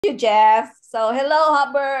You, Jeff. So hello,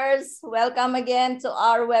 Hubbers. Welcome again to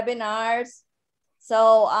our webinars.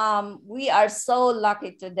 So we are so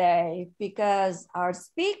lucky today because our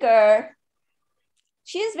speaker,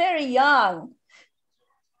 she's very young.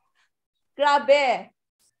 Grabe.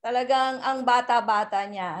 Talagang ang bata-bata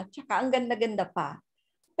niya. Tsaka ang ganda-ganda pa.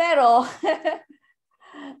 Pero,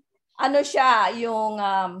 ano siya, yung,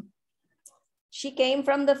 she came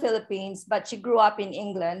from the Philippines, but she grew up in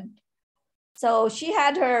England. So she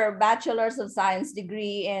had her Bachelor's of Science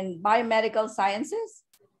degree in Biomedical Sciences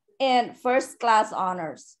and first class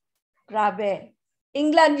honors. Grabe.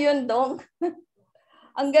 England yun dong.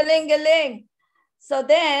 Ang galing-galing. So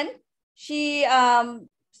then she,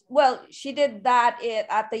 she did that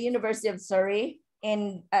at the University of Surrey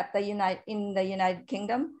in the United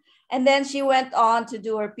Kingdom. And then she went on to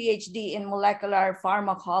do her Ph.D. in molecular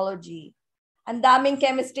pharmacology. Ang daming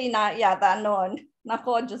chemistry na yata noon.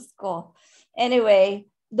 Nako, Diyos ko. Anyway,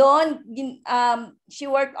 she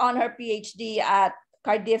worked on her PhD at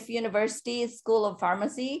Cardiff University School of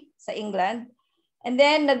Pharmacy sa England. And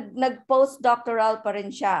then nag-postdoctoral pa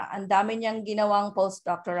rin siya. Ang dami niyang ginawang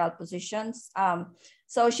postdoctoral positions.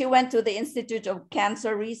 So she went to the Institute of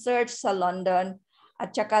Cancer Research sa London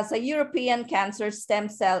at saka sa European Cancer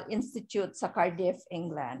Stem Cell Institute sa Cardiff,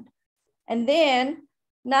 England. And then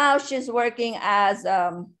now she's working as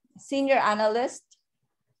senior analyst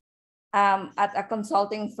at a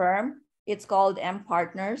consulting firm. It's called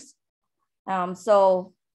EmPartners.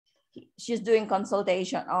 So she's doing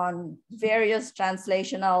consultation on various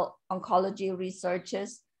translational oncology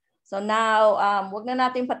researches. So now, wag na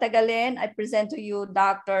natin patagalin. I present to you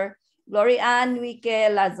Dr. Glorianne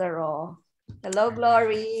Nuique-Lazaro. Hello,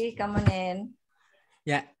 Glory. Come on in.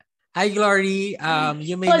 Yeah. Hi, Glory.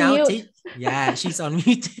 You may now take... Yeah, she's on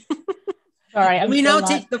mute. Sorry, we now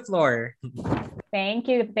take the floor. Thank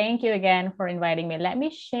you. Thank you again for inviting me. Let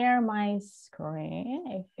me share my screen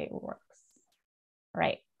if it works.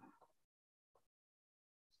 Right.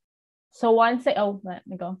 So let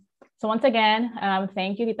me go. So once again,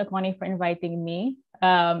 thank you, Tita Connie, for inviting me.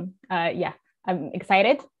 I'm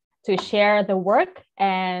excited to share the work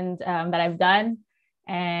and that I've done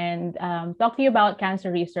and talk to you about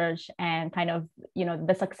cancer research and kind of,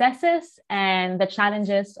 the successes and the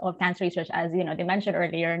challenges of cancer research. As they mentioned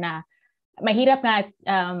earlier, na mahirap na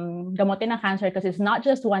gamutin ng cancer because it's not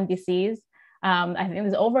just one disease. I think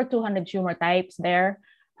there's over 200 tumor types there.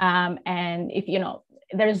 And if,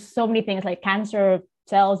 there's so many things like cancer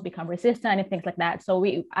cells become resistant and things like that. So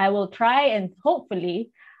I will try and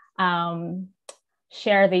hopefully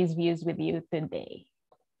share these views with you today.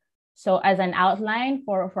 So as an outline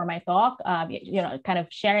for my talk, kind of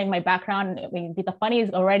sharing my background. I mean, Tita Funny is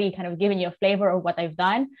already kind of giving you a flavor of what I've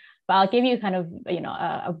done, but I'll give you kind of,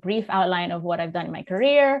 a brief outline of what I've done in my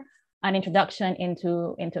career, an introduction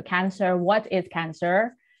into cancer, what is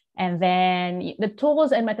cancer, and then the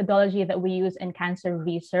tools and methodology that we use in cancer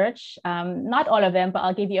research. Not all of them, but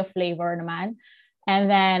I'll give you a flavor naman. And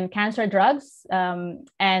then cancer drugs, and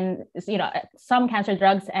some cancer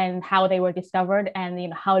drugs and how they were discovered,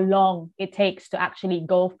 and how long it takes to actually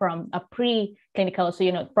go from a preclinical,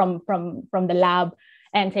 so from the lab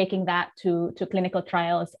and taking that to clinical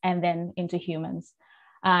trials and then into humans.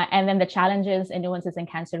 And then the challenges and nuances in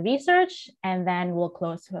cancer research, and then we'll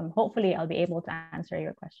close. Hopefully, I'll be able to answer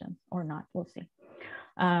your questions or not. We'll see.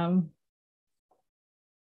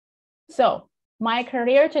 So my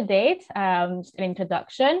career to date, just an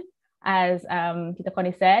introduction. As Tita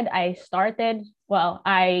Connie said, I spent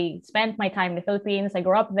my time in the Philippines. I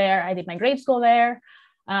grew up there. I did my grade school there.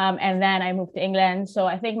 And then I moved to England. So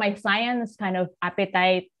I think my science kind of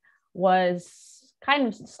appetite was kind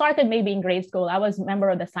of started maybe in grade school. I was a member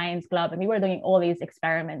of the science club and we were doing all these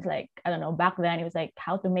experiments. Like, I don't know, back then it was like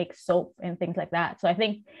how to make soap and things like that. So I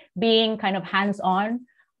think being kind of hands-on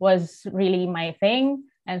was really my thing.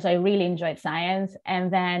 And so I really enjoyed science.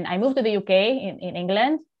 And then I moved to the UK in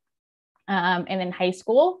England and in high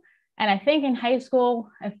school. And I think in high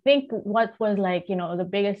school, what was like, the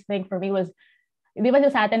biggest thing for me was, di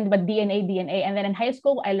ba sa atin, but DNA. And then in high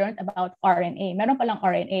school, I learned about RNA. Meron palang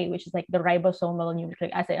RNA, which is like the ribosomal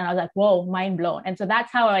nucleic acid. And I was like, whoa, mind blown. And so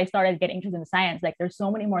that's how I started getting interested in science. Like there's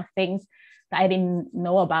so many more things that I didn't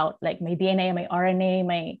know about, like my DNA, my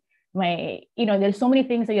RNA, there's so many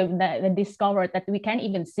things that discovered that we can't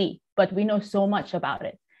even see, but we know so much about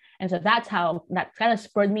it. And so that kind of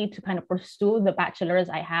spurred me to kind of pursue the bachelor's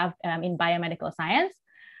I have in biomedical science.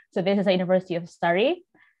 So this is the University of Surrey.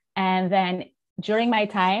 And then during my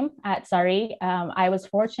time at Surrey, I was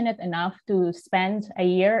fortunate enough to spend a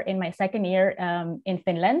year in my second year in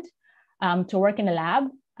Finland to work in a lab,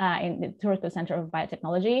 to work at the Center of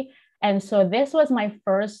Biotechnology. And so this was my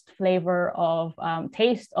first flavor of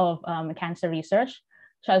taste of cancer research.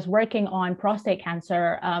 So I was working on prostate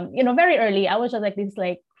cancer, very early. I was just like this,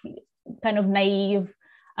 like kind of naive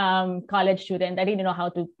college student. I don't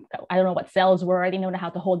know what cells were. I didn't know how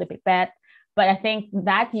to hold a pipette. But I think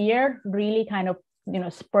that year really kind of,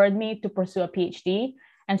 spurred me to pursue a PhD.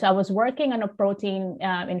 And so I was working on a protein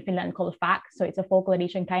in Finland called FAK. So it's a focal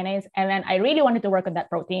adhesion kinase. And then I really wanted to work on that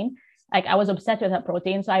protein. Like I was obsessed with that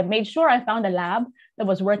protein. So I made sure I found a lab that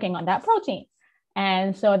was working on that protein.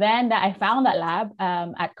 And so then I found that lab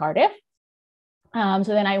at Cardiff. So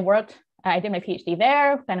then I did my PhD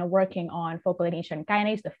there, kind of working on focal adhesion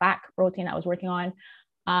kinase, the FAK protein I was working on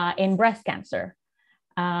in breast cancer.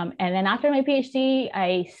 And then after my PhD,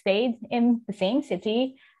 I stayed in the same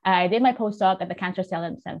city. I did my postdoc at the Cancer Cell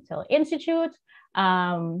and Stem Cell Institute,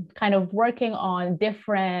 kind of working on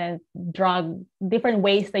different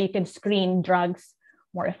ways that you can screen drugs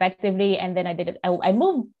more effectively. And then I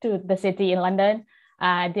moved to the city in London.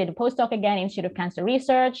 I did a postdoc again, Institute of Cancer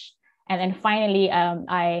Research. And then finally,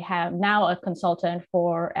 I have now a consultant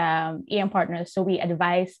for EmPartners. So we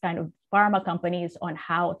advise kind of pharma companies on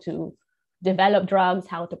how to develop drugs,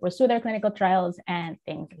 how to pursue their clinical trials, and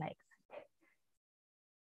things like that.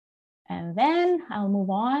 And then I'll move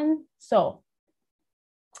on. So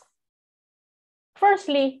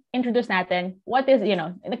firstly, introduce natin what is,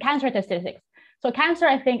 the cancer statistics. So cancer,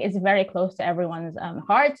 I think, is very close to everyone's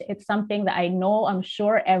heart. It's something that I'm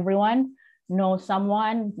sure everyone knows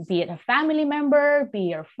someone, be it a family member, be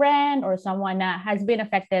your friend, or someone that has been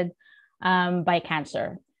affected by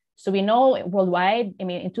cancer. So we know worldwide,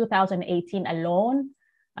 in 2018 alone,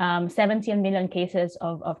 17 million cases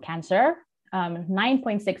of cancer,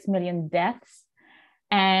 9.6 million deaths.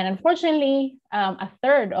 And unfortunately, a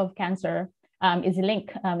third of cancer is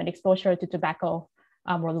linked in exposure to tobacco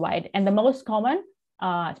worldwide. And the most common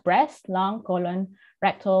is breast, lung, colon,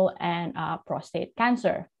 rectal, and prostate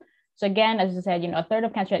cancer. So again, as I said, a third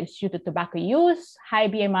of cancer is due to tobacco use, high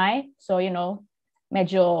BMI, so,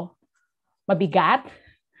 medyo mabigat,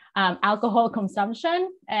 alcohol consumption,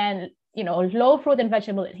 and, low fruit and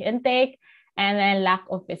vegetable intake, and then lack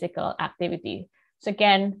of physical activity. So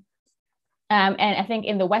again, and I think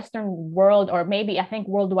in the Western world, or maybe I think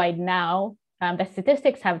worldwide now, the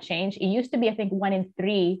statistics have changed. It used to be, I think 1 in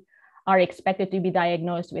 3 are expected to be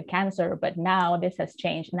diagnosed with cancer, but now this has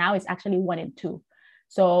changed. Now it's actually 1 in 2.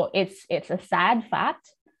 So it's a sad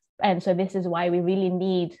fact. And so this is why we really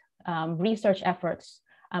need research efforts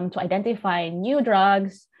to identify new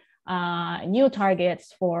drugs, new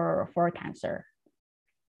targets for cancer.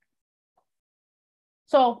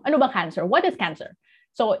 So ano ba cancer? What is cancer?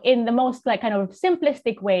 So in the most kind of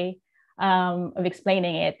simplistic way of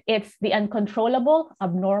explaining it, it's the uncontrollable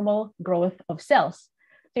abnormal growth of cells.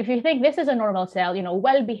 So if you think this is a normal cell,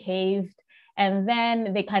 well-behaved, and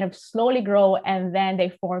then they kind of slowly grow, and then they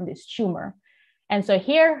form this tumor. And so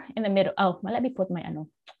here in the middle, let me put my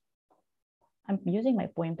I'm using my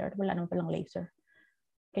pointer. Wala naman palang laser.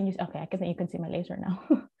 You can see my laser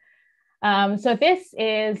now. So this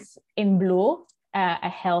is in blue, a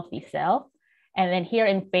healthy cell. And then here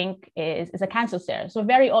in pink is a cancer cell. So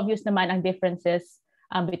very obvious naman ang differences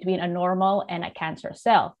between a normal and a cancer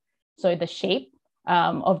cell. So the shape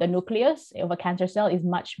of the nucleus of a cancer cell is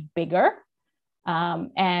much bigger.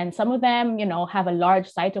 And some of them, have a large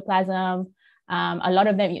cytoplasm. A lot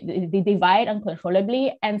of them, they divide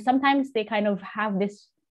uncontrollably. And sometimes they kind of have this,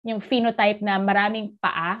 phenotype na maraming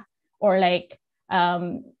paa, or like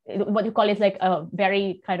what you call is like a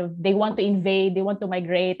very kind of, they want to invade, they want to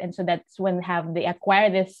migrate. And so that's when they acquire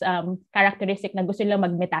this characteristic na gusto nilang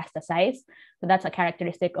mag-metastasize. So that's a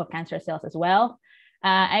characteristic of cancer cells as well.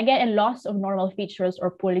 Again, a loss of normal features or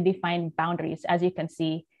poorly defined boundaries, as you can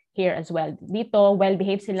see here as well. Dito,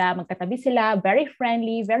 well-behaved sila, magkatabi sila, very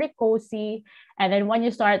friendly, very cozy. And then when you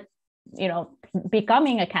start,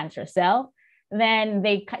 becoming a cancer cell, then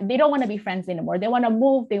they don't want to be friends anymore. They want to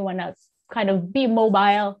move, they want to kind of be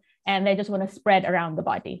mobile, and they just want to spread around the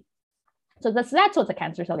body. So that's what a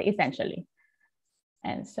cancer cell is essentially.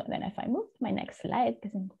 And so then if I move to my next slide,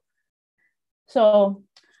 so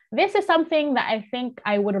this is something that I think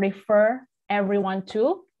I would refer everyone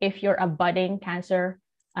to if you're a budding cancer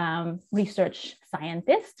research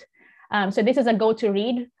scientist. So this is a go-to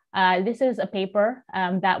read. This is a paper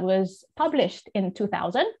that was published in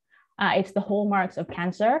 2000. It's the hallmarks of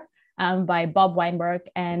cancer by Bob Weinberg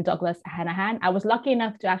and Douglas Hanahan. I was lucky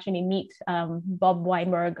enough to actually meet Bob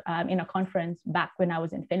Weinberg in a conference back when I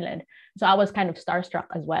was in Finland. So I was kind of starstruck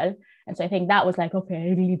as well. And so I think that was like, okay, I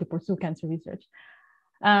really need to pursue cancer research.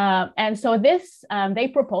 And so this, they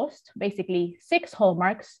proposed basically 6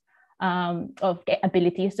 hallmarks of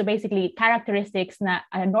abilities. So basically characteristics that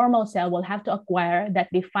a normal cell will have to acquire that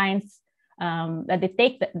defines, that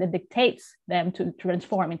dictates them to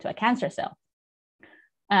transform into a cancer cell.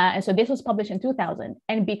 And so this was published in 2000.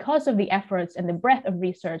 And because of the efforts and the breadth of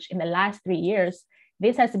research in the last 3 years,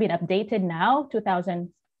 this has been updated now,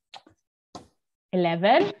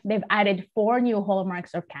 2011. They've added 4 new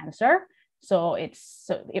hallmarks of cancer. So if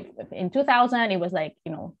in 2000, it was like,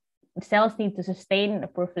 cells need to sustain the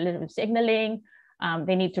proliferative signaling.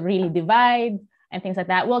 They need to really divide and things like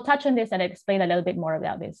that. We'll touch on this and explain a little bit more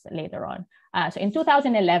about this later on. So in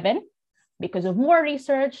 2011, because of more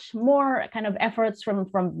research, more kind of efforts from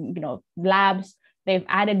labs, they've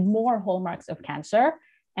added more hallmarks of cancer.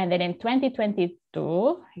 And then in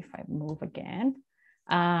 2022, if I move again,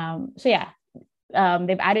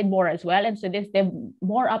 they've added more as well. And so they've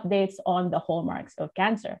more updates on the hallmarks of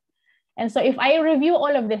cancer. And so if I review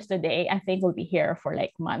all of this today, I think we'll be here for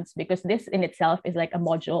like months, because this in itself is like a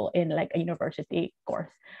module in like a university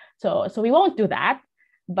course. So we won't do that,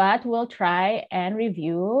 but we'll try and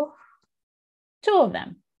review 2 of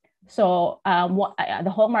them. So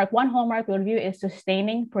one hallmark we'll review is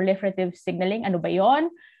sustaining proliferative signaling, ano ba yun?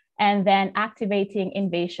 And then activating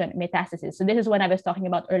invasion metastasis. So this is what I was talking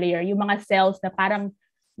about earlier, yung mga cells na parang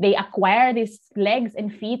they acquire these legs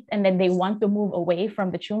and feet, and then they want to move away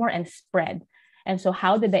from the tumor and spread. And so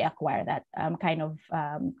how did they acquire that kind of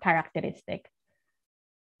characteristic?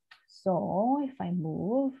 So if I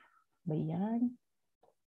move,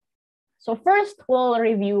 so first we'll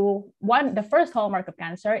review the first hallmark of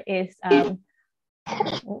cancer is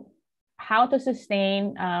how to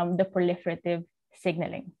sustain the proliferative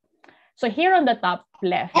signaling. So here on the top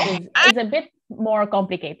left is a bit more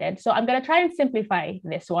complicated. So I'm going to try and simplify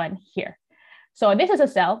this one here. So this is a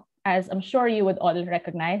cell, as I'm sure you would all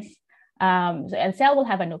recognize. So a cell will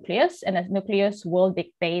have a nucleus, and a nucleus will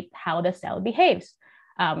dictate how the cell behaves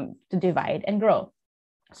to divide and grow.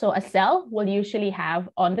 So a cell will usually have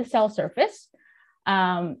on the cell surface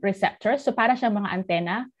receptors. So para siyang mga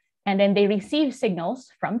antenna, and then they receive signals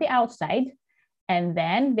from the outside, and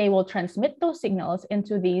then they will transmit those signals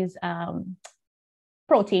into these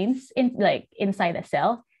proteins inside the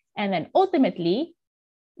cell, and then ultimately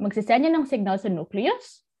magsisend ng signal sa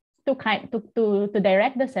nucleus to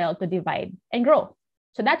direct the cell to divide and grow.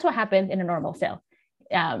 So that's what happens in a normal cell.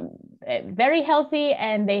 Very healthy,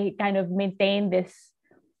 and they kind of maintain this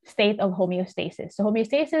state of homeostasis. So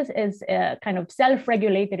homeostasis is a kind of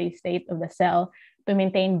self-regulatory state of the cell to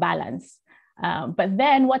maintain balance. But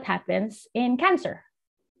then what happens in cancer?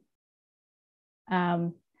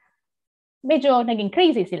 Medyo naging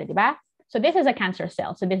crazy sila, di ba? So this is a cancer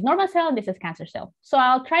cell. So this normal cell, and this is cancer cell. So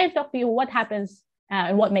I'll try to talk to you what happens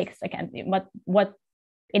and what makes what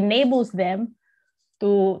enables them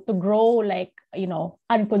to grow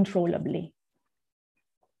uncontrollably.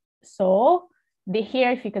 So here,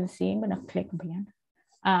 if you can see, I'm gonna click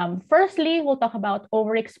on. Firstly, we'll talk about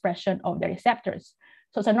overexpression of the receptors.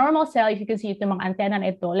 So sa normal cell, if you can see itong mga antenna na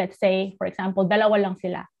ito, let's say, for example, dalawa lang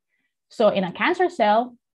sila. So in a cancer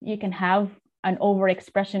cell, you can have an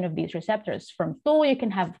overexpression of these receptors. From 2, you can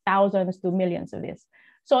have thousands to millions of this.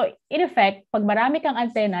 So in effect, pag marami kang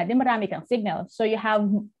antenna, di marami kang signal. So you have,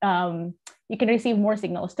 you can receive more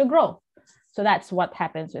signals to grow. So that's what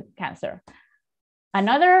happens with cancer.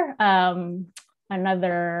 Another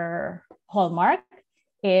hallmark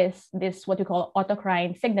is this, what we call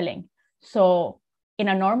autocrine signaling. So in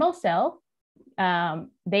a normal cell,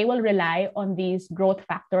 they will rely on these growth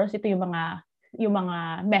factors. Ito yung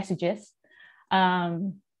mga messages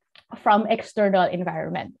from external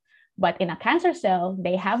environment. But in a cancer cell,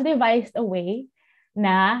 they have devised a way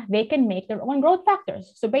na they can make their own growth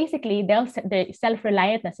factors. So basically, they're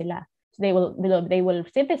self-reliant na sila. So they will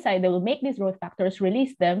synthesize, they will make these growth factors,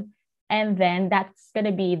 release them, and then that's going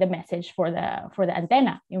to be the message for the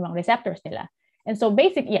antenna, yung mga receptors nila. And so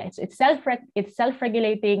basically, yeah, it's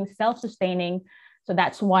self-regulating, self-sustaining. So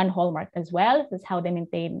that's one hallmark as well. That's how they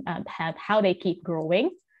maintain, how they keep growing.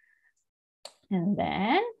 And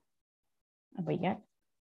then,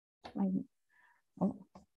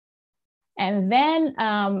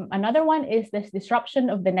 another one is this disruption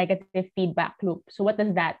of the negative feedback loop. So what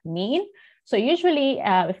does that mean? So usually,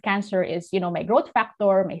 if cancer is, my growth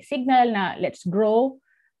factor, my signal na let's grow,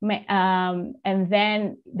 and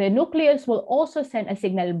then the nucleus will also send a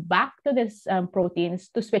signal back to this proteins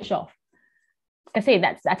to switch off. Kasi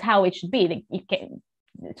that's how it should be.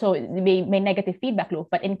 So it may negative feedback loop,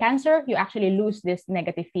 but in cancer, you actually lose this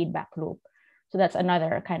negative feedback loop. So that's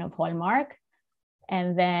another kind of hallmark.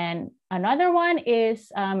 And then another one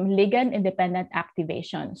is ligand-independent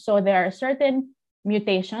activation. So there are certain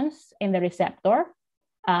mutations in the receptor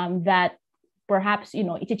that perhaps,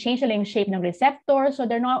 iti-change nila yung shape ng receptor, so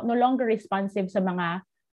they're no longer responsive sa mga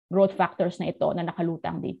growth factors na ito na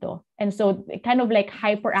nakalutang dito. And so kind of like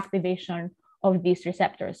hyperactivation of these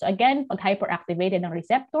receptors. So again, pag hyperactivated ng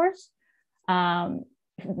receptors,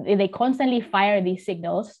 they constantly fire these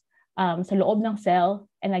signals sa loob ng cell.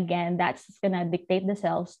 And again, that's gonna dictate the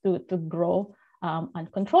cells to grow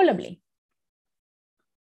uncontrollably.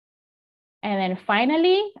 And then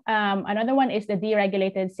finally, another one is the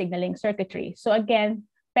deregulated signaling circuitry. So again,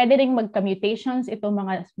 pwede ring magka-mutations itong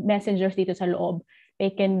mga messengers dito sa loob. They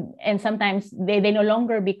can, and sometimes they no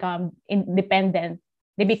longer become independent.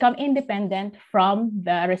 They become independent from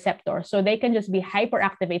the receptor. So they can just be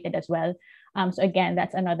hyperactivated as well. So again,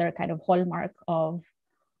 that's another kind of hallmark of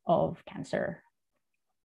cancer.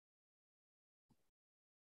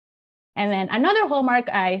 And then another hallmark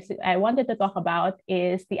I wanted to talk about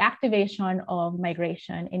is the activation of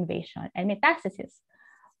migration, invasion, and metastasis.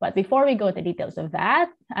 But before we go to details of that,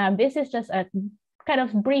 this is just a kind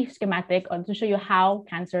of brief schematic to show you how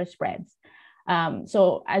cancer spreads.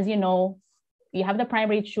 So as you know, you have the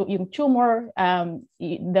primary tumor.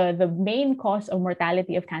 The main cause of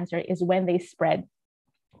mortality of cancer is when they spread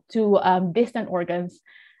to distant organs,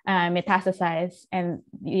 metastasize, and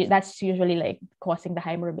that's usually like causing the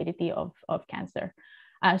high morbidity of cancer.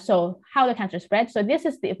 So how the cancer spreads. So this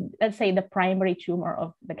is let's say the primary tumor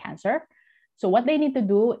of the cancer. So what they need to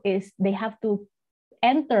do is they have to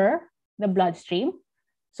enter the bloodstream,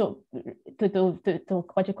 so to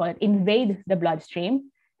what you call it, invade the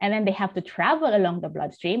bloodstream, and then they have to travel along the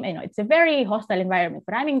bloodstream. It's a very hostile environment,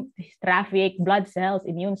 running traffic, blood cells,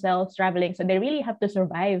 immune cells traveling. So they really have to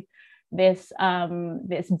survive this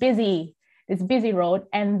busy road,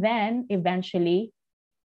 and then eventually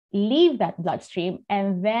leave that bloodstream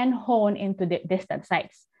and then hone into the distant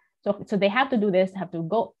sites. So they have to do this. Have to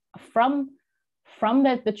go from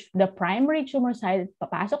the primary tumor site,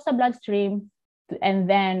 papasok sa bloodstream, and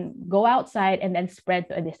then go outside and then spread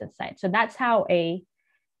to a distant site. So that's how a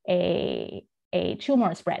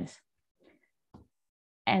tumor spreads.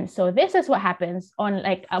 And so this is what happens on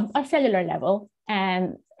like a cellular level,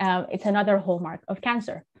 and it's another hallmark of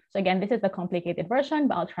cancer. So again, this is the complicated version,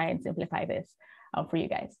 but I'll try and simplify this for you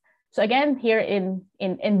guys. So again, here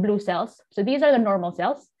in blue cells, so these are the normal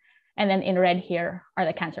cells, and then in red here are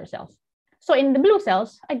the cancer cells. So in the blue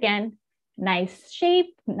cells, again, nice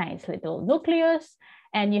shape, nice little nucleus,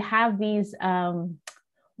 and you have these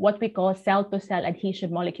what we call cell-to-cell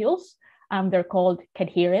adhesion molecules. They're called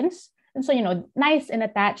cadherins. And so, nice and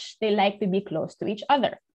attached, they like to be close to each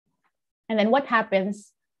other. And then what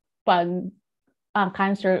happens pag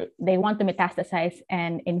cancer, they want to metastasize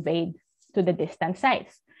and invade to the distant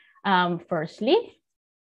sites. Firstly,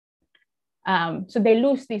 so they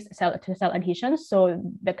lose these cell-to-cell adhesions, so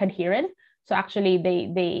the cadherin. So actually,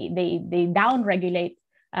 they down-regulate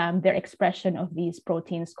their expression of these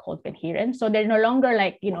proteins called cadherin. So they're no longer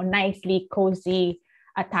like, nicely, cozy,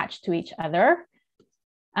 attached to each other.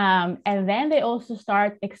 And then they also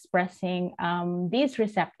start expressing these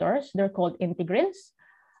receptors. They're called integrins.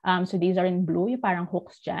 So these are in blue, yung parang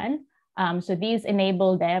hooks dyan. So these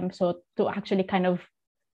enable them to actually kind of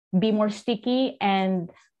be more sticky and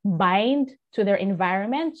bind to their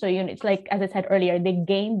environment. So it's like, as I said earlier, they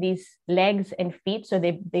gain these legs and feet, so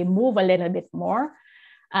they move a little bit more.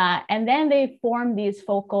 And then they form these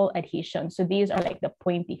focal adhesions. So these are like the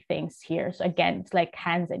pointy things here. So again, it's like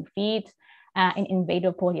hands and feet, and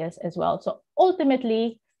invadopoias as well. So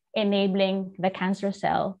ultimately enabling the cancer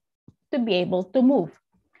cell to be able to move.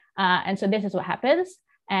 And so this is what happens.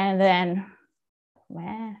 And then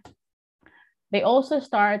they also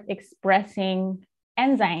start expressing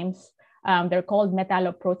enzymes. They're called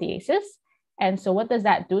metalloproteases. And so what does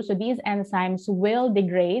that do? So these enzymes will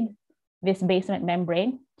degrade this basement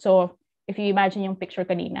membrane. So if you imagine yung picture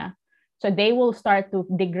kanina, so they will start to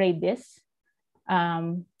degrade this.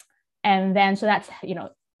 And then, so that's,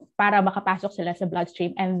 para makapasok sila sa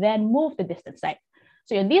bloodstream and then move to distant site.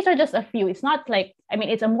 So these are just a few. It's not like,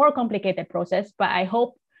 it's a more complicated process, but I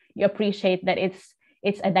hope you appreciate that it's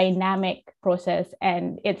a dynamic process,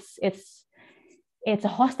 and it's a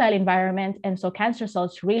hostile environment. And so cancer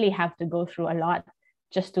cells really have to go through a lot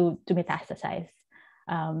just to metastasize.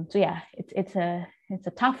 So yeah, it's a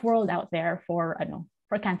tough world out there for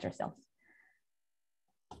cancer cells.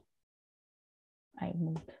 I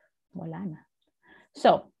moved. Wala na.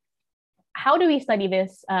 So how do we study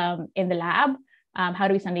this in the lab? How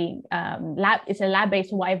do we study lab? It's a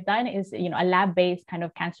lab-based. What I've done is a lab-based kind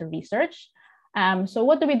of cancer research. So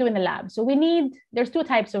what do we do in the lab? So there's two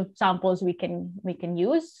types of samples we can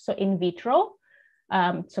use. So in vitro,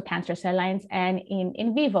 so cancer cell lines, and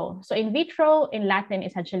in vivo. So in vitro in Latin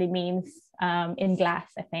essentially means in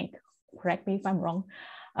glass, I think. Correct me if I'm wrong.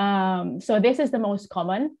 So this is the most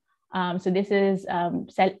common. So this is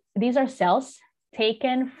these are cells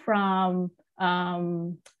taken from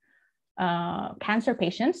cancer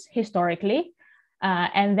patients historically,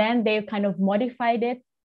 and then they've kind of modified it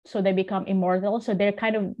so they become immortal. So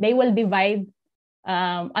they will divide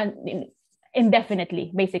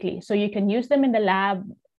indefinitely, basically. So you can use them in the lab.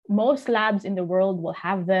 Most labs in the world will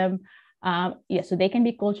have them. So they can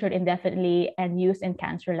be cultured indefinitely and used in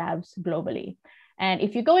cancer labs globally. And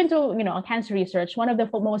if you go into cancer research, one of the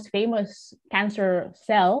most famous cancer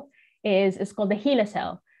cell is called the HeLa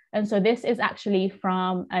cell. And so this is actually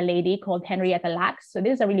from a lady called Henrietta Lacks. So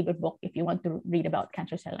this is a really good book if you want to read about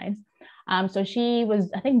cancer cell lines. So she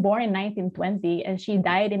was, I think, born in 1920 and she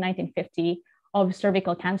died in 1950 of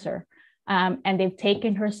cervical cancer. And they've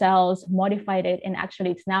taken her cells, modified it, and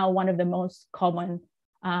actually it's now one of the most common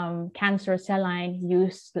cancer cell line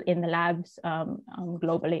used in the labs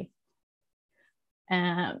globally.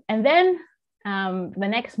 And then the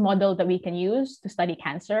next model that we can use to study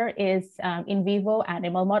cancer is in vivo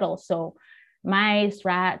animal models. So mice,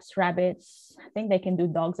 rats, rabbits, I think they can do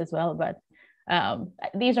dogs as well, but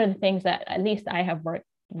these are the things that at least I have worked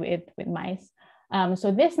with mice.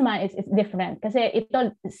 So this mice is different because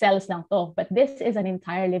ito cells lang to, but this is an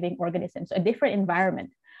entire living organism, so a different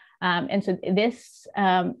environment. And so this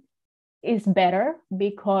is better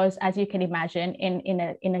because, as you can imagine,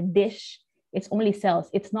 in a dish, it's only cells.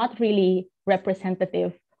 It's not really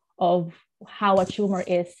representative of how a tumor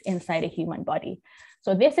is inside a human body.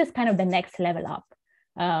 So this is kind of the next level up.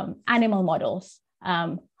 Animal models.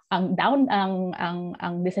 Ang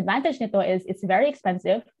disadvantage nito is it's very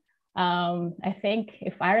expensive. I think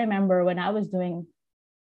if I remember when I was doing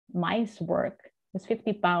mice work, it was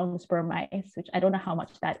 50 pounds per mice, which I don't know how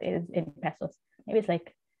much that is in pesos. Maybe it's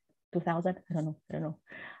like 2,000. I don't know.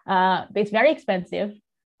 But it's very expensive,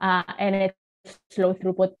 and it's slow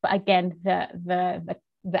throughput. But again, the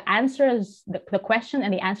answers, the question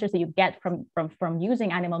and the answers that you get from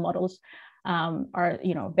using animal models are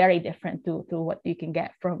very different to what you can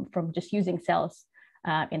get from just using cells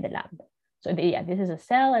in the lab. So this is a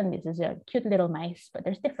cell and this is a cute little mice, but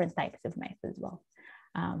there's different types of mice as well.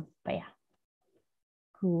 But yeah,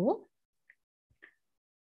 cool.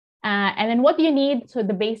 And then what do you need? So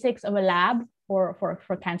the basics of a lab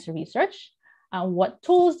for cancer research. What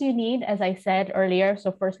tools do you need? As I said earlier,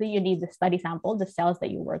 so firstly, you need the study sample, the cells that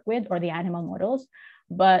you work with, or the animal models.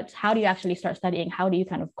 But how do you actually start studying? How do you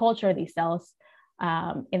kind of culture these cells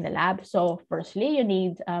in the lab? So firstly, you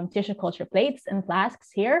need tissue culture plates and flasks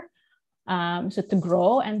here. So to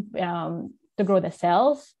grow the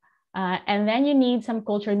cells. And then you need some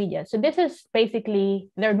culture media. So this is basically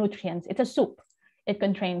their nutrients. It's a soup. It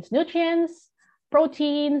contains nutrients,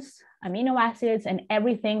 proteins, amino acids, and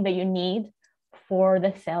everything that you need for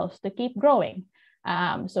the cells to keep growing.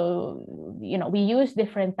 So we use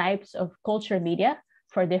different types of culture media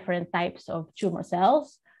for different types of tumor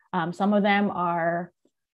cells. Some of them are,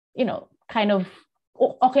 kind of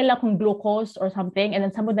okay lang kung glucose or something, and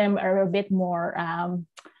then some of them are a bit more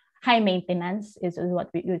high maintenance is what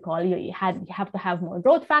we would call. You have to have more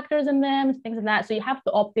growth factors in them, things like that. So you have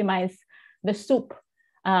to optimize the soup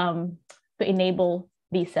to enable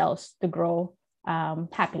these cells to grow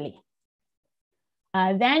happily.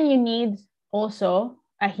 Then you need also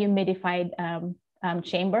a humidified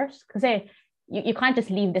chambers, because you can't just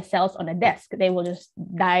leave the cells on a desk. They will just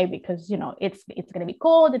die because it's going to be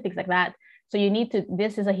cold and things like that. So you need to,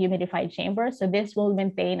 this is a humidified chamber. So this will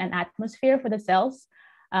maintain an atmosphere for the cells,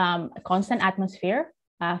 a constant atmosphere,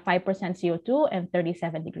 5% CO2 and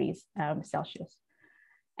 37 degrees Celsius.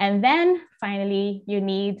 And then finally, you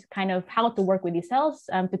need kind of how to work with these cells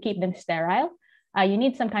to keep them sterile. You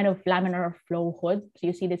need some kind of laminar flow hood. So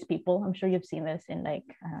you see these people, I'm sure you've seen this in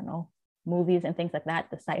movies and things like that,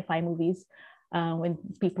 the sci-fi movies, when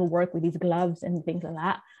people work with these gloves and things like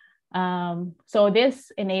that. So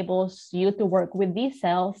this enables you to work with these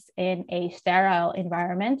cells in a sterile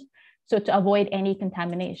environment. So to avoid any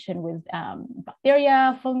contamination with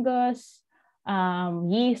bacteria, fungus,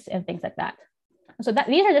 yeast, and things like that. So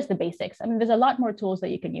these are just the basics. I mean, there's a lot more tools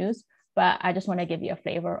that you can use, but I just want to give you a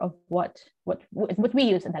flavor of what we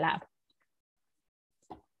use in the lab.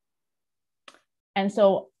 And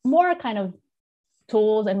so more kind of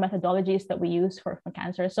tools and methodologies that we use for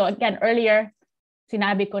cancer. So again, earlier,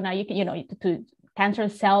 sinabi ko na cancer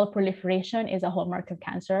cell proliferation is a hallmark of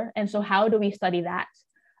cancer. And so how do we study that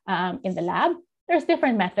in the lab? There's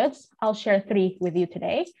different methods. I'll share 3 with you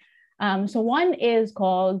today. So one is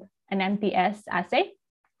called an MTS assay.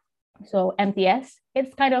 So MTS,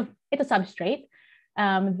 it's a substrate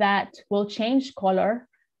that will change color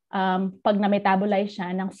pag na-metabolize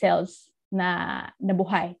siya ng cells na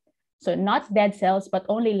nabuhay. So not dead cells, but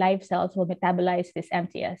only live cells will metabolize this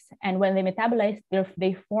MTS. And when they metabolize,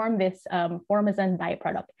 they form this formazan dye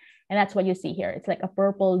product. And that's what you see here. It's like a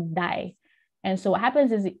purple dye. And so what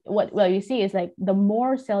happens is, what you see is like the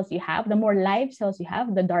more cells you have, the more live cells you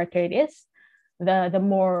have, the darker it is. The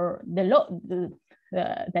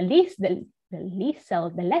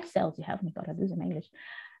less cells you have,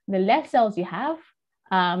 the less cells you have,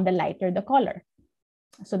 the lighter the color.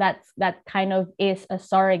 So that kind of is a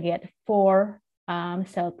surrogate for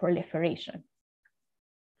cell proliferation.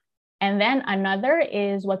 And then another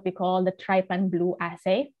is what we call the trypan blue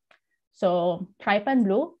assay. So trypan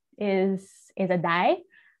blue is a dye.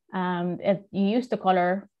 You use to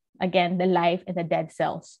color, again, the live and the dead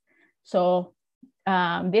cells. So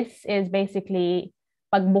this is basically,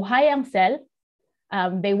 pag buhay ang cell,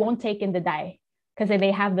 they won't take in the dye because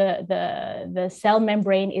they have the cell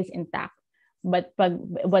membrane is intact. But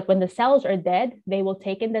when the cells are dead, they will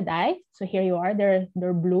take in the dye. So here you are, they're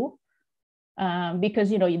blue,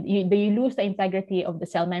 because you lose the integrity of the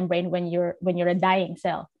cell membrane when you're a dying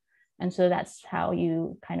cell, and so that's how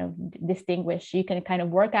you kind of distinguish. You can kind of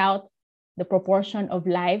work out the proportion of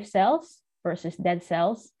live cells versus dead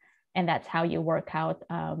cells, and that's how you work out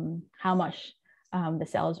how much the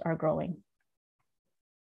cells are growing.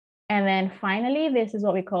 And then finally, this is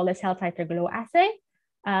what we call the cell titer glow assay.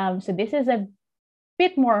 So this is a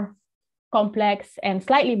bit more complex and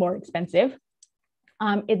slightly more expensive.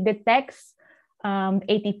 It detects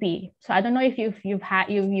ATP. So I don't know if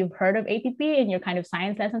you've heard of ATP in your kind of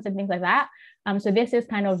science lessons and things like that. So this is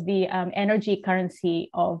kind of the energy currency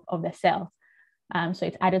of the cell. So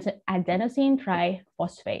it's adenosine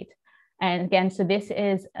triphosphate. And again, so this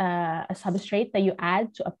is a substrate that you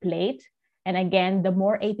add to a plate. And again, the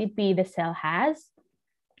more ATP the cell has,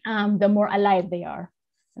 the more alive they are.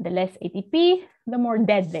 The less ATP, the more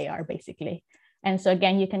dead they are, basically. And so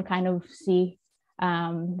again, you can kind of see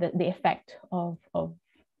the effect of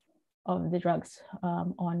the drugs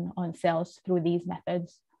on cells through these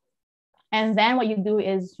methods. And then what you do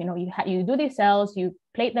is, you do these cells, you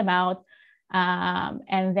plate them out,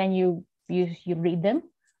 and then you read them,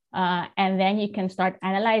 and then you can start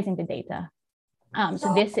analyzing the data.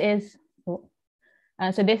 So this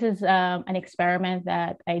is an experiment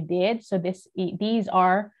that I did. So these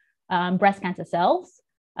are breast cancer cells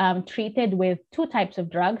treated with two types of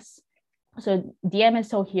drugs. So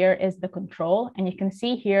DMSO here is the control, and you can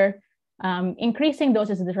see here increasing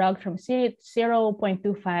doses of the drug from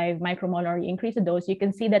 0.25 micromolar. You increase the dose, you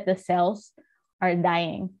can see that the cells are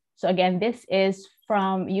dying. So again, this is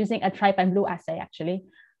from using a trypan blue assay, actually.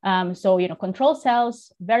 So control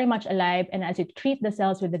cells very much alive, and as you treat the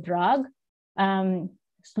cells with the drug,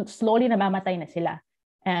 slowly namamatay na sila.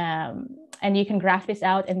 And you can graph this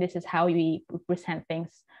out, and this is how we present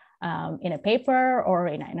things in a paper or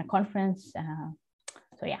in a conference.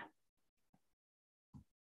 So yeah.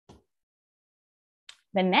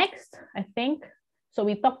 The next, I think, so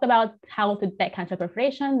we talked about how to detect cancer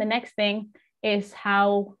proliferation. The next thing is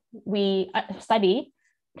how we study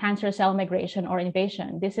cancer cell migration or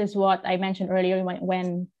invasion. This is what I mentioned earlier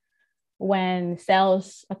when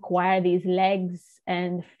cells acquire these legs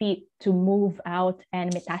and feet to move out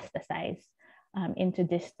and metastasize into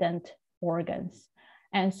distant organs.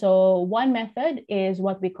 And so one method is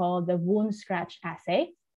what we call the wound scratch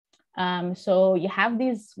assay. So you have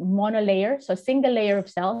these monolayer, so single layer of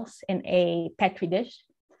cells in a Petri dish.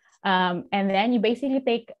 And then you basically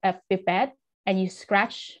take a pipette and you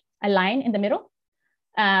scratch a line in the middle.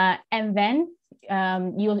 And then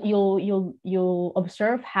you'll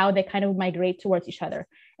observe how they kind of migrate towards each other.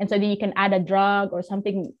 And so then you can add a drug or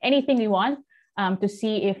something, anything you want, to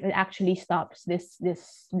see if it actually stops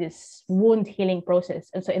this wound healing process.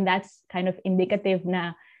 And so, and that's kind of indicative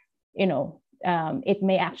na, it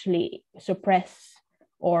may actually suppress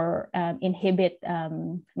or inhibit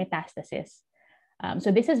metastasis.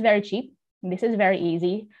 So this is very cheap. This is very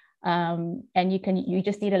easy. And you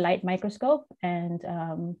just need a light microscope. And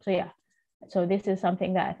so yeah, so this is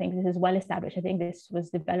something that I think this is well established. I think this was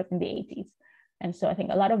developed in the 80s. And so I think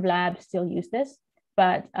a lot of labs still use this,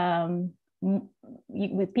 but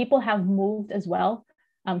people have moved as well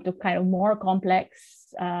to kind of more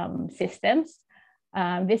complex systems.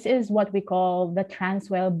 This is what we call the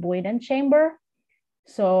transwell Boyden chamber.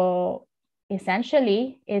 So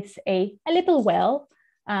essentially, it's a little well.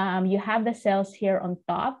 You have the cells here on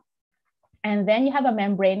top, and then you have a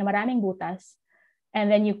membrane, maraming butas, and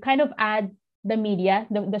then you kind of add the media,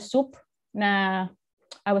 the soup na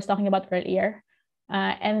I was talking about earlier.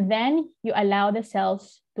 And then you allow the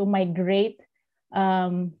cells to migrate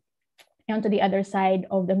onto the other side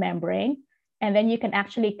of the membrane. And then you can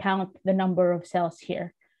actually count the number of cells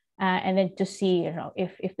here. And then to see,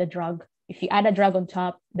 if you add a drug on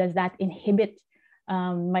top, does that inhibit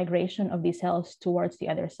migration of these cells towards the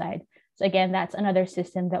other side? So again, that's another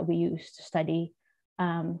system that we use to study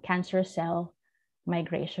cancer cell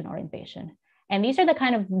migration orientation. And these are the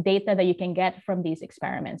kind of data that you can get from these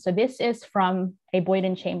experiments. So this is from a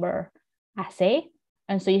Boyden chamber assay.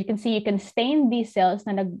 And so you can see, you can stain these cells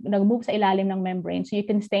na nag-move sa ilalim ng membrane. So you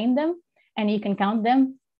can stain them and you can count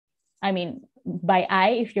them. I mean, by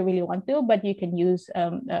eye if you really want to, but you can use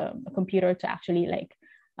a computer to actually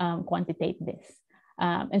quantitate this.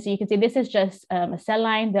 And so you can see this is just a cell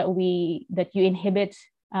line that you inhibit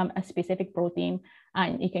a specific protein,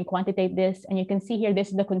 and you can quantitate this. And you can see here, this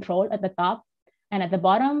is the control at the top, and at the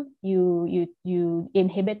bottom you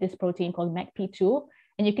inhibit this protein called MECP2.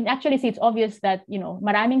 And you can actually see, it's obvious that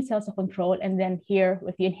maraming cells of control, and then here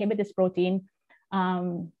if you inhibit this protein,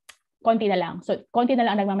 konti na lang. So konti na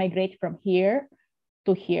lang nagmamigrate from here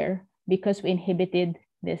to here because we inhibited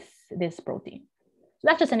this protein. So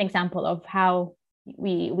that's just an example of how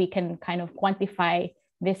we can kind of quantify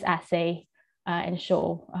this assay and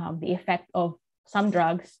show the effect of some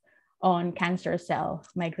drugs on cancer cell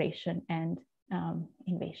migration and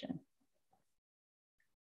invasion.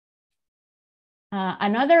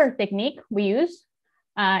 Another technique we use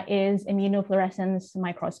is immunofluorescence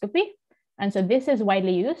microscopy. And so this is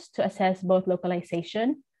widely used to assess both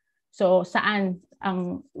localization. So saan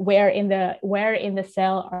where in the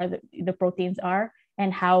cell are the proteins are,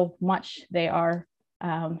 and how much they are,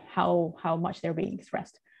 how much they're being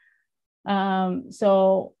expressed.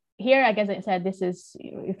 So here, I guess I said, this is,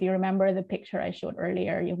 if you remember the picture I showed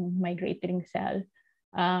earlier, yung migrating cell.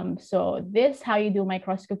 So this, how you do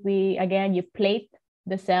microscopy, again, you plate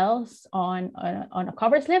the cells on a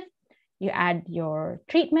cover slip, you add your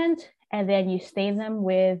treatment, and then you stain them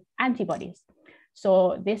with antibodies.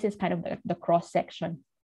 So this is kind of the cross section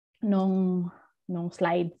nung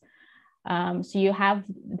slide. So you have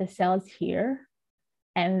the cells here,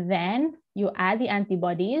 and then you add the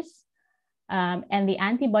antibodies, and the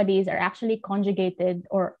antibodies are actually conjugated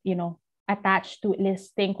or attached to this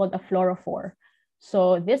thing called a fluorophore.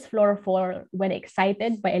 So this fluorophore, when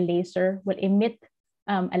excited by a laser, will emit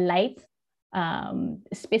a light,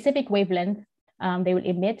 specific wavelength. They will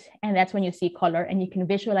emit, and that's when you see color, and you can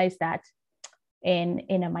visualize that in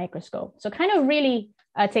a microscope. So kind of really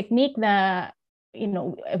a technique that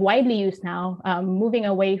widely used now, moving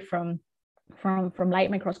away from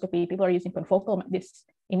light microscopy. People are using confocal, this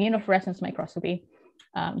immunofluorescence microscopy,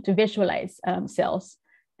 to visualize cells.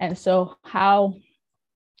 And so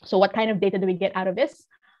what kind of data do we get out of this?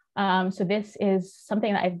 So this is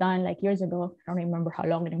something that I've done like years ago. I don't remember how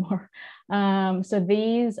long anymore. So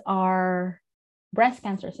these are breast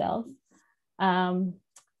cancer cells.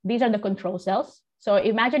 These are the control cells. So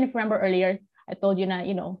imagine, if you remember earlier, I told you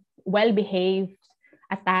well-behaved,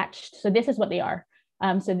 attached. So this is what they are.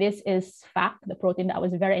 So this is FAC, the protein that I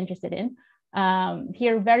was very interested in.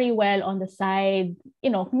 Here, very well on the side,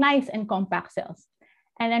 nice and compact cells.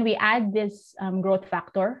 And then we add this growth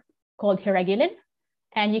factor called heregulin.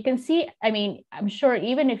 And you can see, I'm sure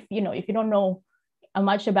even if you don't know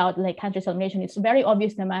much about like cancer cell migration, it's very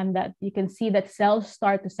obvious naman that you can see that cells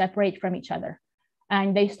start to separate from each other.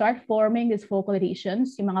 And they start forming these focal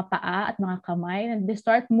adhesions, yung mga paa at mga kamay, and they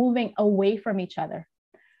start moving away from each other.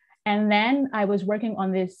 And then I was working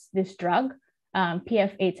on this drug,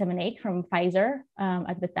 PF878 from Pfizer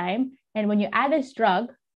at the time. And when you add this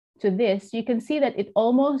drug to this, you can see that it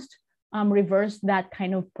almost reversed that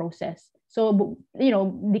kind of process. So,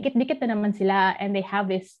 dikit-dikit na naman sila, and they have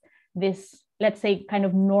this, let's say, kind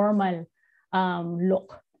of normal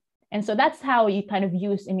look. And so that's how you kind of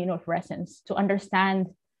use immunofluorescence to understand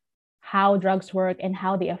how drugs work and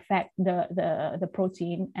how they affect the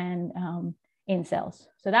protein and in cells.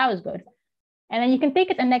 So that was good. And then you can take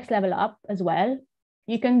it the next level up as well.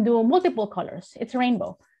 You can do multiple colors. It's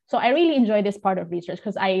rainbow. So I really enjoyed this part of research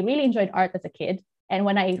because I really enjoyed art as a kid. And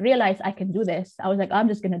when I realized I can do this, I was like, I'm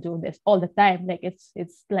just gonna do this all the time. Like it's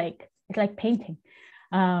like painting.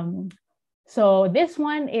 So this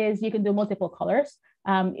one is, you can do multiple colors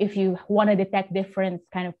if you want to detect different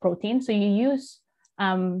kind of proteins. So you use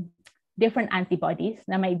different antibodies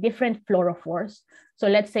that may different fluorophores. So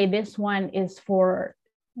let's say this one is for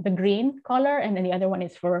the green color, and then the other one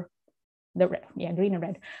is for the red, green and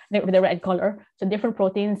red, the red color. So different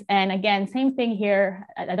proteins. And again, same thing here.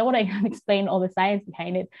 I don't want to explain all the science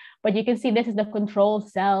behind it, but you can see this is the control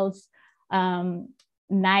cells,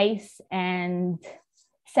 nice and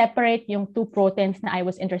separate yung two proteins that I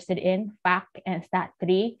was interested in, FAC and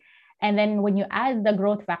STAT3. And then when you add the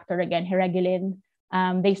growth factor again, heregulin,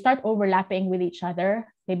 they start overlapping with each other.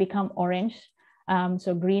 They become orange.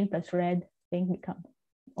 So green plus red, thing become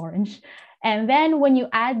orange. And then when you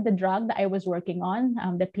add the drug that I was working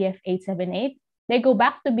on, the PF878, they go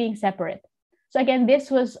back to being separate. So again, this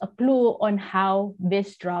was a clue on how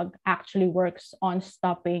this drug actually works on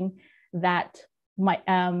stopping that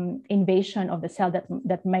invasion of the cell,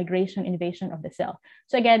 that migration invasion of the cell.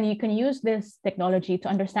 So again, you can use this technology to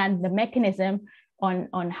understand the mechanism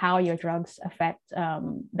on how your drugs affect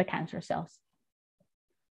the cancer cells.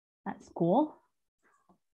 That's cool.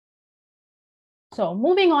 So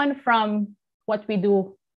moving on from what we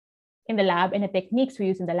do in the lab and the techniques we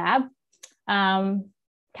use in the lab,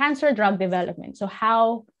 cancer drug development. So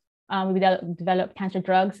how we develop cancer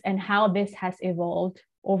drugs and how this has evolved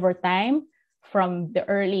over time from the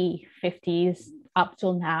early 50s up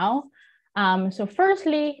till now. So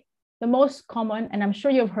firstly, the most common, and I'm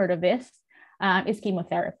sure you've heard of this, is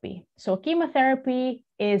chemotherapy. So chemotherapy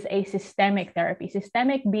is a systemic therapy.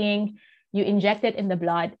 Systemic being you inject it in the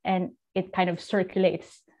blood and it kind of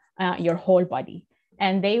circulates your whole body.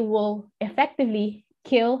 And they will effectively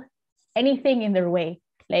kill anything in their way,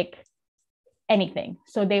 like anything.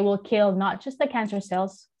 So they will kill not just the cancer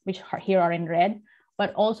cells, which here are in red,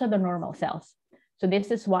 but also the normal cells. So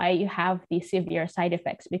this is why you have these severe side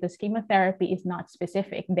effects, because chemotherapy is not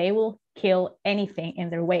specific. They will kill anything in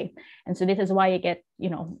their way. And so this is why you get,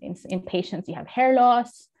 in patients, you have hair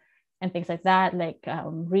loss and things like that, like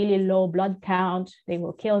really low blood count. They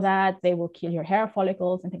will kill that. They will kill your hair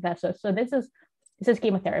follicles and things like that. So this is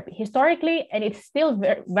chemotherapy historically, and it's still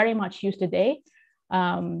very, very much used today,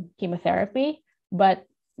 chemotherapy, but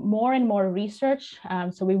more and more research.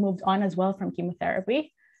 So we moved on as well from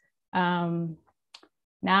chemotherapy.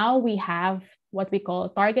 Now we have what we call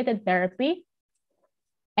targeted therapy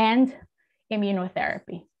and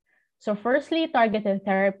immunotherapy. So firstly, targeted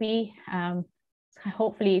therapy,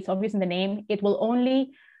 hopefully it's obvious in the name, it will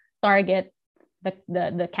only target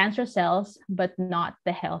the cancer cells, but not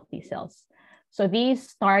the healthy cells. So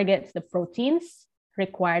these targets the proteins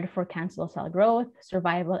required for cancer cell growth,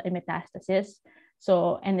 survival, and metastasis.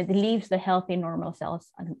 So, and it leaves the healthy normal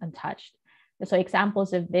cells untouched. So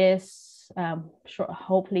examples of this,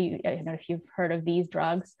 hopefully, if you've heard of these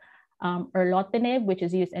drugs, erlotinib, which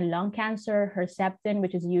is used in lung cancer, Herceptin,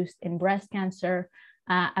 which is used in breast cancer,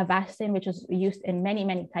 Avastin, which is used in many,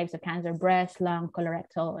 many types of cancer, breast, lung,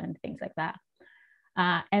 colorectal, and things like that.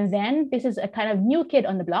 And then this is a kind of new kid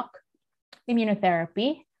on the block,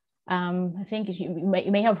 immunotherapy. I think you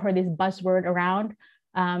may have heard this buzzword around.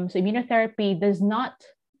 So immunotherapy does not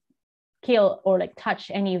kill or like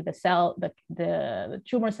touch any of the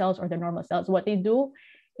tumor cells or the normal cells. What they do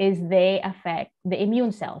is they affect the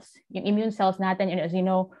immune cells. Yung immune cells natin, as you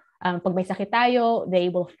know, pag may sakit tayo, they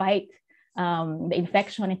will fight the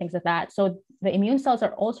infection and things like that. So the immune cells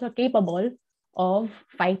are also capable of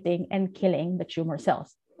fighting and killing the tumor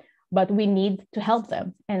cells, but we need to help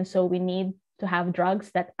them. And so we need to have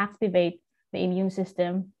drugs that activate the immune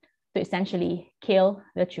system to essentially kill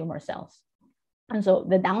the tumor cells. And so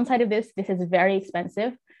the downside of this is very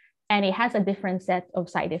expensive, and it has a different set of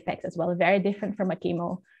side effects as well, very different from a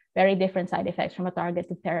chemo, very different side effects from a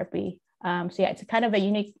targeted therapy. So yeah, it's kind of a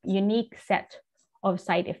unique set of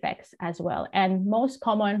side effects as well. And most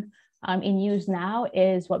common in use now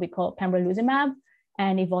is what we call pembrolizumab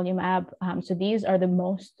and nivolumab. So these are the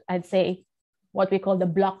most, I'd say, what we call the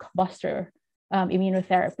blockbuster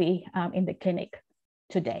immunotherapy in the clinic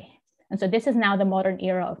today. And so this is now the modern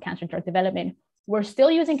era of cancer drug development. We're still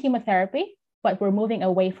using chemotherapy, but we're moving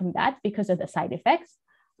away from that because of the side effects.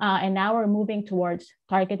 And now we're moving towards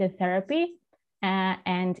targeted therapy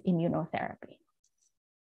and immunotherapy.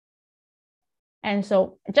 And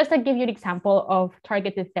so just to give you an example of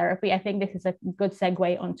targeted therapy, I think this is a good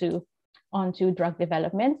segue onto drug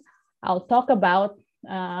development. I'll talk about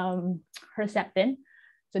Herceptin.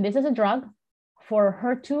 So this is a drug for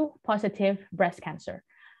HER2 positive breast cancer.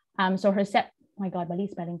 So Herceptin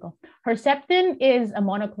is a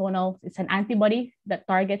monoclonal, it's an antibody that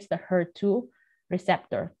targets the HER2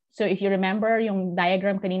 receptor. So if you remember yung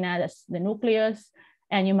diagram kanina, that's the nucleus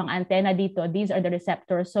and yung mga antenna dito, these are the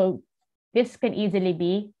receptors. So this can easily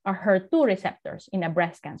be a HER2 receptors in a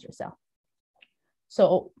breast cancer cell.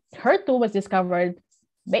 So HER2 was discovered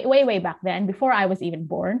way back then, before I was even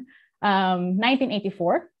born.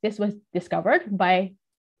 1984, this was discovered by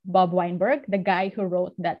Bob Weinberg, the guy who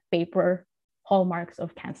wrote that paper, Hallmarks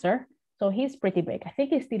of Cancer. So he's pretty big. I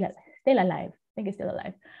think he's still alive.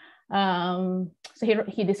 So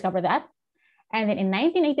he discovered that. And then in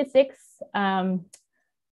 1986,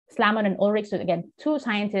 Slamon and Ulrich, so again, 2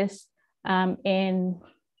 scientists in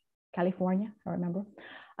California, I remember,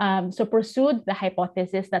 so pursued the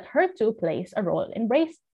hypothesis that HER2 plays a role in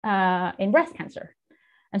breast cancer.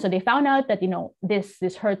 And so they found out that, this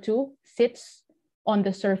HER2 sits on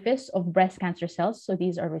the surface of breast cancer cells. So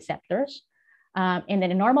these are receptors. And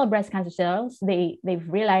then in normal breast cancer cells, they've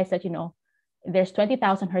realized that, there's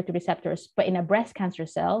 20,000 HER2 receptors, but in a breast cancer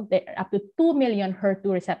cell, there are up to 2 million HER2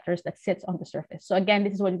 receptors that sits on the surface. So again,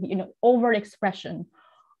 this is what, overexpression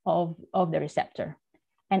of the receptor.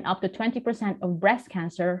 And up to 20% of breast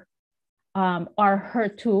cancer are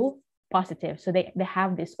HER2 positive. So they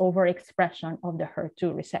have this overexpression of the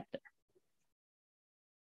HER2 receptor.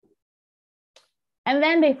 And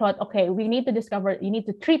then they thought, okay, you need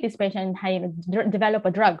to treat this patient and develop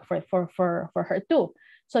a drug for HER2.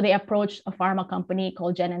 So they approached a pharma company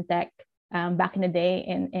called Genentech back in the day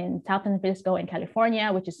in South San Francisco in California,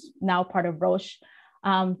 which is now part of Roche,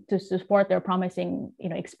 to support their promising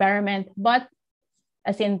experiment. But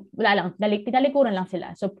as in, wala lang, tinalikuran lang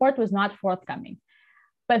sila. Support was not forthcoming.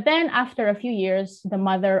 But then after a few years, the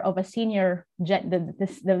mother of a senior,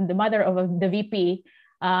 the mother of the VP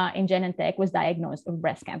in Genentech was diagnosed with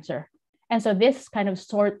breast cancer. And so this kind of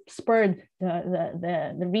spurred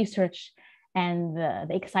the research and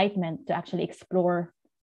the excitement to actually explore,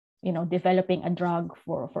 developing a drug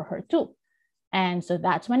for HER2. And so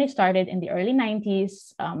that's when it started in the early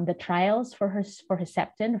 90s. The trials for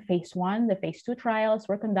Herceptin, phase 1, the phase 2 trials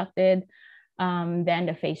were conducted. Then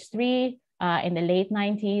the phase 3 in the late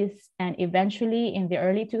 90s, and eventually in the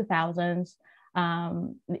early 2000s,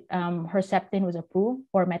 Herceptin was approved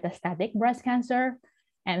for metastatic breast cancer.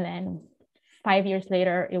 And then 5 years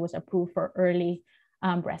later, it was approved for early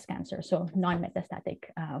breast cancer, so non-metastatic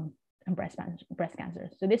breast cancer.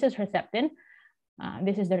 So this is Herceptin.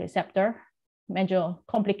 This is the receptor. Medyo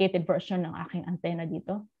complicated version ng aking antenna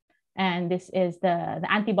dito. And this is the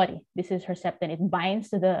antibody. This is Herceptin. It binds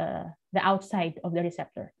to the outside of the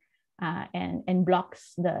receptor and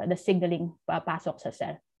blocks the signaling pasok sa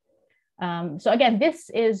cell. So again,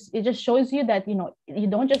 it just shows you that, you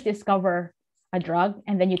don't just discover a drug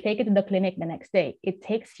and then you take it to the clinic the next day. It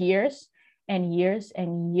takes years and years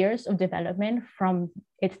and years of development from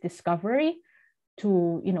its discovery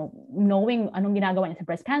to, knowing anong ginagawa niya sa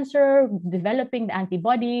breast cancer, developing the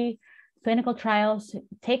antibody, clinical trials.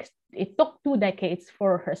 It took 2 decades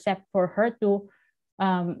for her to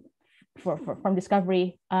from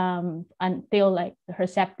discovery until like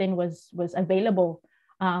Herceptin was available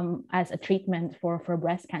as a treatment for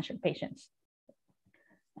breast cancer patients.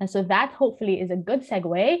 And so that hopefully is a good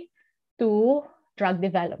segue to drug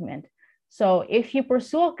development. So if you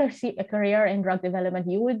pursue a career in drug development,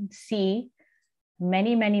 you would see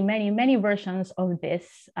many versions of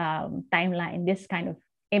this timeline, this kind of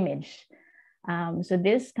image. So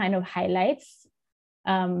this kind of highlights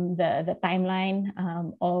the timeline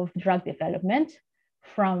of drug development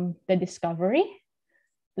from the discovery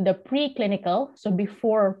to the preclinical, so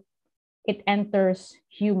before it enters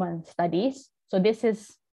human studies. So this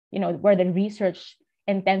is, where the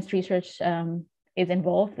intense research is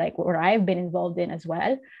involved, like where I've been involved in as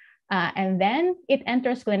well. And then it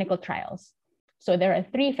enters clinical trials. So there are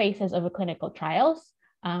 3 phases of a clinical trials,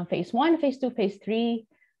 phase 1, phase 2, phase 3.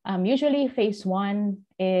 Usually phase 1,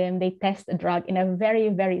 they test a drug in a very,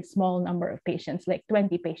 very small number of patients, like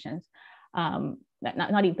 20 patients, 20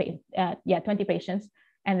 patients.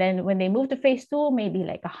 And then when they move to phase 2, maybe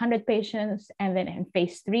like 100 patients. And then in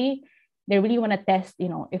phase 3, they really want to test,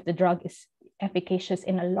 if the drug is efficacious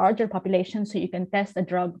in a larger population, so you can test the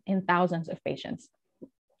drug in thousands of patients.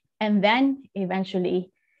 And then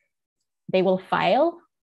eventually they will file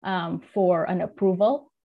for an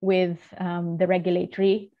approval with the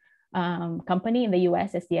regulatory company. In the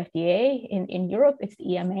US, it's the FDA. In Europe, it's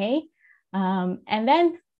the EMA. And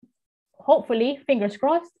then hopefully, fingers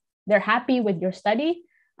crossed, they're happy with your study,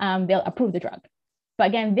 they'll approve the drug. But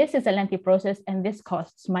again, this is a lengthy process and this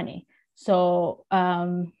costs money. So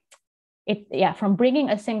from bringing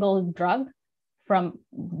a single drug from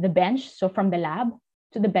the bench, so from the lab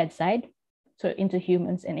to the bedside, so into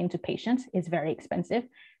humans and into patients, is very expensive.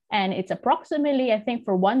 And it's approximately, I think,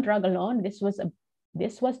 for one drug alone, this was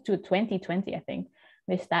to 2020, I think,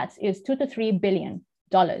 the stats is $2 to $3 billion.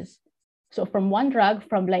 So from one drug,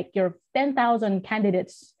 from like your 10,000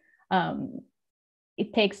 candidates,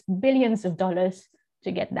 it takes billions of dollars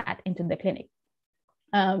to get that into the clinic.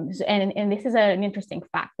 And this is an interesting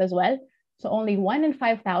fact as well. So only 1 in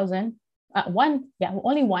 5,000,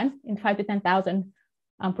 only 1 in 5 to 10,000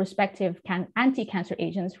 prospective anti-cancer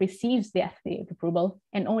agents receives the FDA approval,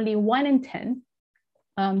 and only 1 in 10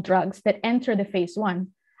 drugs that enter the phase 1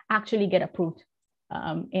 actually get approved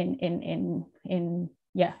in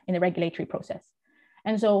the regulatory process.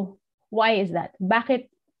 And so why is that? Why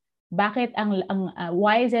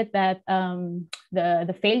is it that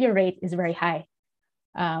the failure rate is very high?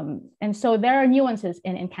 And so there are nuances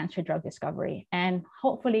in cancer drug discovery, and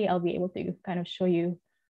hopefully I'll be able to kind of show you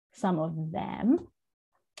some of them.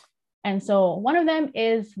 And so one of them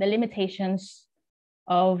is the limitations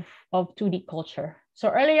of 2D culture. So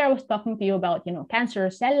earlier I was talking to you about, cancer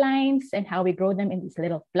cell lines and how we grow them in these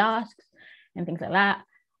little flasks and things like that.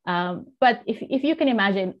 But if you can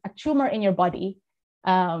imagine, a tumor in your body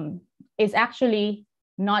is actually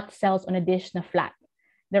not cells on a dish na flat.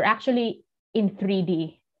 They're actually in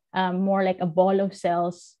 3D, more like a ball of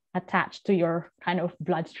cells attached to your kind of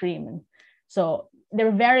bloodstream. And so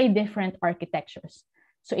they're very different architectures.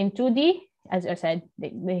 So in 2D, as I said,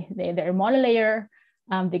 they're monolayer,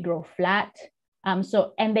 they grow flat,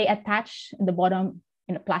 and they attach the bottom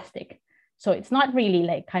in a plastic. So it's not really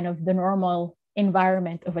like kind of the normal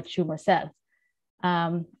environment of a tumor cell.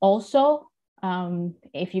 Also,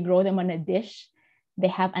 if you grow them on a dish, they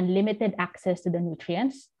have unlimited access to the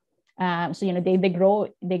nutrients. So they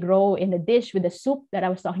grow in the dish with the soup that I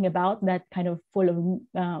was talking about, that kind of full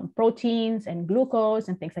of proteins and glucose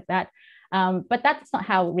and things like that. But that's not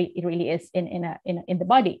how it really is in the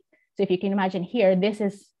body. So if you can imagine here, this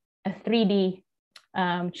is a 3D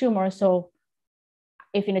tumor. So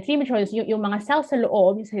if in a tumor, yung mga cells sa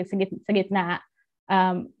loob, sa gitna,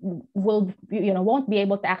 won't be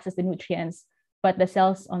able to access the nutrients, but the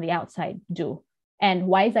cells on the outside do. And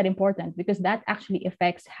why is that important? Because that actually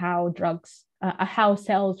affects how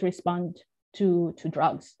cells respond to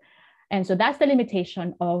drugs. And so that's the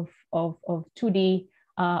limitation of 2D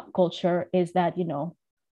culture, is that,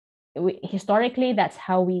 historically, that's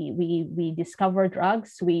how we discover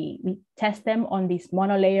drugs. We test them on this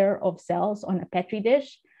monolayer of cells on a Petri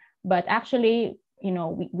dish. But actually,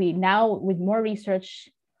 we now, with more research,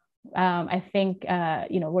 I think,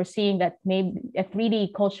 we're seeing that maybe a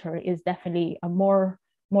 3D culture is definitely a more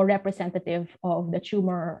representative of the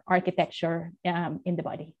tumor architecture in the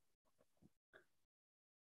body.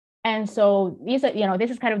 And so this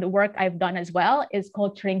is kind of the work I've done as well, is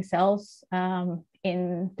culturing cells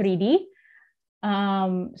in 3D.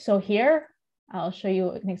 So here, I'll show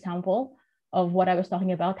you an example of what I was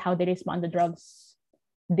talking about, how they respond to drugs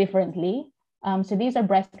differently. So these are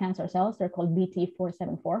breast cancer cells. They're called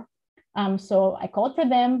BT474. So I culture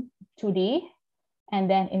them 2D and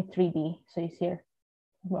then in 3D. So you see here,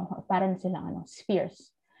 parang silang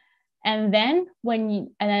spheres. And then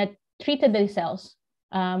I treated the cells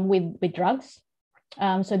with drugs.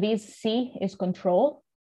 So these C is control.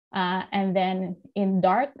 And then in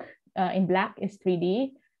black is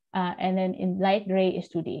 3D. And then in light gray is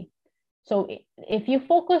 2D. So if you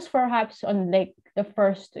focus perhaps on like the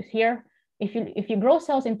first here, if you grow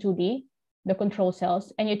cells in 2D, the control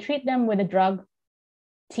cells, and you treat them with a drug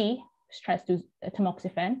T, stress to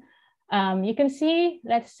tamoxifen, you can see,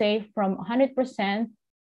 let's say from 100%,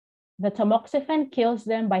 the tamoxifen kills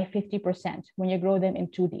them by 50% when you grow them in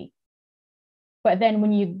 2D. But then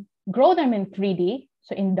when you grow them in 3D,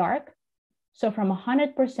 so in dark, so from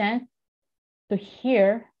 100% to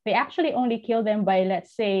here, they actually only kill them by,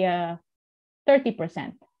 let's say,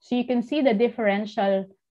 30%. So you can see the differential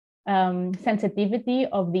sensitivity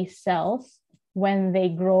of these cells when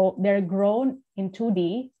they're grown in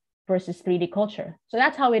 2D versus 3D culture. So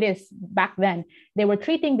that's how it is back then. They were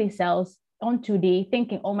treating these cells on 2D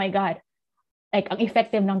thinking, oh my God, like ang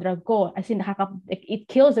effective ng drug ko, as in it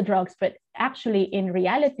kills the drugs. But actually in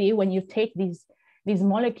reality, when you take these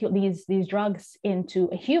drugs into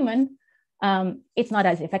a human, it's not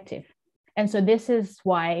as effective. And so this is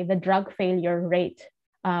why the drug failure rate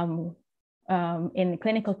in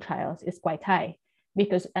clinical trials is quite high,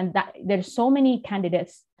 because there's so many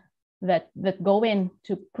candidates that go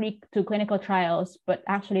into clinical trials, but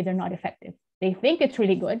actually they're not effective. They think it's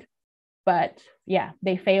really good, but yeah,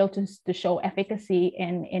 they fail to show efficacy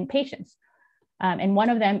in patients. And one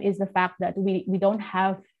of them is the fact that we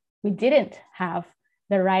didn't have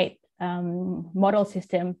the right model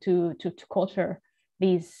system to culture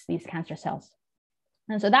these cancer cells.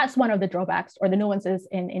 And so that's one of the drawbacks or the nuances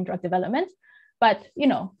in drug development. But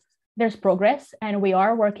there's progress, and we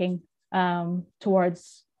are working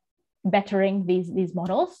towards bettering these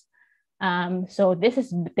models. So this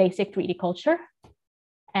is basic 3D culture.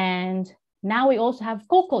 And now we also have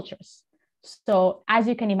co-cultures. So as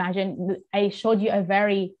you can imagine, I showed you a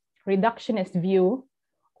very reductionist view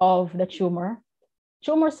of the tumor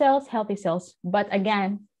cells, healthy cells. But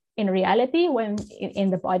again, in reality, when in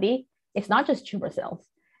the body, it's not just tumor cells.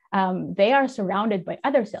 they are surrounded by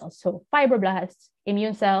other cells. So fibroblasts,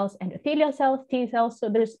 immune cells, endothelial cells, T cells. So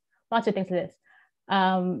there's lots of things to this.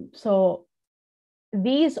 So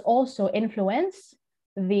these also influence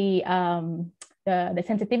the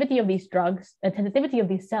sensitivity of these drugs, the sensitivity of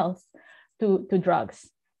these cells to drugs.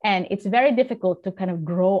 And it's very difficult to kind of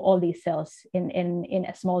grow all these cells in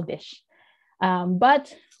a small dish.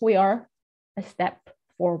 But we are a step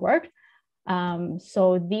forward.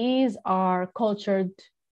 So these are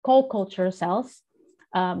co-culture cells.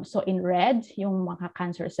 So in red, yung mga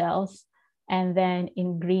cancer cells, and then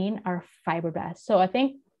in green are fibroblasts. So I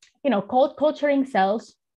think, culturing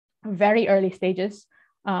cells, very early stages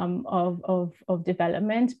of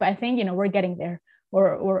development, but I think, we're getting there.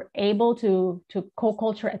 We're able to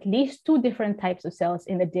co-culture at least 2 different types of cells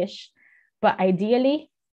in the dish, but ideally,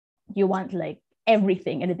 you want like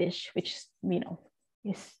everything in a dish, which,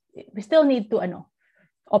 we still need to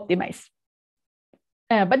optimize.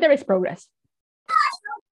 But there is progress.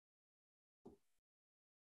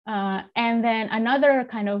 And then another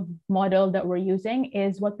kind of model that we're using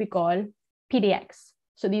is what we call PDX.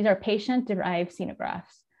 So these are patient-derived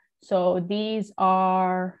xenografts. So these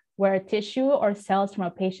are where tissue or cells from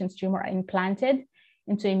a patient's tumor are implanted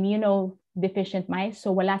into immunodeficient mice.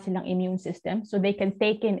 So wala silang immune system. So they can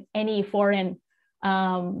take in any foreign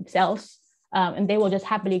cells and they will just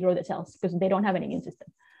happily grow the cells because they don't have an immune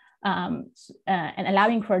system. And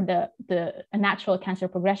allowing for a natural cancer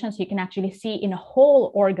progression. So you can actually see in a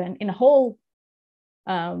whole organ, in a whole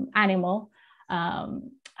animal,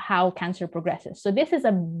 how cancer progresses. So this is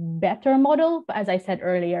a better model, but as I said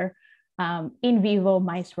earlier, in vivo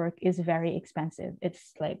mice work is very expensive.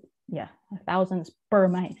 It's like, thousands per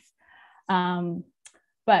mice.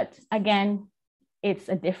 But again, it's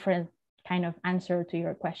a different kind of answer to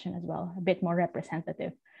your question as well, a bit more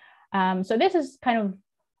representative. So this is kind of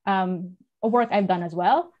a work I've done as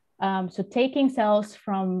well. So taking cells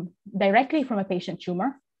directly from a patient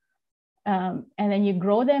tumor, and then you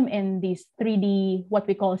grow them in these 3D, what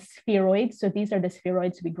we call spheroids. So these are the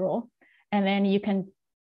spheroids we grow. And then you can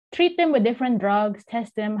treat them with different drugs,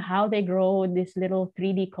 test them, how they grow, these little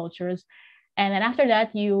 3D cultures. And then after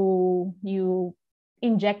that, you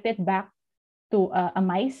inject it back to a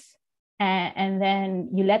mice, and then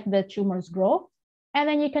you let the tumors grow. And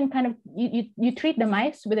then you can kind of, you treat the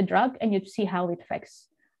mice with a drug and you see how it affects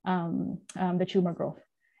the tumor growth.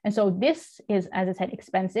 And so this is, as I said,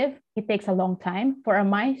 expensive. It takes a long time for a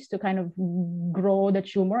mice to kind of grow the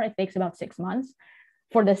tumor. It takes about 6 months.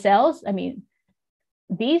 For the cells, I mean,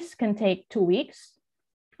 these can take 2 weeks.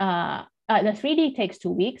 The 3D takes 2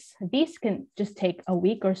 weeks. These can just take a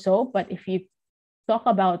week or so. But if you talk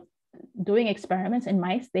about doing experiments in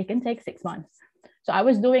mice, they can take 6 months. So I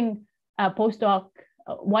was doing a postdoc,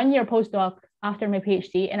 1 year postdoc after my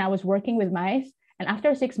PhD, and I was working with mice. And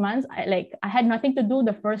after 6 months, I had nothing to do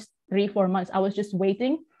the first 3-4 months. I was just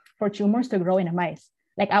waiting for tumors to grow in a mice.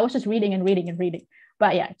 Like I was just reading and reading and reading.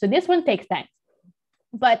 But yeah, so this one takes time.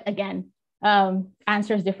 But again,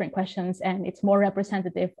 answers different questions, and it's more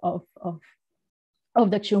representative of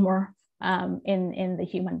the tumor in the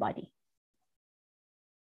human body.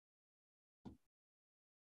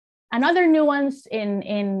 Another nuance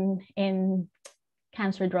in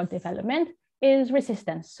cancer drug development is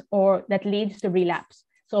resistance, or that leads to relapse.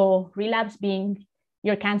 So relapse being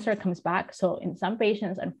your cancer comes back. So in some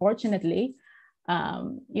patients, unfortunately,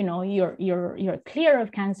 you're clear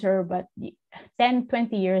of cancer, but 10,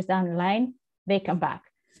 20 years down the line, they come back.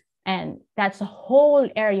 And that's a whole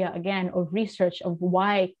area, again, of research of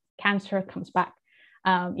why cancer comes back.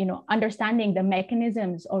 Understanding the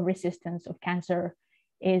mechanisms of resistance of cancer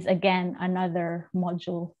is, again, another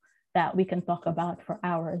module that we can talk about for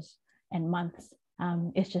hours and months.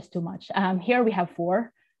 It's just too much. Here we have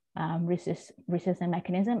 4 resistant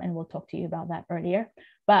mechanism, and we'll talk to you about that earlier.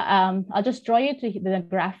 But I'll just draw you to the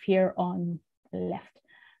graph here on the left.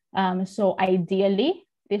 So ideally,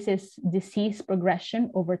 this is disease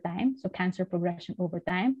progression over time, so cancer progression over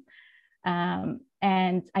time.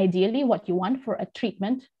 And ideally, what you want for a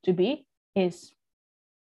treatment to be is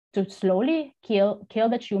to slowly kill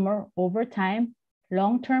the tumor over time,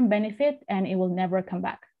 long-term benefit, and it will never come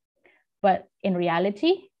back. But in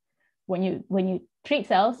reality, when you treat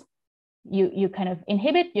cells, you kind of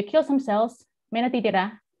inhibit, you kill some cells, may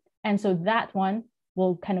natitira, and so that one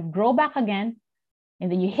will kind of grow back again,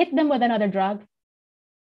 and then you hit them with another drug,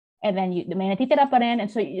 and then may natitira pa rin,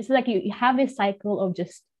 and so it's like you have this cycle of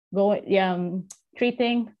just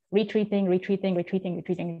treating, retreating.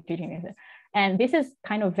 And this is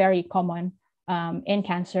kind of very common in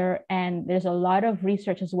cancer, and there's a lot of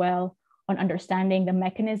research as well on understanding the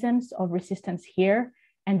mechanisms of resistance here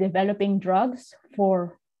and developing drugs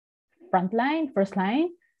for front line, first line,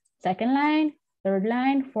 second line, third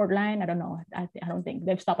line, fourth line. I don't know. I don't think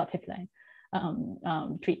they've stopped at fifth line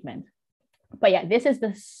treatment. But yeah, this is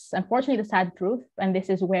unfortunately the sad truth, and this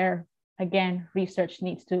is where again research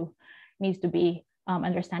needs to be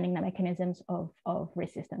understanding the mechanisms of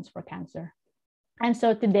resistance for cancer. And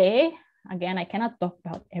so today, again, I cannot talk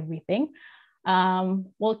about everything.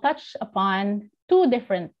 We'll touch upon two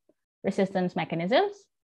different resistance mechanisms.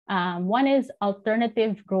 One is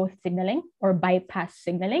alternative growth signaling or bypass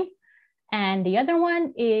signaling. And the other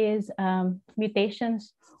one is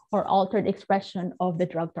mutations or altered expression of the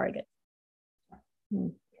drug target.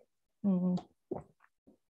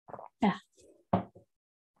 Yeah.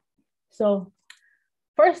 So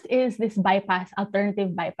first is this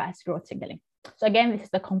alternative bypass growth signaling. So again, this is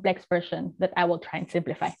the complex version that I will try and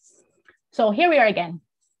simplify. So here we are again.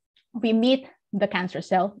 We meet the cancer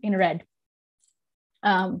cell in red.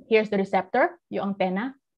 Here's the receptor, yung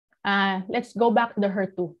antenna. Let's go back to the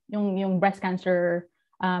HER2, yung breast cancer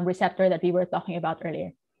receptor that we were talking about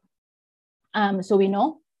earlier. So we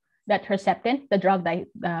know that Herceptin, the drug that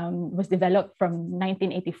was developed from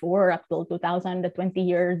 1984 up till 2000, the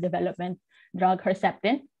 20-year development drug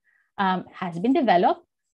Herceptin, has been developed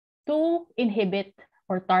to inhibit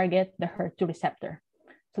or target the HER2 receptor.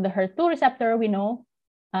 So the HER2 receptor, we know,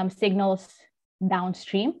 signals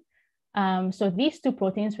downstream. So these two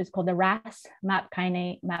proteins, which is called the RAS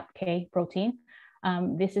MAPK protein,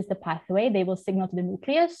 this is the pathway. They will signal to the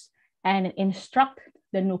nucleus and instruct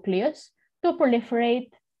the nucleus to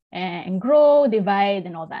proliferate and grow, divide,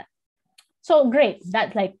 and all that. So great,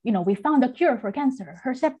 that's like, we found a cure for cancer.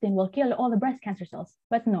 Herceptin will kill all the breast cancer cells,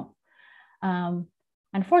 but no.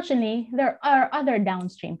 Unfortunately, there are other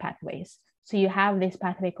downstream pathways. So you have this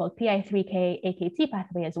pathway called PI3K-AKT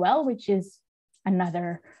pathway as well, which is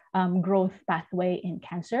another growth pathway in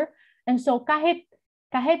cancer. And so kahit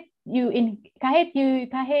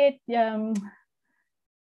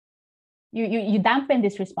you dampen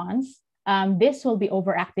this response, this will be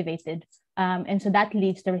overactivated. And so that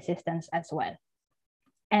leads to resistance as well.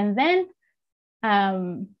 And then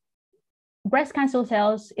breast cancer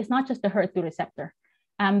cells is not just the HER2 receptor.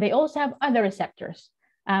 They also have other receptors.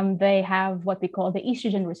 They have what we call the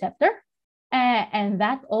estrogen receptor, and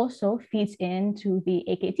that also feeds into the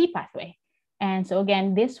AKT pathway. And so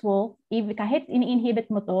again, this will, kahit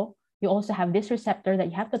ini-inhibit mo to, you also have this receptor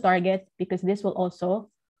that you have to target because this will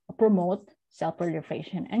also promote cell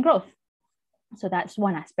proliferation and growth. So that's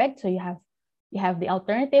one aspect. So you have the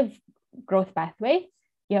alternative growth pathway.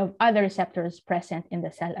 You have other receptors present in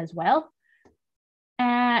the cell as well.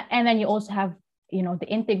 And then you also have, the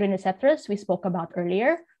integrin receptors we spoke about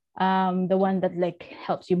earlier, the one that like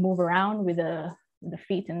helps you move around with the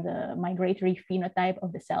feet and the migratory phenotype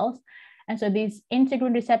of the cells. And so these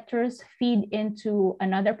integrin receptors feed into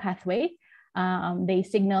another pathway. They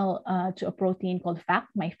signal to a protein called FAC,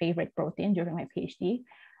 my favorite protein during my PhD.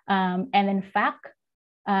 And then FAC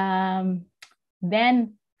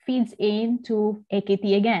then feeds into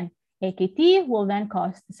AKT again. AKT will then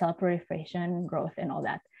cause the cell proliferation, growth, and all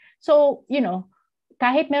that. So,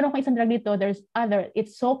 kahit meron kang isang drug dito, there's other.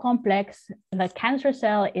 It's so complex. The cancer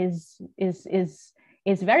cell is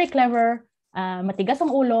very clever. Matigas ang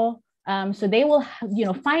ulo. So they will,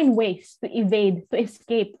 find ways to evade, to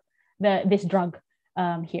escape this drug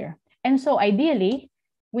here. And so ideally,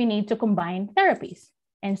 we need to combine therapies.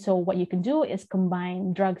 And so what you can do is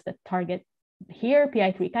combine drugs that target here,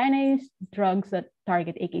 PI3 kinase, drugs that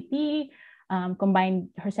target AKT, combine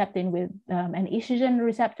Herceptin with an estrogen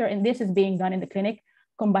receptor. And this is being done in the clinic,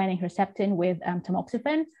 combining Herceptin with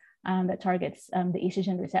tamoxifen that targets the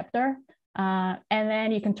estrogen receptor. And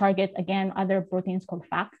then you can target, again, other proteins called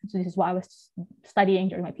FAC. So this is what I was studying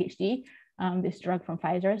during my PhD, this drug from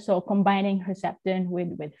Pfizer. So combining Herceptin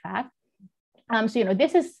with FAC. So,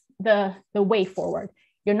 this is the way forward.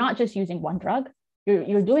 You're not just using one drug.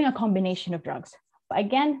 You're doing a combination of drugs. But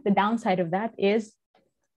again, the downside of that is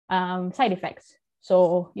side effects.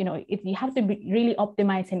 So, if you have to really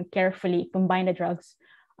optimize and carefully combine the drugs.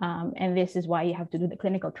 And this is why you have to do the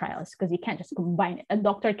clinical trials, because you can't just combine it. A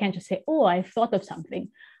doctor can't just say, oh, I thought of something.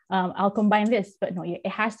 I'll combine this. But no, it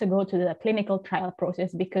has to go to the clinical trial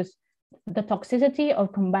process, because the toxicity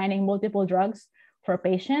of combining multiple drugs for a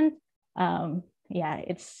patient,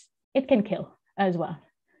 it can kill as well.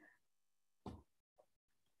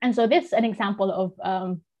 And so this is an example of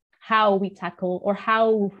how we tackle, or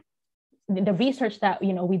how the research that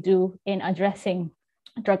we do in addressing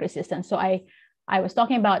drug resistance. So I was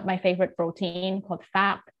talking about my favorite protein called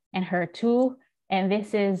FAC and HER2, and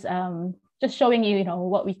this is just showing you,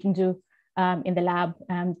 what we can do in the lab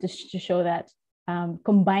to show that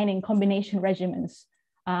combination regimens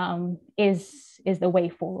is the way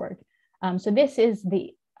forward. So this is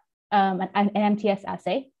the an MTS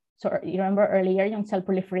assay. So you remember earlier yung cell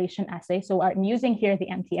proliferation assay. So I'm using here the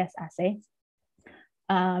MTS assay.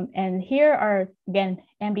 And here are, again,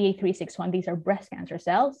 MBA361. These are breast cancer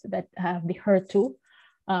cells that have the HER2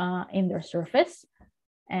 in their surface.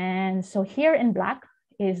 And so here in black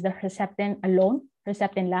is the Herceptin alone,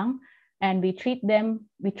 Herceptin lang. And we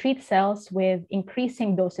treat cells with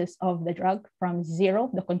increasing doses of the drug from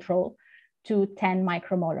 0, the control, to 10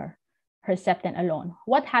 micromolar, Herceptin alone.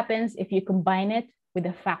 What happens if you combine it with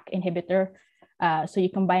a FAK inhibitor? So you're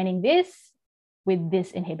combining this with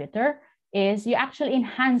this inhibitor, is you actually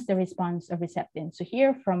enhance the response of Herceptin. So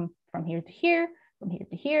here, from here to here, from here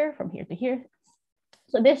to here, from here to here.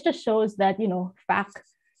 So this just shows that, you know, FAK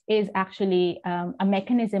is actually a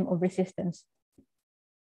mechanism of resistance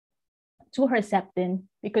to Herceptin,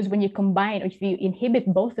 because when you combine, or if you inhibit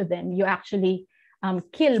both of them, you actually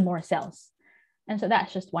kill more cells. And so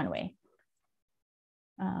that's just one way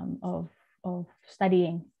of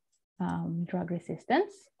studying drug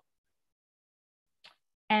resistance.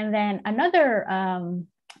 And then another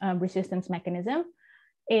resistance mechanism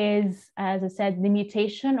is, as I said, the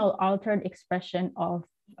mutation or altered expression of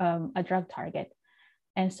a drug target.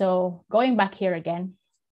 And so going back here again,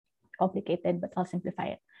 complicated, but I'll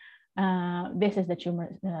simplify it. This is the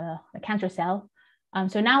tumor, the cancer cell.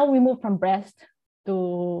 So now we move from breast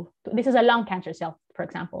to this is a lung cancer cell, for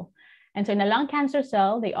example. And so in a lung cancer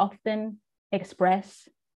cell, they often express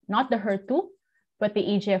not the HER2, but the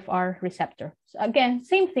EGFR receptor. So again,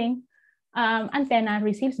 same thing. Antenna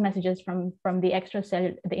receives messages from the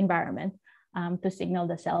extracellular, the environment, to signal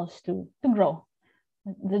the cells to grow,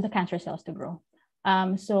 the cancer cells to grow.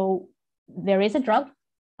 So there is a drug.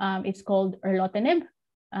 It's called erlotinib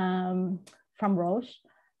from Roche.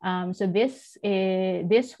 So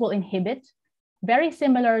this will inhibit, very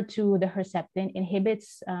similar to the Herceptin,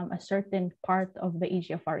 inhibits a certain part of the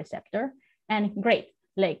EGFR receptor. And great,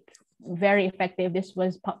 like very effective. This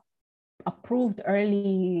was approved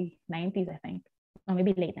early 90s, I think, or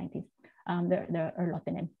maybe late 90s, the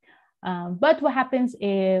erlotinib. But what happens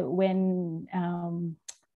is when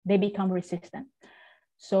they become resistant.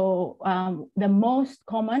 So the most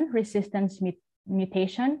common resistance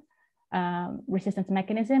mutation, resistance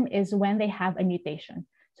mechanism is when they have a mutation.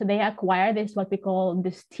 So they acquire this, what we call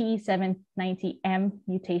this T790M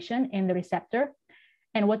mutation in the receptor.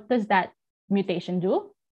 And what does that mutation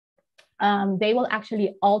do? They will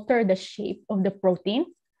actually alter the shape of the protein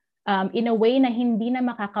in a way na hindi na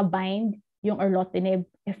makakabind yung erlotinib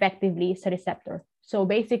effectively sa receptor. So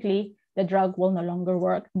basically, the drug will no longer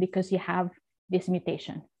work because you have this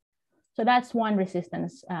mutation. So that's one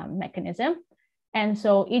resistance mechanism. And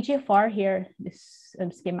so EGFR here, this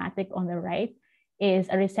schematic on the right, is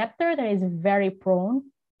a receptor that is very prone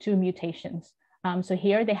to mutations. So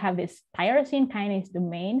here they have this tyrosine kinase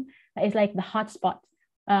domain that is like the hotspot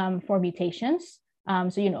for mutations.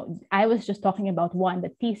 So, you know, I was just talking about one,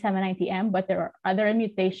 the T790M, but there are other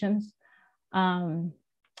mutations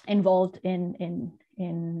involved in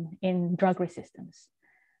drug resistance.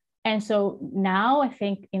 And so now I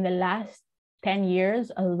think in the last 10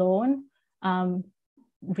 years alone,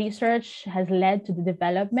 research has led to the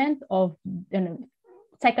development of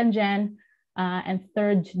second gen and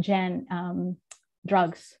third gen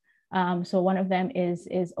drugs. So one of them is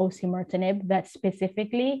osimertinib that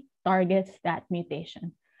specifically targets that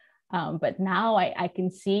mutation. But now I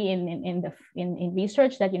can see in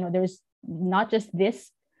research that, you know, there's not just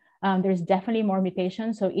this, there's definitely more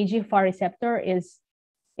mutations. So EGFR receptor is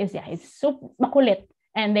it's so makulit,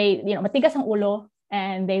 and they, you know, matigas ang ulo,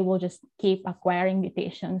 and they will just keep acquiring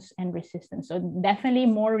mutations and resistance. So definitely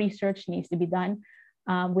more research needs to be done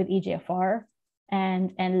with EGFR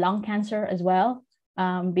and lung cancer as well,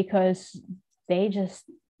 because they just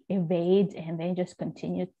evade and they just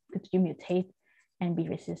continue to mutate and be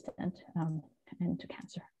resistant and to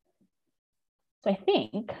cancer. So I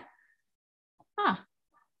think,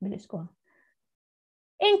 bilis ko.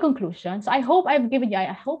 In conclusion, so I hope I've given you,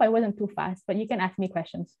 I hope I wasn't too fast, but you can ask me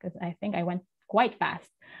questions because I think I went quite fast.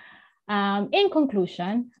 In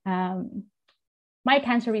conclusion, my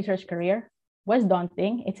cancer research career was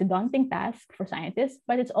daunting. It's a daunting task for scientists,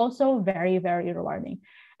 but it's also very, very rewarding.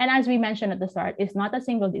 And as we mentioned at the start, it's not a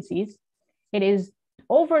single disease. It is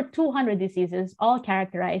over 200 diseases, all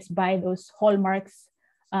characterized by those hallmarks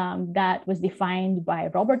that was defined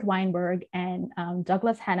by Robert Weinberg and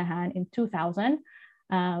Douglas Hanahan in 2000.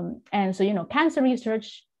 And so, you know, cancer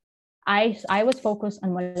research, I was focused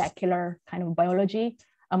on molecular kind of biology,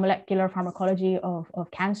 a molecular pharmacology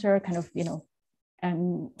of cancer, kind of, you know,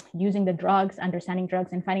 using the drugs, understanding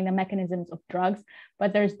drugs, and finding the mechanisms of drugs.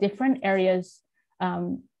 But there's different areas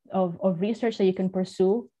of research that you can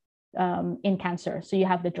pursue in cancer. So you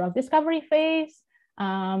have the drug discovery phase,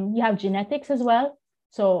 you have genetics as well.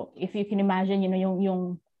 So if you can imagine,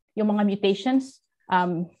 yung mga mutations,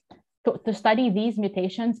 to study these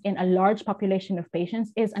mutations in a large population of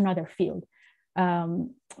patients is another field,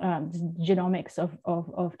 genomics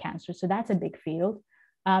of cancer. So that's a big field.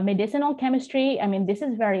 Medicinal chemistry, I mean, this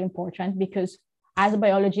is very important because as a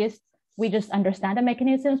biologist, we just understand the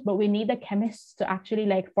mechanisms, but we need the chemists to actually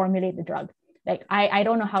like formulate the drug. Like I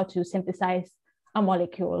don't know how to synthesize a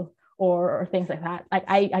molecule or things like that. Like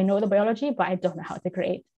I know the biology, but I don't know how to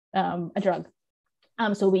create a drug.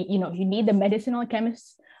 So you need the medicinal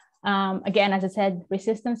chemists. Again, as I said,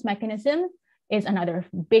 resistance mechanism is another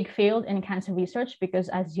big field in cancer research because,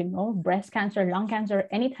 as you know, breast cancer, lung cancer,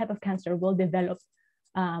 any type of cancer will develop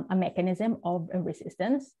a mechanism of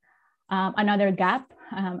resistance. Another gap,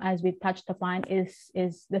 as we've touched upon, is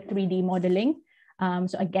the 3D modeling.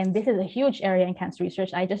 So again, this is a huge area in cancer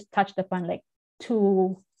research. I just touched upon like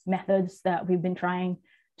 2 methods that we've been trying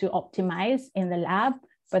to optimize in the lab,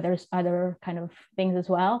 but there's other kind of things as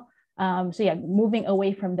well. So yeah, moving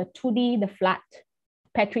away from the 2D, the flat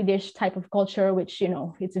Petri dish type of culture, which,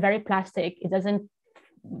 it's very plastic. It doesn't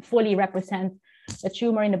fully represent the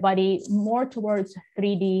tumor in the body, more towards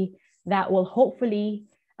 3D that will hopefully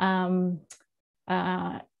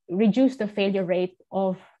reduce the failure rate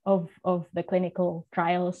of the clinical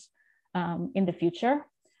trials in the future.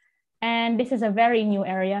 And this is a very new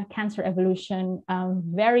area, cancer evolution,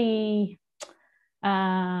 very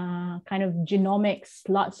kind of genomics,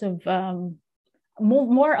 lots of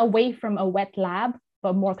more away from a wet lab,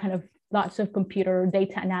 but more kind of lots of computer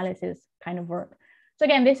data analysis kind of work. So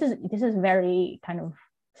again, this is very kind of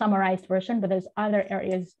summarized version, but there's other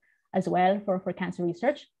areas as well for cancer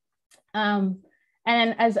research. And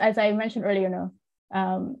as I mentioned earlier,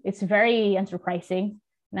 it's very unsurprising.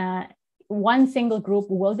 One single group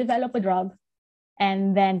will develop a drug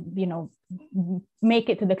and then, make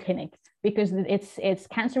it to the clinic, because it's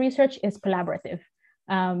cancer research is collaborative.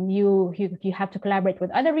 You have to collaborate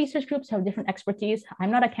with other research groups who have different expertise. I'm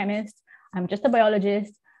not a chemist. I'm just a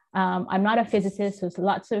biologist. I'm not a physicist. So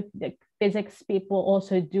lots of physics people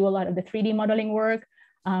also do a lot of the 3D modeling work,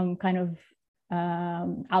 kind of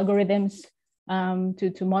algorithms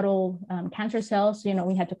to model cancer cells.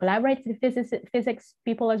 We had to collaborate with physics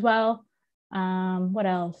people as well. What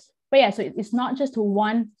else? But yeah, so it's not just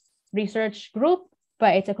one research group,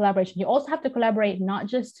 but it's a collaboration. You also have to collaborate not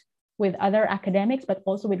just with other academics, but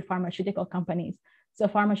also with pharmaceutical companies. So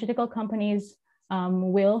pharmaceutical companies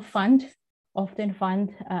will often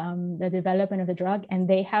fund the development of the drug, and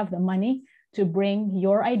they have the money to bring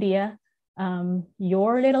your idea,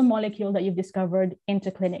 your little molecule that you've discovered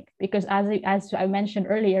into clinic. Because as I mentioned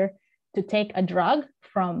earlier, to take a drug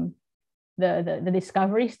from the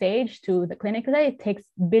discovery stage to the clinical stage, it takes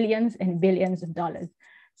billions and billions of dollars.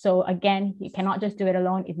 So again, you cannot just do it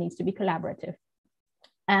alone. It needs to be collaborative.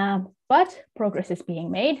 But progress is being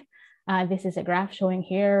made. This is a graph showing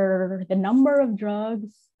here the number of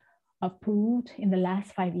drugs approved in the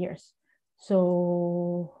last 5 years.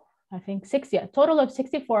 So I think total of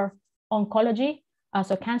 64 oncology.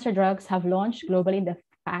 So cancer drugs have launched globally in the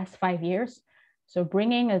past 5 years. So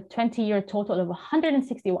bringing a 20-year total of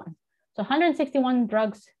 161. So 161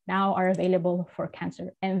 drugs now are available for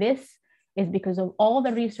cancer. And this is because of all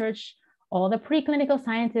the research, all the preclinical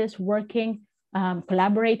scientists working,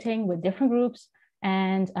 collaborating with different groups.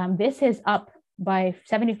 And this is up by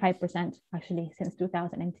 75% actually since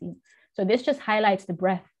 2019. So this just highlights the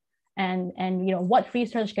breadth and what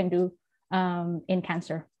research can do in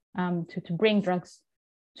cancer to bring drugs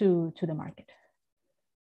to the market.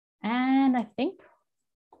 And I think,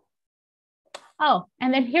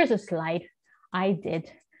 and then here's a slide I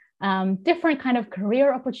did. Different kind of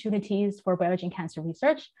career opportunities for biology and cancer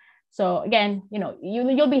research. So again,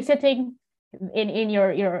 you'll be sitting in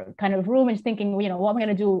your kind of room and thinking, what am I going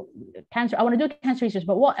to do? Cancer, I want to do cancer research,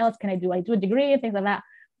 but what else can I do? I do a degree and things like that.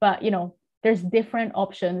 But there's different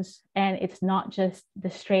options, and it's not just the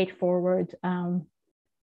straightforward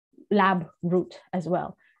lab route as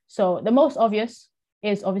well. So the most obvious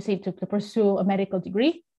is obviously to pursue a medical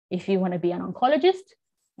degree if you want to be an oncologist,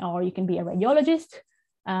 or you can be a radiologist,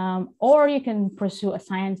 or you can pursue a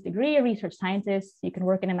science degree, a research scientist. You can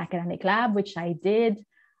work in an academic lab, which I did.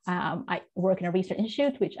 I work in a research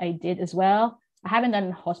institute, which I did as well. I haven't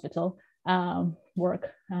done hospital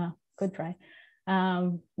work. Good try.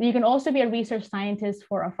 You can also be a research scientist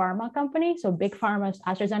for a pharma company. So big pharmas,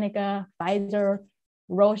 AstraZeneca, Pfizer,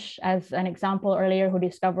 Roche, as an example earlier, who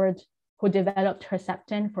discovered who developed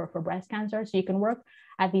Herceptin for breast cancer. So you can work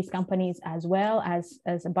at these companies as well as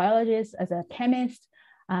a biologist, as a chemist,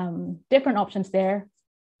 different options there.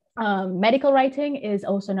 Medical writing is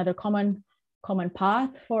also another common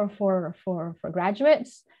path for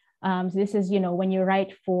graduates. So this is, when you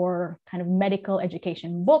write for kind of medical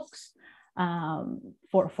education books,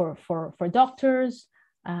 for doctors,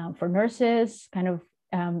 for nurses, kind of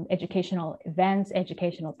educational events,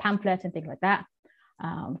 educational pamphlets, and things like that.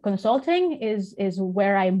 Consulting is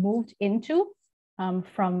where I moved into,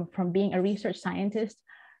 from being a research scientist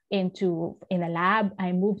in a lab.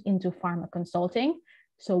 I moved into pharma consulting.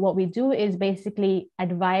 So what we do is basically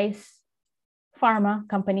advise pharma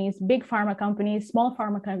companies, big pharma companies, small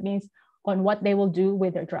pharma companies, on what they will do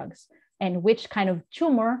with their drugs and which kind of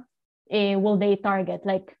tumor will they target.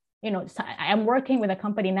 Like, I'm working with a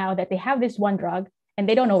company now that they have this one drug and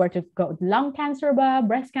they don't know where to go. Lung cancer ba,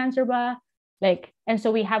 breast cancer ba, and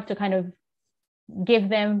so we have to kind of give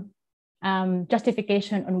them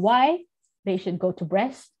justification on why they should go to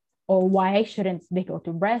breast, or why shouldn't they go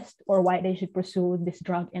to breast, or why they should pursue this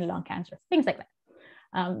drug in lung cancer, things like that.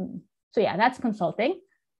 So yeah, that's consulting.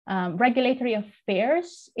 Regulatory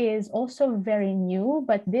affairs is also very new,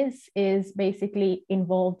 but this is basically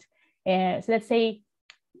involved. So let's say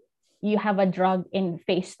you have a drug in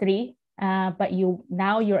phase 3, but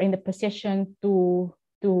you're in the position to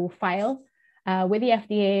file with the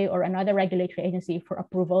FDA or another regulatory agency for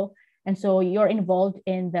approval. And so you're involved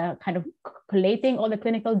in the kind of collating all the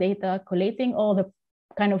clinical data, collating all the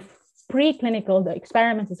kind of preclinical, the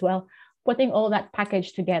experiments as well, putting all that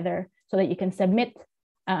package together so that you can submit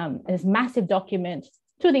this massive document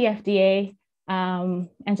to the FDA.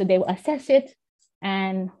 And so they will assess it,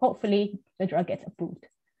 and hopefully the drug gets approved.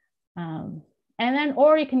 And then,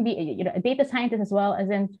 or you can be a data scientist as well,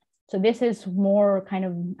 so this is more kind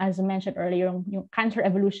of, as I mentioned earlier, cancer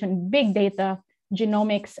evolution, big data,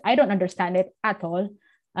 genomics. I don't understand it at all,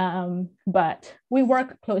 but we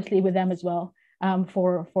work closely with them as well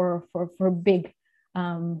for big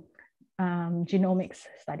genomics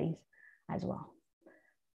studies as well.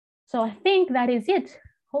 So I think that is it.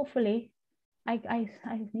 Hopefully, I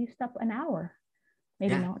used up an hour.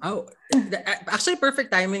 Maybe not. Oh, actually,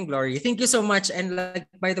 perfect timing, Glory. Thank you so much. And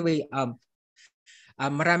by the way,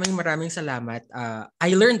 maraming salamat. I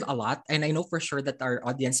learned a lot, and I know for sure that our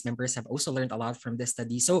audience members have also learned a lot from this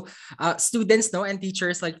study. So students and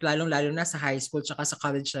teachers, like lalo na sa high school tsaka sa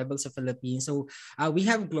college level sa Philippines. So we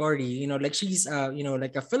have Glory, she's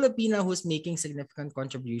like a Filipina who's making significant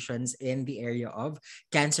contributions in the area of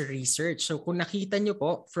cancer research. So kung nakita nyo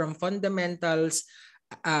po, from fundamentals,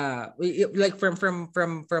 like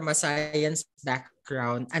from a science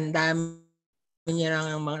background, and niya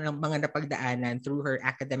ng mga napagdaanan through her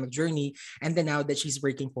academic journey, and then now that she's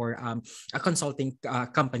working for a consulting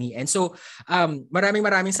company. And so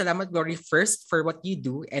maraming salamat, Glory, first for what you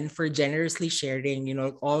do and for generously sharing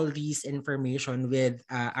all these information with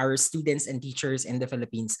our students and teachers in the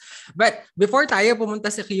Philippines. But before tayo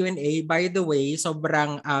pumunta sa Q&A, by the way,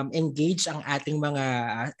 sobrang engaged ang ating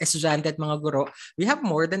mga estudyante at mga guro. We have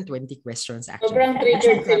more than 20 questions actually. Sobrang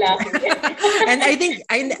triggered sila. And I think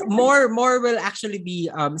more will actually be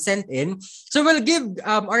sent in. So we'll give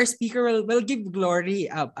our speaker will give Glory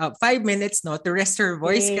 5 minutes to rest her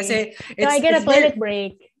voice, kasi so I get a toilet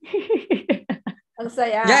break. Ang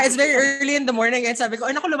saya. Yeah, it's very early in the morning, and sabi ko,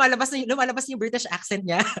 naku, lumalabas na yung British accent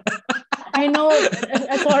niya. I know.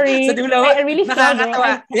 Sorry. Sa dulo, I really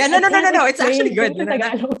nakakatawa. Yeah, no. It's actually good.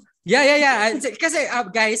 Yeah. Kasi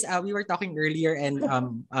guys, we were talking earlier, and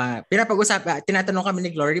tinatanong kami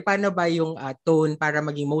ni Glory, paano ba yung tone para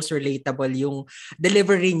maging most relatable yung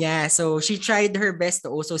delivery niya. So she tried her best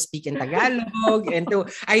to also speak in Tagalog, and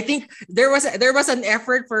I think there was an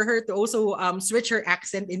effort for her to also switch her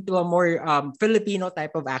accent into a more Filipino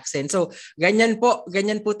type of accent. So ganyan po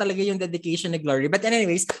talaga yung dedication ni Glory. But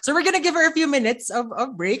anyways, so we're gonna give her a few minutes of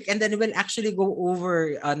break, and then we'll actually go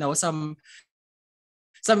over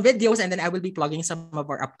some videos, and then I will be plugging some of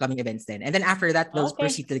our upcoming events then. And then after that, we'll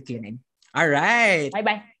proceed to the Q&A. All right.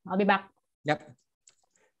 Bye-bye. I'll be back. Yep.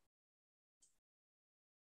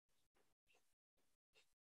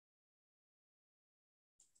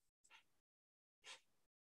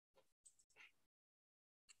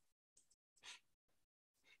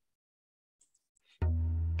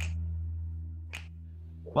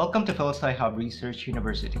 Welcome to FSH Research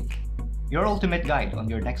University, your ultimate guide on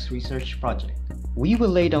your next research project. We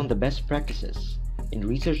will lay down the best practices in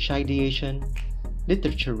research ideation,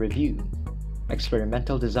 literature review,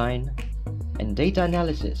 experimental design, and data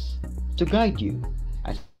analysis to guide you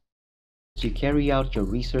as you carry out your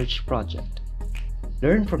research project.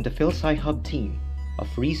 Learn from the FSH team of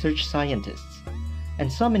research scientists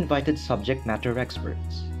and some invited subject matter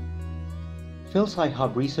experts. PhilSci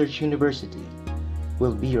Hub Research University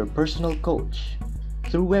will be your personal coach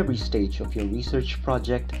through every stage of your research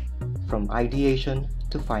project, from ideation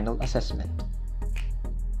to final assessment.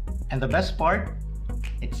 And the best part?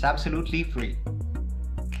 It's absolutely free.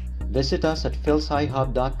 Visit us at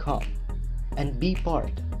philscihub.com and be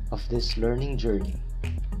part of this learning journey.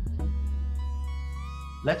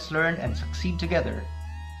 Let's learn and succeed together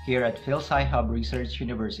here at PhilSci Hub Research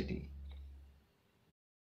University.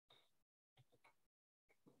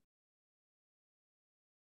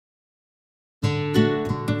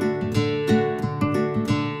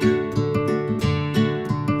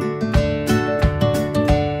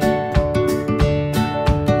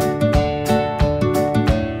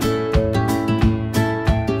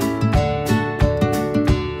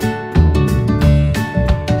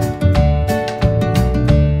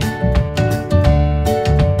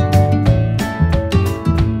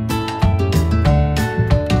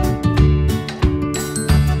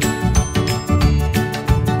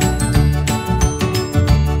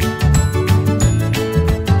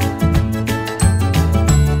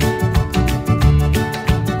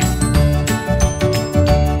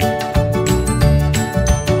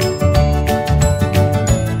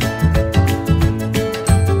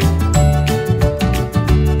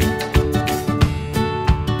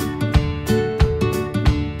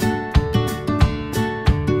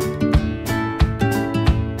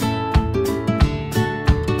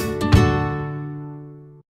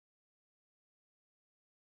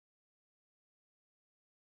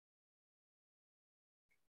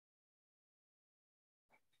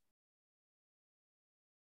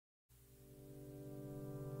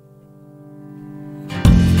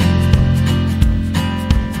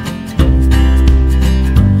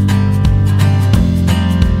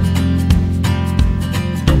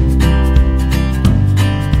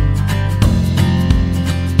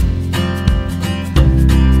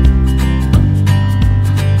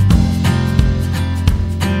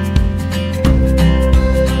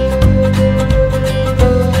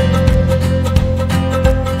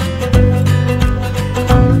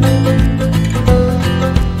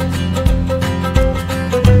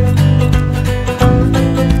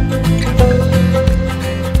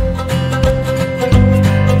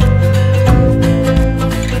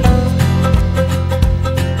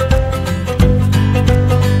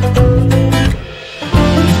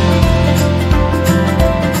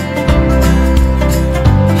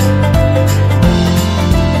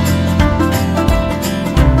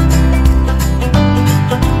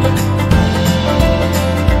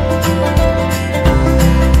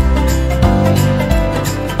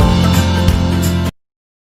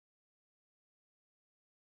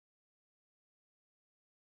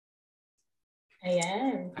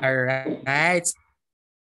 Ayan. Alright.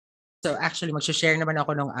 So actually, mag-share naman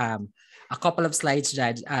ako ng a couple of slides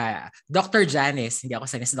dyan. Dr. Janice, hindi ako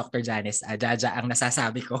sanay sa Dr. Janice. Jaja ang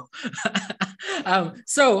nasasabi ko.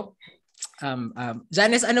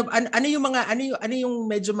 Janice, ano yung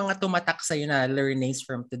medyo mga tumatak sa na learnings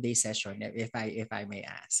from today's session, if I may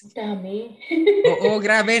ask? Dami. Oo,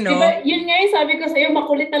 grabe, no? Diba, yun nga yung sabi ko sa iyo,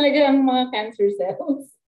 makulit talaga ang mga cancer cells.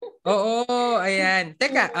 Oo, ayan.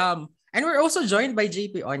 Teka, and we're also joined by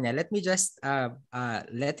JP Onya. Let me just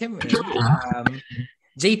let him in.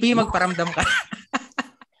 JP, magparamdam ka.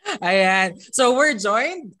 Ayan. So we're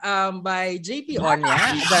joined by JP Onya,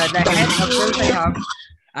 the head of PhilSci Hub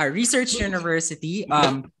Research University.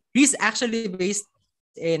 He's actually based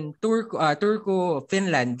in Turku,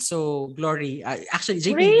 Finland. So Glory, actually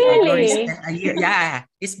JP, Really? yeah,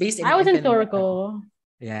 is based in. I was in Finland. Turku.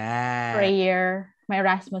 Yeah. For a year, my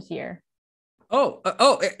Erasmus year.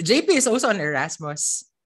 JP is also an Erasmus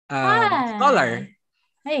scholar.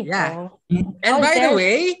 There you go. And by the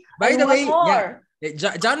way,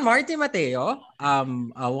 yeah, John Marty Mateo,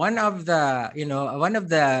 one of the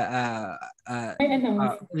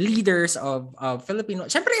leaders of Filipino.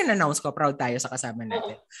 Syempre in-announce ko, proud tayo sa kasama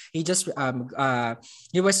natin. He just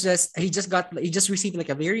received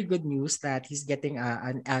like a very good news that he's getting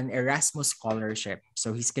an Erasmus scholarship.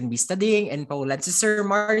 So he's gonna be studying in Poland. Si Sir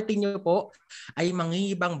Martin nyo po ay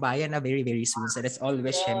mangingibang bayan na very very soon. So let's all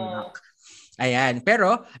wish him luck. Ayan.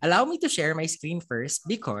 Pero allow me to share my screen first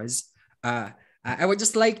because I would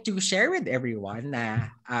just like to share with everyone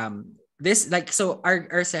this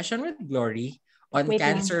our session with Glory on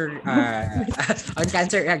cancer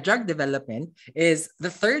drug development is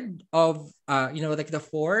the third of the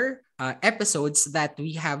 4 episodes that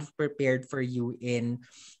we have prepared for you in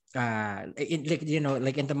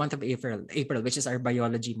like in the month of April, which is our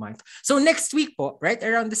biology month. So next week po, right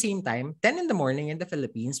around the same time, 10 in the morning in the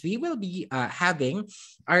Philippines, we will be having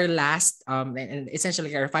our last and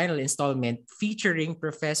essentially our final installment featuring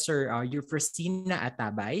Professor Eufrosina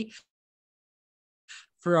Atabay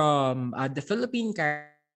from the Philippine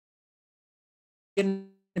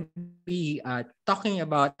be talking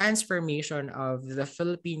about transformation of the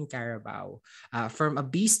Philippine Carabao from a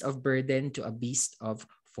beast of burden to a beast of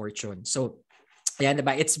fortune. So ayan,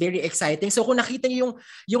 diba? It's very exciting. So kung nakita niyo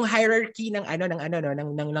yung hierarchy ng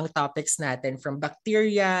ng topics natin from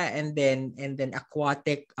bacteria and then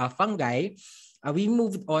aquatic fungi, we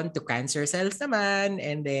moved on to cancer cells naman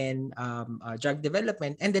and then drug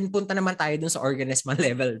development and then punta naman tayo dun sa organismal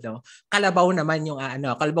level, no. Kalabaw naman yung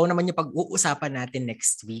pag-uusapan natin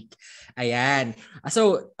next week. Ayan.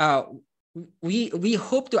 So we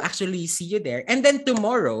hope to actually see you there. And then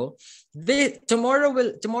tomorrow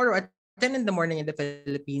at 10 in the morning in the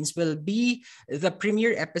Philippines will be the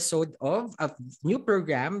premiere episode of a new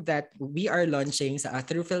program that we are launching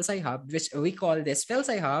through PhilSci Hub, which we call this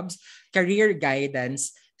PhilSci Hub's Career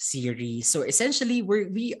Guidance Series. So essentially,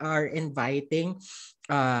 we are inviting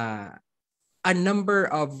a number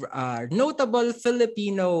of notable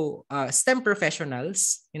Filipino STEM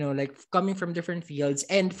professionals, like coming from different fields.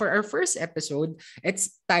 And for our first episode,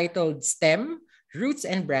 it's titled STEM, Roots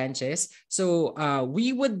and Branches. So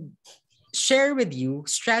we would share with you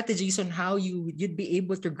strategies on how you'd be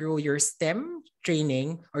able to grow your STEM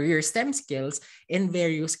training or your STEM skills in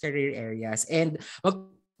various career areas. And wag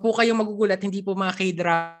po kayong magugulat, hindi po mga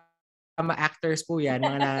K-drama actors po yan,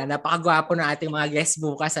 mga napakagwapo na ating mga guests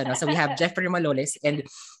bukas. So we have Jeffrey Maloles and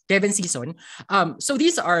Kevin Season. So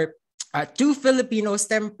these are two Filipino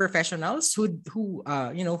STEM professionals who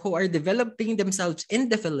are developing themselves in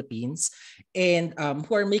the Philippines and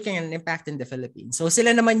who are making an impact in the Philippines. So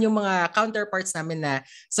sila naman yung mga counterparts namin na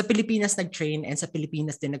sa Pilipinas nag-train and sa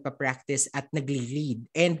Pilipinas din nagpa-practice at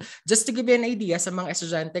nagli-lead. And just to give you an idea sa mga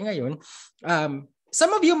estudyante ngayon,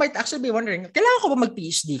 some of you might actually be wondering, kailangan ko ba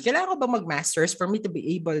mag-PhD? Kailangan ko ba mag-masters for me to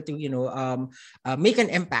be able to, make an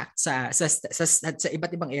impact sa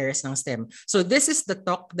iba't ibang areas ng STEM? So this is the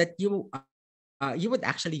talk that you would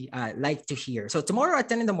actually like to hear. So tomorrow at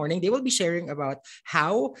 10 in the morning, they will be sharing about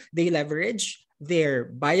how they leverage their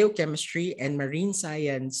biochemistry and marine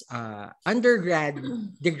science undergrad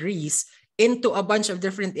degrees into a bunch of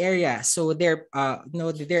different areas. So they're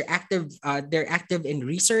active in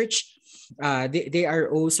research. They are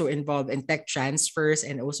also involved in tech transfers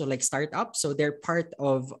and also like startups. So they're part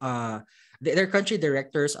of they're country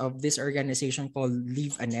directors of this organization called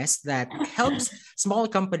Leave a Nest that helps small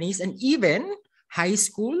companies and even high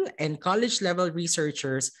school and college level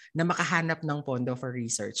researchers na makahanap ng pondo for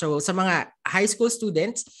research. So sa mga high school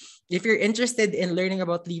students, if you're interested in learning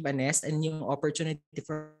about Leave a Nest and yung opportunity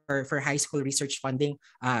for high school research funding,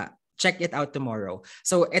 check it out tomorrow.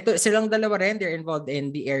 So ito silang dalawa rin, they're involved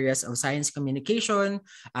in the areas of science communication,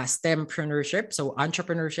 STEMpreneurship, so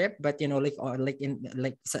entrepreneurship, but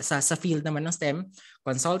sa field naman ng STEM,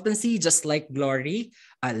 consultancy just like Glory,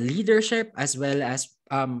 leadership as well as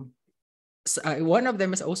one of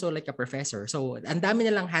them is also like a professor. So ang dami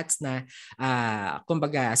nilang hats na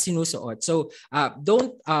kumbaga sinusuot. So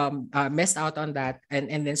don't miss out on that. And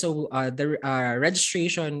then so the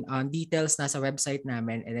registration details nasa website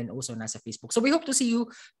namin and then also nasa Facebook. So we hope to see you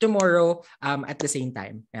tomorrow at the same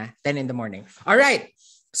time, 10 in the morning. All right.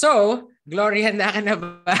 So, Gloria, handa ka na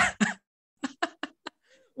ba?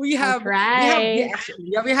 We have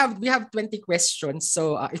 20 questions.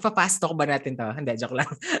 So, ipa-fast talk ba natin to? Hindi, joke lang.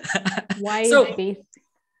 Why so, space?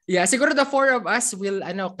 Yeah, siguro the four of us will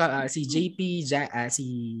si JP, si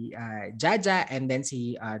Jaja and then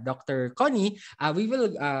si Dr. Connie, we will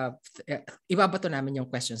ibabato namin yung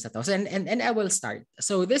questions na to. So, and I will start.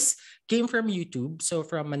 So this came from YouTube, so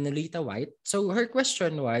from Manolita White. So her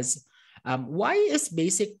question was, why is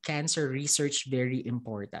basic cancer research very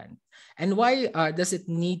important? And why does it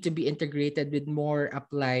need to be integrated with more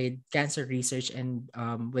applied cancer research and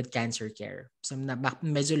with cancer care? So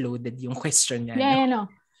medyo loaded yung question niya. Yeah, no?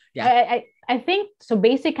 Yeah. I think so.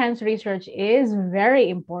 Basic cancer research is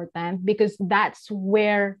very important because that's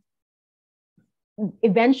where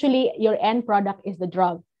eventually your end product is the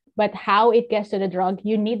drug. But how it gets to the drug,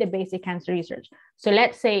 you need the basic cancer research. So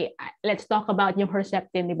let's talk about yung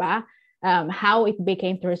Herceptin, di ba? How it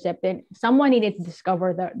became to Herceptin. Someone needed to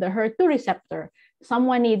discover the HER2 receptor.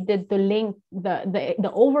 Someone needed to link the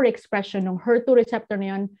overexpression ng HER2 receptor na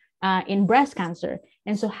yun, in breast cancer.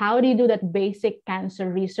 And so how do you do that basic cancer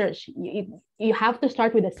research? You have to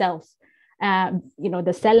start with the cells.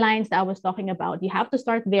 The cell lines that I was talking about. You have to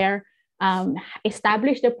start there.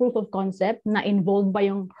 establish the proof of concept na involved ba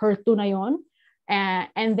yung HER2 na yon,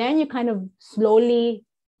 and then you kind of slowly,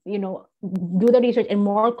 do the research in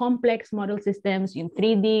more complex model systems in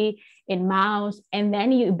 3D, in mouse, and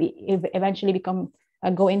then you eventually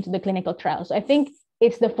go into the clinical trial. So I think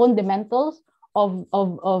it's the fundamentals of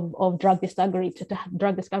drug discovery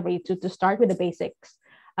to start with the basics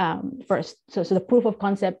first. So the proof of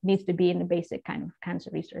concept needs to be in the basic kind of cancer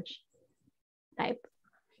research type.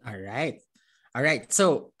 All right.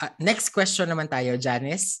 So next question naman tayo,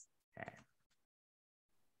 Janice.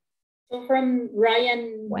 So from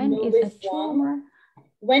Ryan, when is a tumor?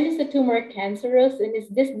 When is a tumor cancerous, and is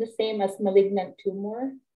this the same as malignant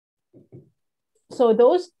tumor? So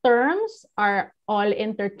those terms are all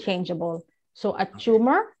interchangeable. So a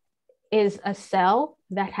tumor is a cell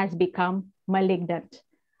that has become malignant.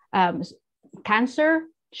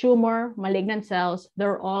 Cancer, tumor, malignant cells,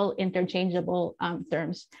 they're all interchangeable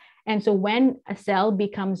terms. And so when a cell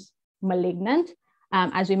becomes malignant,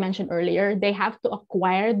 as we mentioned earlier, they have to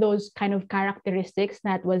acquire those kind of characteristics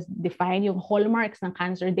that was defined, yung hallmarks ng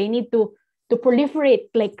cancer. They need to proliferate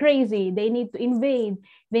like crazy. They need to invade.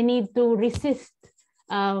 They need to resist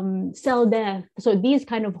cell death. So these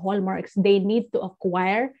kind of hallmarks, they need to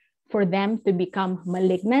acquire for them to become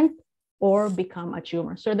malignant or become a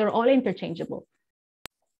tumor. So they're all interchangeable.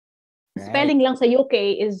 Right. Spelling lang sa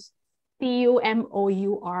UK is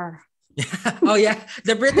TUMOUR. Oh yeah,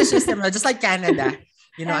 the British system, just like Canada,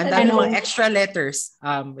 and then mga extra letters.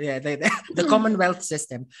 The Commonwealth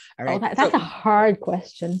system. All right. Oh, that's a hard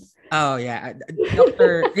question. Oh yeah,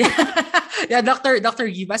 Doctor.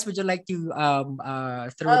 Dr. Gibas, would you like to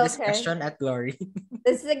throw this question at Glory?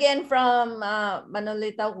 This is again from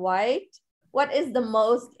Manolita White. What is the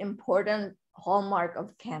most important hallmark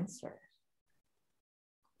of cancer?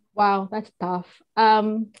 Wow, that's tough.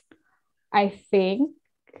 I think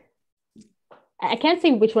I can't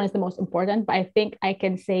say which one is the most important, but I think I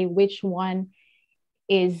can say which one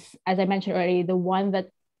is, as I mentioned already, the one that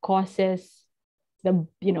causes the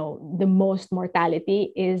most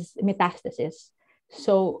mortality is metastasis.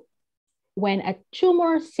 So when a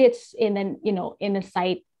tumor sits in a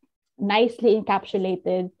site nicely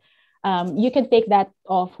encapsulated, you can take that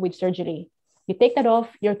off with surgery. You take that off,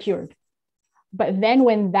 you're cured. But then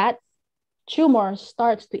when that tumor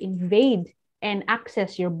starts to invade and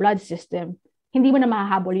access your blood system, hindi mo na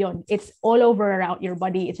mahahabol yon. It's all over around your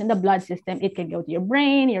body. It's in the blood system. It can go to your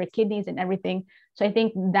brain, your kidneys, and everything. So I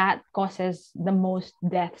think that causes the most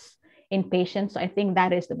deaths in patients. So I think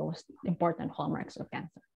that is the most important hallmarks of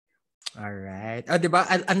cancer. All right. Oh, diba?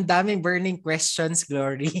 Ang daming burning questions,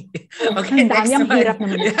 Glory. Okay, next one. Hirap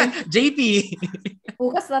naman. Yeah. JP.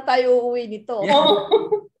 Bukas na tayo uuwi nito. Yeah.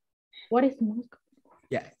 What is the most?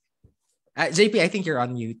 Yeah. JP, I think you're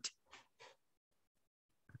on mute.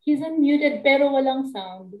 He's unmuted pero walang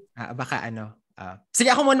sound. Baka sige,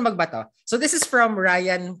 ako muna magbato. So this is from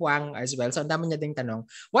Ryan Huang as well. So ang dami niya ding tanong.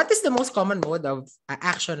 What is the most common mode of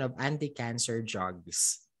action of anti-cancer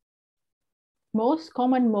drugs? Most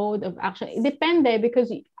common mode of action? It depends because,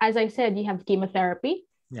 as I said, you have chemotherapy.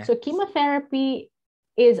 Yeah. So chemotherapy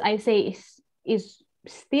is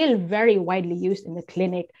still very widely used in the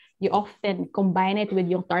clinic. You often combine it with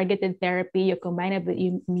your targeted therapy. You combine it with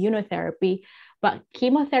immunotherapy. But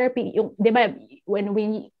chemotherapy, when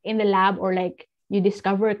we in the lab or like you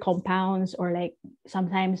discover compounds or like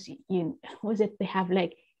sometimes they have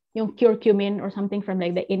like curcumin or something from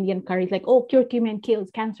like the Indian curries, like curcumin kills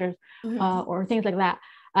cancers, or things like that.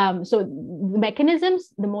 So the mechanisms,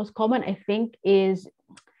 the most common I think is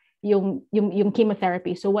yung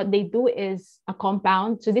chemotherapy. So what they do is a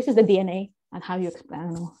compound. So this is the DNA and how you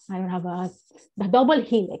explain. I don't have the double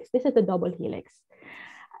helix. This is the double helix.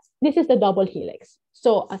 This is the double helix.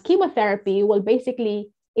 So a chemotherapy will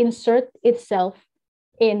basically insert itself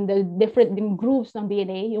in the different grooves ng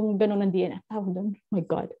DNA, yung ganun ng DNA. Oh my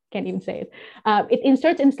God, can't even say it. It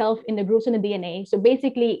inserts itself in the grooves in the DNA. So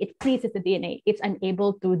basically, it freezes the DNA. It's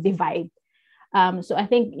unable to divide. So I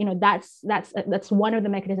think that's one of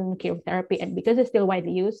the mechanisms of chemotherapy, and because it's still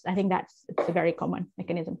widely used, I think it's a very common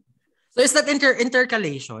mechanism. So is that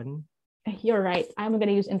intercalation? You're right. I'm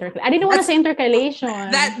going to use intercalation. I didn't want to say intercalation.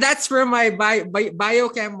 That's from my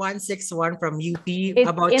Biochem 161 from UP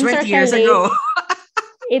about 20 years ago.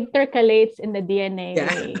 Intercalates in the DNA.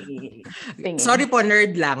 Yeah. Sorry po,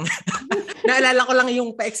 nerd lang. Naalala ko lang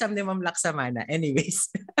yung pa-exam ni Ma'am Laksamana.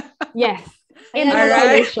 Anyways. Yes.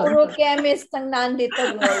 Intercalation. Puro chemist ang nandito,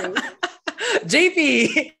 Glory. JP!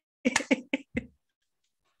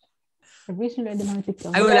 Recently, I don't know.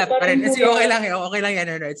 Ay, wala pa rin. Okay lang yan.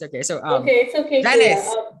 No, it's okay. So, okay, it's okay. Janice,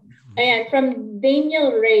 Ayan, from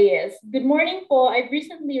Daniel Reyes. Good morning po. I've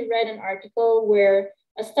recently read an article where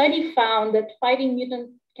a study found that fighting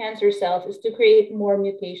mutant cancer cells is to create more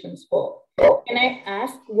mutations po. Can I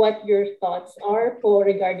ask what your thoughts are po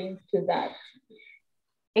regarding to that?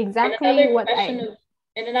 Exactly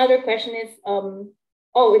And another question is,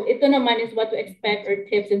 ito naman is what to expect or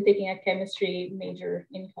tips in taking a chemistry major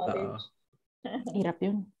in college. Hirap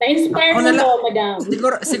yun. Na-inspire mo po, madam.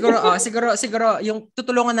 Siguro, yung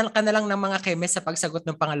tutulungan ka na lang ng mga chemist sa pagsagot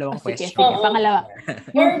ng pangalawang question. Sige, pangalawa.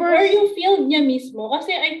 Or yung field niya mismo.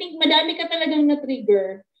 Kasi I think madami ka talagang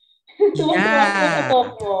na-trigger. Yeah.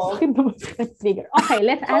 Okay,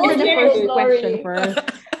 let's answer the first question first.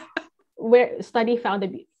 Where study found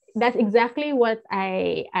that's exactly what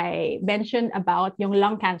I mentioned about yung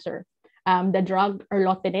lung cancer, the drug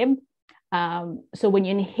erlotinib. So when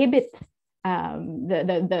you inhibit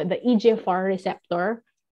the EGFR receptor,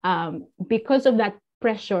 because of that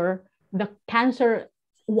pressure, the cancer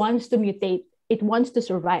wants to mutate. It wants to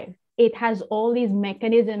survive. It has all these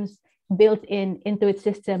mechanisms built into its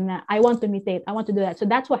system. I want to mutate. I want to do that. So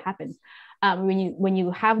that's what happens when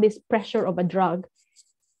you have this pressure of a drug.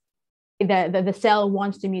 The cell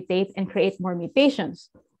wants to mutate and create more mutations.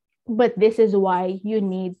 But this is why you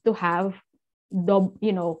need to have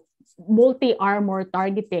multi-armor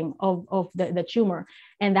targeting of the tumor.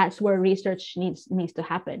 And that's where research needs to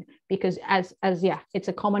happen. Because it's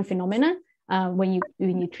a common phenomenon. When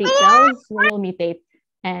you treat cells, they will mutate.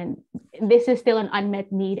 And this is still an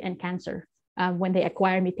unmet need in cancer when they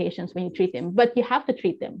acquire mutations when you treat them. But you have to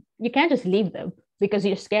treat them. You can't just leave them because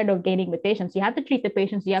you're scared of gaining mutations. You have to treat the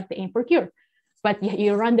patients. You have to aim for cure. But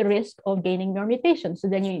you run the risk of gaining more mutations. So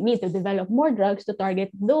then you need to develop more drugs to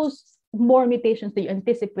target those more mutations that you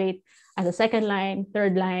anticipate as a second line,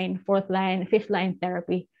 third line, fourth line, fifth line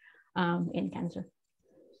therapy in cancer.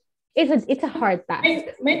 It's a hard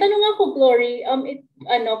task. May tanong ako, Glory,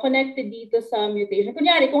 connected dito sa mutation.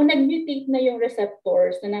 Kunyari, kung nag-mutate na yung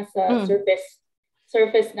receptors na nasa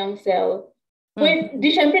surface ng cell,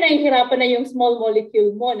 di syempre nahihirapan na yung small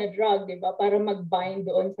molecule mo na drug, di ba? Para mag-bind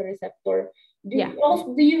doon sa receptor.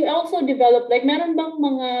 Do you also develop, like, meron bang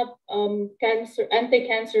mga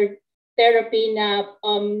anti-cancer therapy na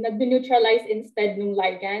nag-neutralize instead ng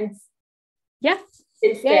ligands? Yeah.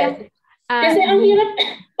 Instead. Kasi ang hirap,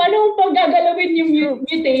 paano pag gagalawin yung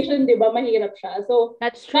mutation, di ba? Mahirap siya. So,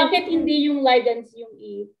 that's true. Bakit hindi yung ligands yung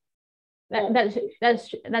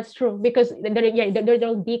That's true, because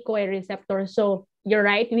they're decoy receptors. So you're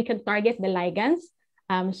right, we can target the ligands,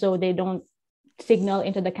 so they don't signal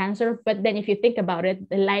into the cancer. But then if you think about it,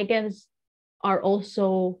 the ligands are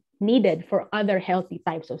also needed for other healthy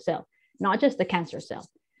types of cell, not just the cancer cell.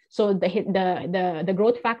 So the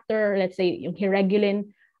growth factor, let's say yung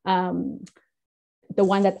heregulin, the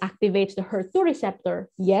one that activates the HER2 receptor,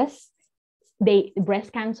 yes,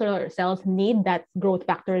 breast cancer cells need that growth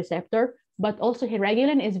factor receptor, but also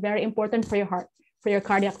heregulin is very important for your heart, for your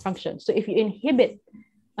cardiac function. So if you inhibit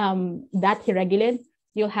that heregulin,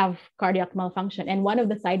 you'll have cardiac malfunction. And one of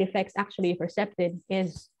the side effects actually of Herceptin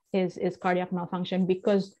is cardiac malfunction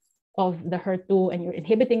because of the HER2, and you're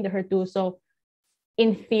inhibiting the HER2. So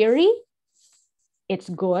in theory, it's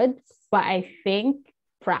good, but I think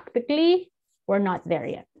practically, we're not there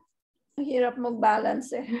yet. Hirap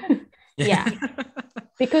mag-balance eh. Yeah.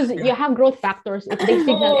 Because you have growth factors, they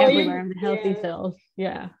signal everywhere in the healthy cells.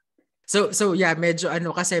 Yeah. So yeah, medyo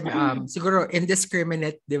kasi siguro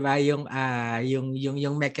indiscriminate, 'di ba, yung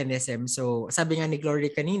mechanism. So sabi nga ni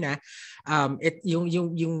Glory kanina,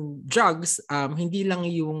 yung drugs, hindi lang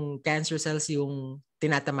yung cancer cells yung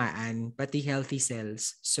tinatamaan, pati healthy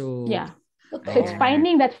cells. So yeah. So it's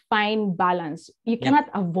finding that fine balance. You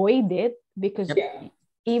cannot avoid it because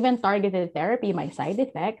even targeted therapy might side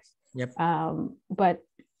effects. Yep. But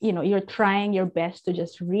you're trying your best to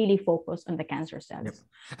just really focus on the cancer cells. Yep.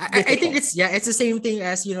 I think it's the same thing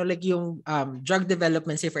as like yung drug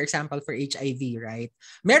development, say for example for HIV, right?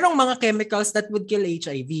 Merong mga chemicals that would kill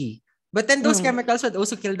HIV. But then those chemicals would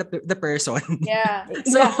also kill the person. Yeah.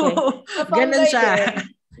 Exactly. So ganun siya.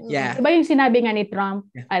 Yeah. Diba yung sinabi nga ni Trump,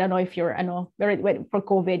 I don't know if you're for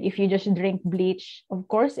COVID, if you just drink bleach, of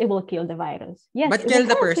course it will kill the virus. Yes, but kill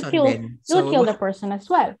the person then. You'll kill the person as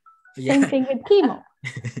well. Same thing with chemo.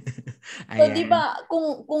 So di ba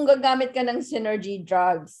kung gagamit ka ng synergy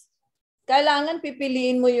drugs, kailangan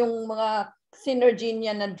pipiliin mo yung mga synergy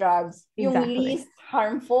niya na drugs, yung least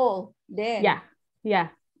harmful din. Yeah. Yeah.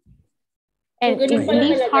 And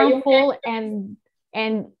least harmful and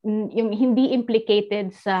yung hindi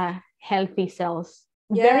implicated sa healthy cells.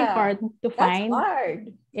 Very hard to find. That's hard.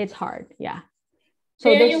 It's hard, yeah.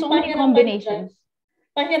 So there's so many combinations.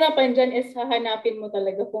 pahirapan dyan is hahanapin mo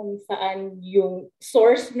talaga kung saan yung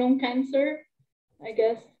source ng cancer, I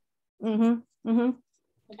guess. And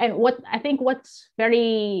I think what's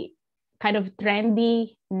very kind of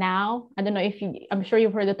trendy now, I don't know if I'm sure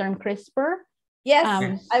you've heard the term CRISPR. Yes,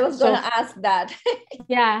 I was going to ask that.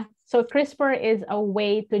 Yeah, so CRISPR is a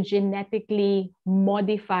way to genetically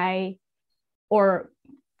modify or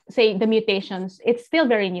say the mutations. It's still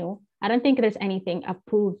very new. I don't think there's anything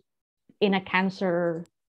approved in a cancer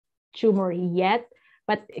tumor yet,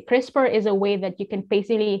 but CRISPR is a way that you can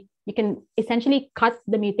essentially cut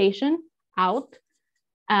the mutation out.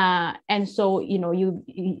 And so,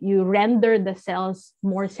 you render the cells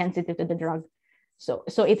more sensitive to the drug. So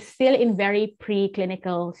it's still in very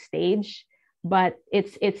preclinical stage, but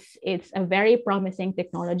it's a very promising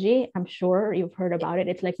technology. I'm sure you've heard about it.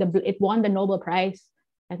 It's like it won the Nobel Prize.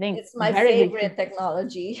 I think it's my favorite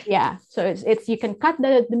technology. Yeah. So it's you can cut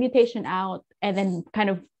the mutation out and then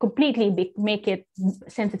kind of completely make it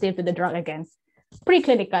sensitive to the drug again.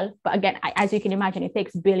 Preclinical, but again, as you can imagine, it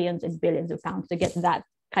takes billions and billions of pounds to get that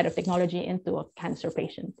kind of technology into a cancer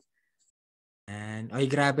patient. And ay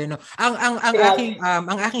grabe no. Ang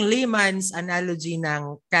aking layman's analogy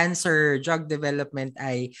ng cancer drug development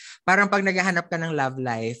ay parang pag naghahanap ka ng love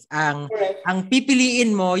life, ang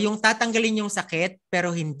pipiliin mo yung tatanggalin yung sakit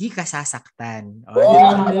pero hindi ka sasaktan.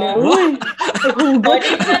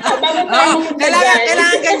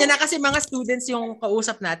 Kailangan ganyan na kasi mga students yung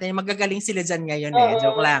kausap natin, magagaling sila dyan ngayon eh.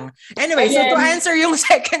 Joke lang. Anyway, so to answer yung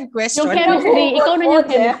second question. Yung chemistry, ikaw na yung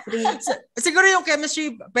chemistry. Siguro yung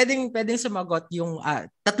chemistry, pwedeng sumagot yung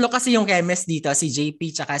tatlo kasi yung chemist dito, si JP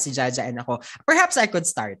tsaka si Jaja and ako. Perhaps I could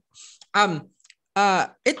start. I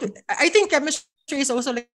think chemistry is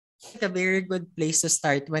also like a very good place to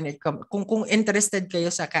start when it comes kung interested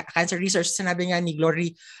kayo sa cancer research. Sinabi nga ni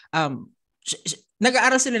Glory,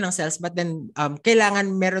 nag-aaral sila ng cells but then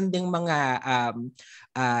kailangan meron ding mga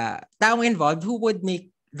taong involved who would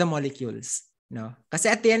make the molecules, no? Kasi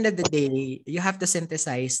at the end of the day, you have to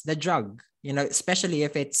synthesize the drug, especially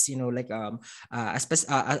if it's like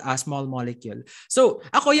a small molecule. So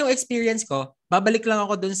ako yung experience ko, babalik lang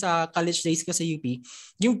ako dun sa college days ko sa UP.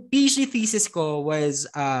 Yung PhD thesis ko was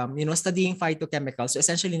studying phytochemicals, so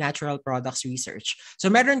essentially natural products research. So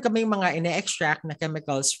meron kaming mga ine-extract na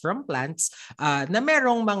chemicals from plants na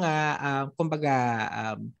merong mga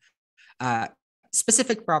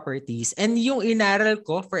specific properties. And yung inaral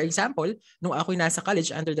ko, for example, nung ako'y nasa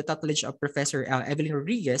college under the tutelage of Professor Evelyn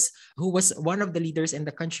Rodriguez, who was one of the leaders in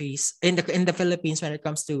the countries, in the Philippines when it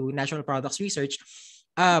comes to natural products research,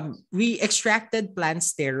 we extracted plant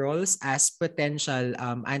sterols as potential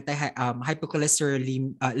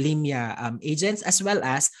anti-hypocholesterolemia agents as well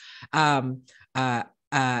as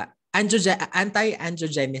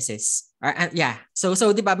anti-angiogenesis.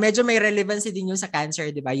 So 'di ba, medyo may relevancy din 'yung sa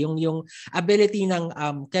cancer, 'di ba? Yung ability ng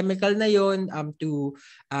chemical na 'yon to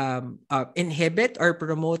inhibit or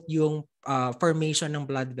promote yung formation ng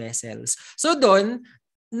blood vessels. So doon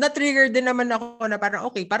na-trigger din naman ako na parang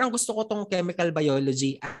okay, parang gusto ko tong chemical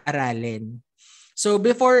biology aralin. So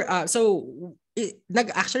before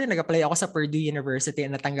nag-apply ako sa Purdue University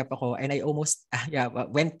and natanggap ako and I almost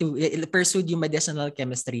pursued yung medicinal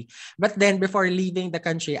chemistry. But then before leaving the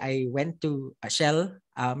country, I went to Shell,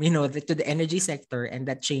 to the energy sector, and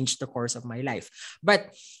that changed the course of my life.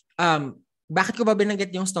 But bakit ko ba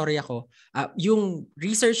binanggit yung story ako? Yung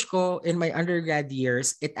research ko in my undergrad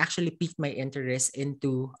years, it actually piqued my interest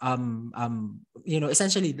into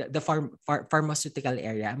essentially the pharmaceutical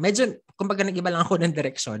area. Medyo kumbaga nag-iba lang ako ng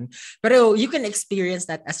direction. Pero you can experience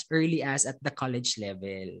that as early as at the college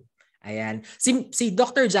level. Ayan. Si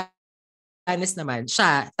Dr. Janice naman,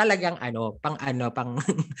 siya talagang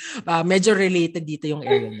medyo related dito yung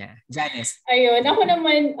area niya. Janice. Ayun, ako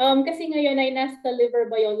naman, kasi ngayon ay nasa liver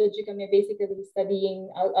biology kami, basically studying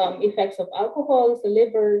effects of alcohol sa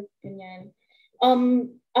liver, ganyan.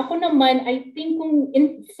 Ako naman, I think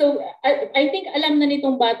I think alam na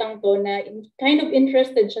nitong batang to na kind of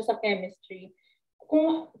interested siya sa chemistry.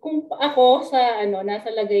 Kung ako nasa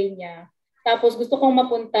lagay niya, tapos gusto kong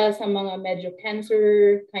mapunta sa mga medyo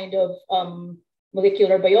cancer kind of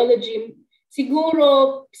molecular biology,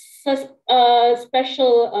 siguro sa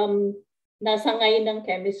special nasangay ng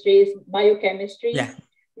chemistry, biochemistry,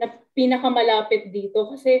 na pinakamalapit dito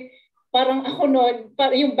kasi parang ako noon,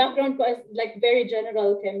 yung background ko is like very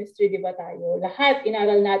general chemistry, di ba tayo? Lahat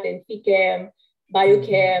inaral natin, phychem,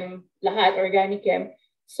 biochem, lahat, organic chem.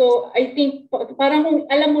 So I think parang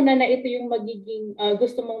kung alam mo na ito yung magiging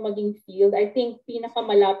gusto mong maging field, I think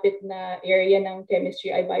pinakamalapit na area ng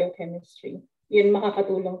chemistry ay biochemistry. Yun,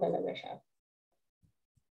 makakatulong talaga siya.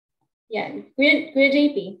 Yan. Kuya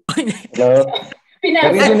JP. Hello.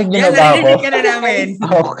 Pinasa. Narinig niyo Yan, na ba ako? narinig ka na namin.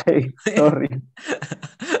 Okay, sorry.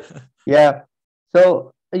 Yeah.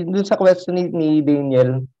 So, dun sa question ni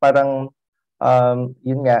Daniel, parang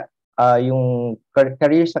yun nga, yung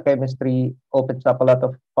career sa chemistry opens up a lot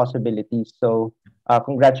of possibilities. So,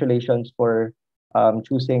 congratulations for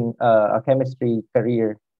choosing a chemistry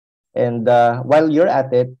career. And while you're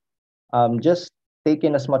at it, just take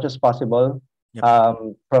in as much as possible. Yep.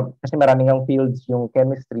 Kasi maraming ang fields yung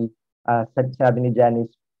chemistry, sabi ni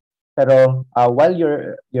Janice. Pero while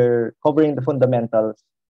you're covering the fundamentals,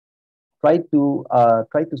 try to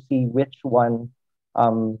see which one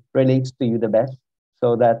relates to you the best,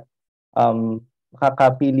 so that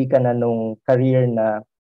makakapili ka na nung career na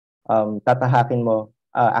tatahakin mo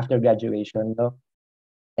after graduation, no?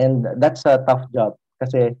 And that's a tough job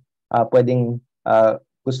kasi pwedeng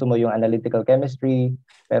gusto mo yung analytical chemistry,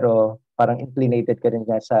 pero parang inclinated ka rin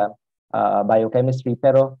nga sa biochemistry,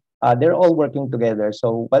 pero they're all working together.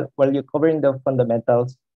 So while you're covering the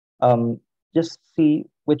fundamentals, just see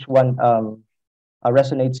which one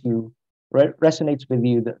resonates with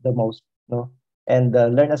you the most, no? And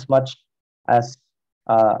learn as much as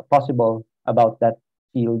possible about that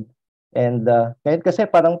field. And ngayon kasi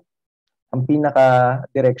parang ang pinaka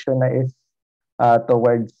direction na is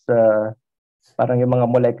towards parang yung mga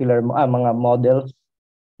mga models,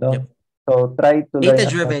 no? Yep. So try to learn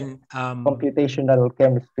as much Data-driven. computational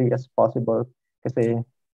chemistry as possible, kasi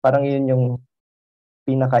parang yun yung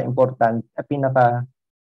pinaka-important,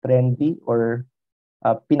 pinaka-trendy or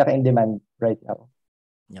pinaka-in-demand right now.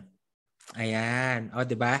 Yep. Ayan. O,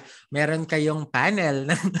 diba? Meron kayong panel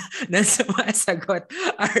na sumasagot.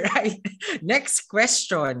 Alright. Next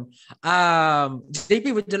question. JP,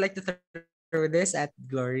 would you like to throw this at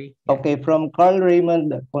Glory? Okay, from Carl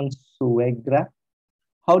Raymond Consuegra.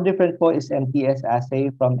 How different po is MTS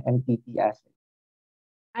assay from MTT assay?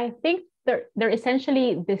 I think they're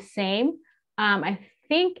essentially the same. I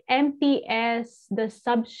think MTS, the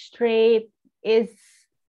substrate it's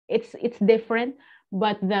different,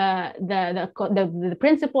 but the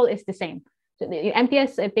principle is the same. So the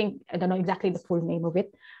MTS, I think, I don't know exactly the full name of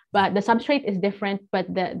it, but the substrate is different.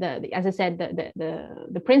 But the as I said,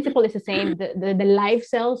 the principle is the same. The live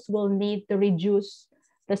cells will need to reduce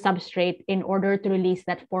the substrate in order to release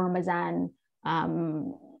that formazan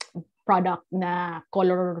product na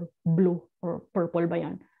color blue or purple ba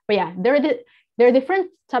yun. But yeah, they're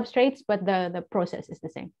different substrates, but the process is the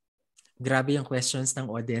same. Grabe yung questions ng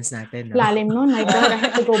audience natin. No? Lalim nun. My God, I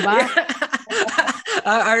have to go back.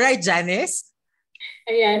 All right, Janice.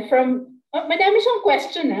 Ayan, madami siyang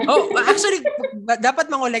question, ha? Oh, actually, dapat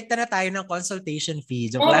mangolekta na tayo ng consultation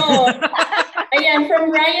fee. Oo. Ayan,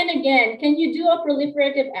 from Ryan again. Can you do a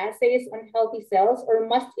proliferative assays on healthy cells, or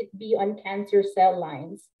must it be on cancer cell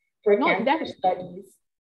lines for cancer studies?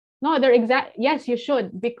 No, yes, you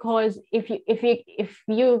should, because if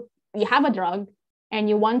you have a drug and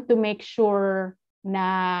you want to make sure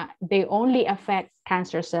na they only affect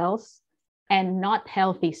cancer cells and not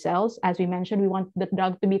healthy cells, as we mentioned, we want the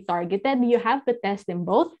drug to be targeted, you have to test them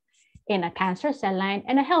both in a cancer cell line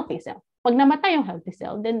and a healthy cell. Pag namatay yung healthy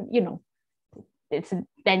cell, then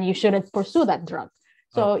then you shouldn't pursue that drug.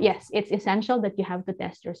 So okay. Yes, it's essential that you have to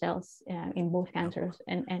test your cells in both cancers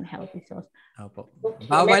and healthy cells. Okay.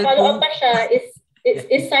 My follow-up pa siya,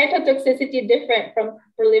 is cytotoxicity different from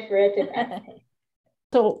proliferative assay?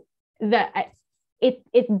 So it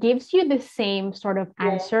gives you the same sort of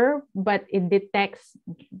answer, but it detects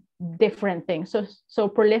different things.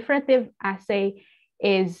 So proliferative assay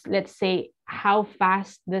is, let's say, how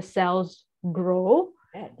fast the cells grow,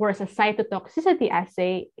 whereas a cytotoxicity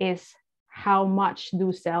assay is how much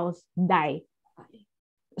do cells die.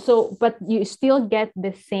 So, but you still get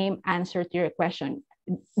the same answer to your question.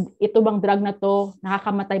 Ito bang drug na to,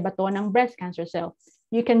 nakakamatay ba to ng breast cancer cell?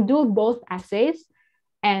 You can do both assays,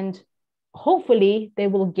 and hopefully they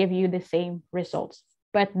will give you the same results.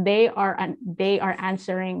 But they are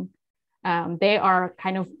answering, they are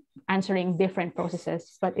kind of answering different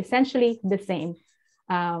processes, but essentially the same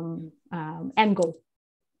end goal.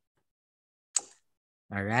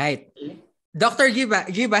 All right. Dr.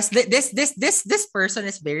 Gibas, this person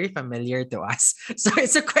is very familiar to us. So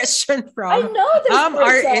it's a question from I know this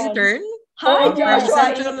our intern. Hi, Joshua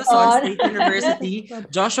Central Luzon State University,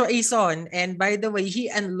 Joshua Ison. And by the way,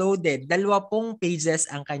 he unloaded 20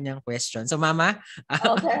 pages ang kanyang question. So Mama,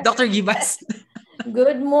 okay. Dr. Gibas.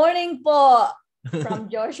 Good morning po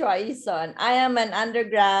from Joshua Ison. I am an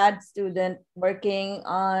undergrad student working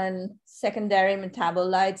on secondary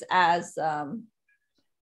metabolites as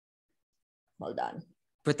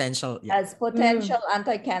potential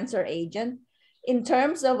anti-cancer agent. In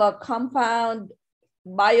terms of a compound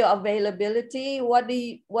bioavailability,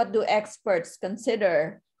 what do experts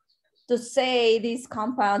consider to say these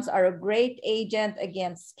compounds are a great agent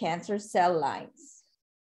against cancer cell lines?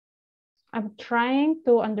 I'm trying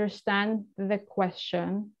to understand the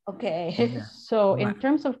question. Okay. Yeah. So in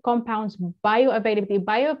terms of compounds,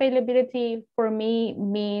 bioavailability for me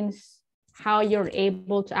means how you're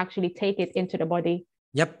able to actually take it into the body.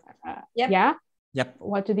 Yep. Yep. Yeah. Yep.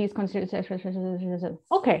 What do these consider?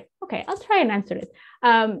 Okay. I'll try and answer it.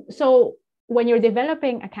 So when you're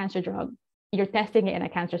developing a cancer drug, you're testing it in a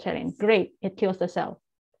cancer setting. Great, it kills the cell.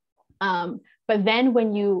 But then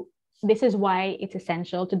this is why it's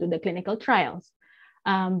essential to do the clinical trials,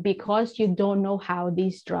 because you don't know how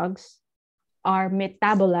these drugs are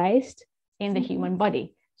metabolized in the human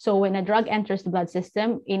body. So when a drug enters the blood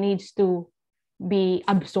system, it needs to be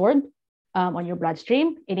absorbed on your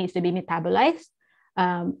bloodstream. It needs to be metabolized.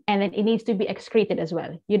 And then it needs to be excreted as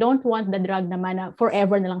well. You don't want the drug naman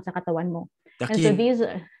forever na lang sa katawan mo. And so these,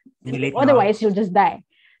 otherwise you'll just die.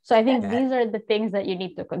 So I think these are the things that you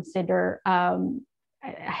need to consider.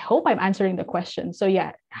 I hope I'm answering the question. So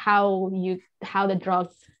yeah, how the drug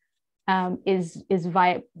is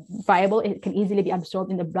viable. It can easily be absorbed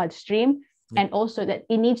in the bloodstream, and also that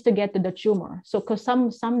it needs to get to the tumor. So because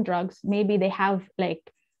some drugs, maybe they have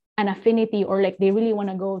like an affinity, or like they really want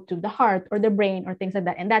to go to the heart or the brain or things like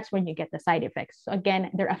that, and that's when you get the side effects. So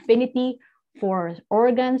again, their affinity for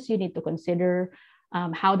organs, you need to consider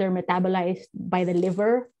how they're metabolized by the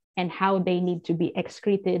liver and how they need to be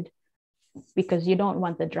excreted, because you don't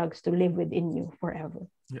want the drugs to live within you forever.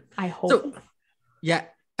 I hope. So, yeah,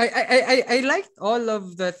 I liked all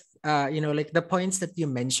of the like the points that you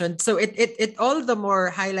mentioned. So it all the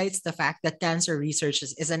more highlights the fact that cancer research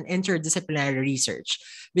is an interdisciplinary research,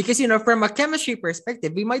 because from a chemistry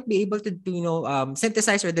perspective, we might be able to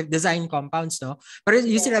synthesize or design compounds, no? Pero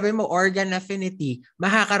yung sinabi mo, organ affinity,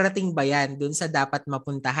 makakarating ba yan dun sa dapat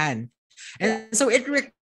mapuntahan? And so it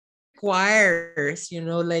requires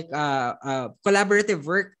collaborative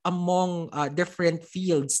work among different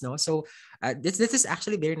fields, no? So this is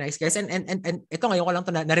actually very nice, guys, and ito ngayon ko lang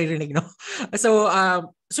to naririnig, no? So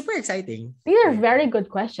super exciting. These are very good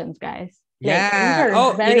questions, guys. Yeah. These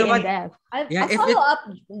are very in-depth. A follow-up,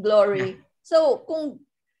 Glory. So kung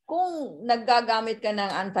naggagamit ka ng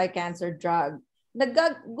anti-cancer drug,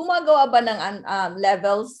 gumagawa ba ng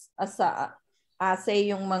levels say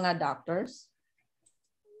yung mga doctors?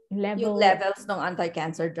 Yung levels ng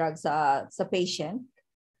anti-cancer drug sa patient?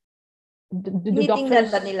 Tinitingnan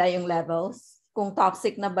ba nila yung levels? Kung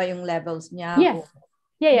toxic na ba yung levels niya? Yes.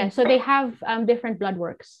 Yeah. So they have different blood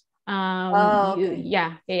works.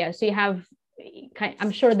 Okay. So you have,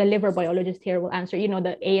 I'm sure the liver biologist here will answer,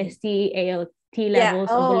 the AST, ALT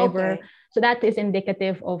levels of the liver. Okay. So that is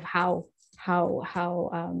indicative of how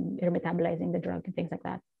they're metabolizing the drug and things like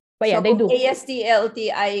that. But yeah, so they do. AST, ALT,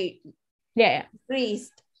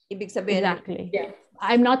 increased. Ibig sabihin. Exactly. Yeah.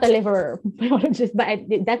 I'm not a liver biologist, but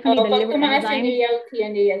definitely the liver enzyme. Pag ALT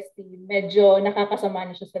and AST, medyo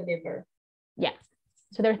nakakasama na siya sa liver. Yeah.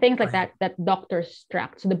 So there are things like that doctors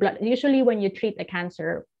track. So the blood, usually when you treat a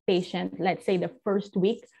cancer patient, let's say the first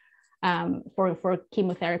week for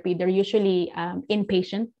chemotherapy, they're usually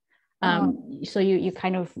inpatient. So you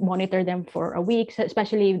kind of monitor them for a week,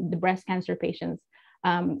 especially the breast cancer patients.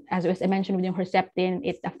 As I mentioned with Herceptin,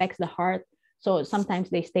 it affects the heart. So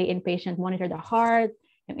sometimes they stay inpatient, monitor the heart,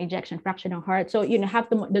 ejection fraction of heart. So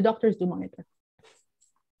the doctors do monitor.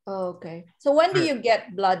 Okay. So when do you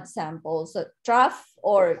get blood samples? Trough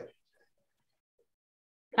or?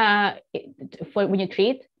 For when you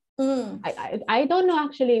treat? I don't know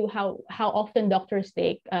actually how often doctors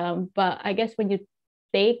take, but I guess when you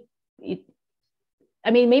take it,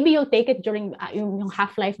 maybe you'll take it during yung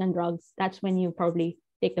half-life ng drugs. That's when you probably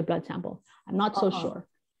take the blood sample. I'm not so sure.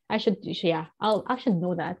 I should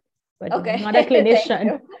know that, but okay. I'm not a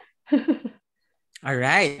clinician. All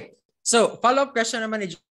right. So follow-up question naman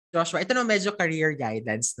ni Joshua. Ito na medyo career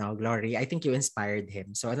guidance now, Glory. I think you inspired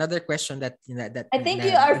him. So another question that I think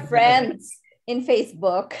you are friends in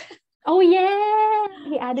Facebook. Oh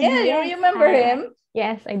yeah, he added me. Yeah, you remember him?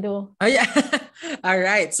 Yes, I do. Oh, yeah. All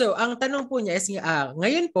right. So, ang tanong po niya is,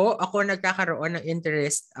 ngayon po, ako nagkakaroon ng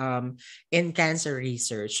interest in cancer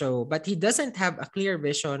research. So, but he doesn't have a clear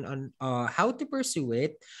vision on how to pursue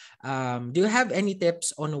it. Do you have any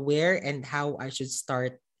tips on where and how I should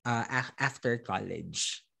start after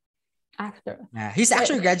college? After? He's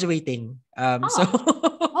actually graduating. So,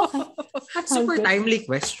 okay. Super timely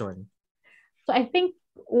question. So, I think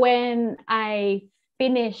when I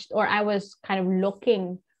finished, or I was kind of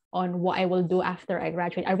looking on what I will do after I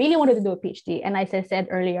graduate, I really wanted to do a PhD. And as I said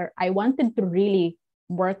earlier, I wanted to really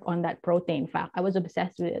work on that protein fact. I was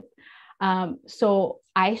obsessed with it. So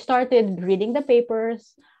I started reading the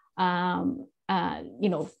papers, kind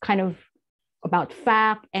of about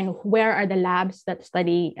fact and where are the labs that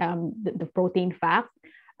study the protein fact.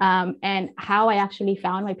 And how I actually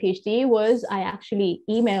found my PhD was I actually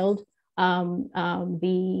emailed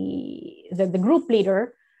the group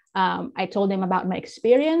leader. I told him about my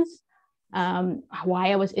experience,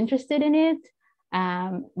 why I was interested in it,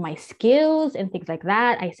 my skills and things like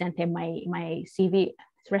that. I sent him my CV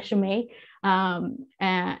resume,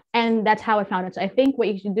 and that's how I found it. So I think what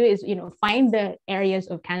you should do is, find the areas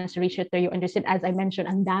of cancer research that you're interested. As I mentioned,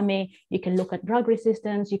 ang dami. You can look at drug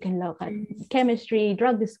resistance, you can look at chemistry,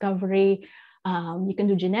 drug discovery, you can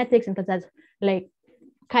do genetics, and that's like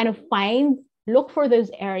kind of look for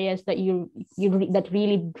those areas that that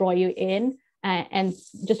really draw you in, and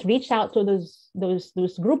just reach out to those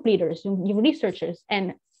group leaders, you researchers,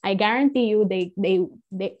 and I guarantee you they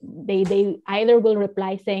either will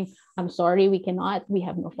reply saying, I'm sorry, we cannot, we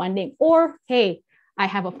have no funding, or hey, I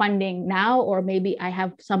have a funding now, or maybe I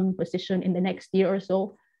have some position in the next year or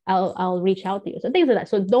so, I'll reach out to you. So things like that.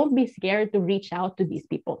 So don't be scared to reach out to these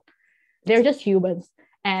people. They're just humans.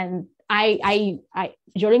 And I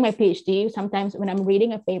during my PhD, sometimes when I'm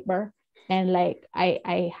reading a paper and like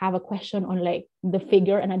I have a question on like the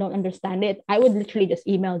figure and I don't understand it, I would literally just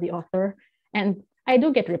email the author, and I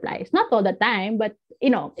do get replies, not all the time, but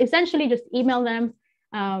essentially just email them,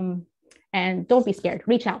 and don't be scared.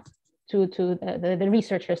 Reach out to the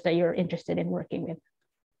researchers that you're interested in working with.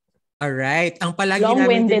 All right. Ang palagi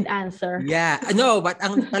long-winded answer. Yeah. No, but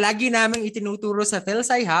ang palagi namin itinuturo sa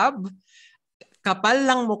PhilSci Hub, kapal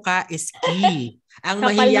lang muka is key. Ang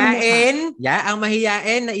mahiyain,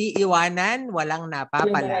 naiiwanan, walang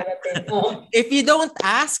napapala. If you don't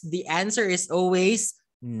ask, the answer is always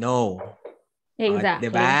no. Exactly.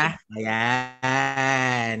 Diba?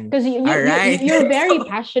 Ayan. Because you're very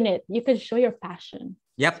passionate. You can show your passion.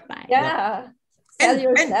 Yep. Yeah.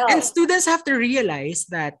 And students have to realize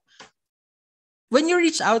that when you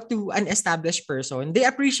reach out to an established person, they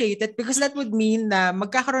appreciate it because that would mean na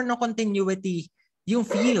magkakaroon ng continuity yung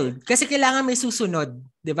field. Kasi kailangan may susunod,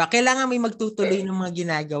 di ba? Kailangan may magtutuloy ng mga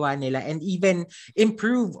ginagawa nila and even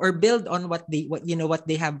improve or build on what they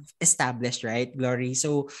have established, right, Glory?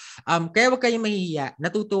 So, kaya wag kayong mahihiya.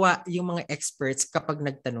 Natutuwa yung mga experts kapag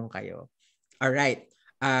nagtanong kayo. All right.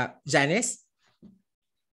 Janice?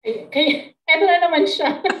 Eto na naman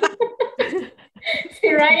siya. Si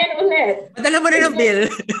Ryan ulit. Padala mo na ng bill.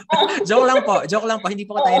 Joke lang po. Hindi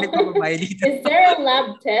po tayo nagpapabayad dito. Is there a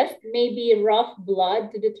lab test, maybe rough blood,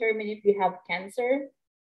 to determine if you have cancer?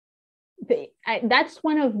 That's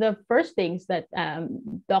one of the first things that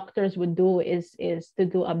doctors would do is to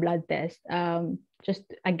do a blood test. Just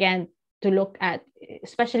again, to look at,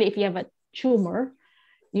 especially if you have a tumor,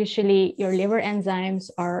 usually your liver enzymes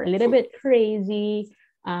are a little bit crazy.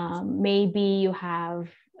 Maybe you have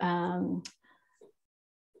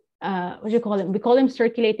what do you call them? We call them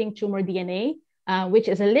circulating tumor DNA, which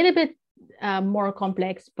is a little bit more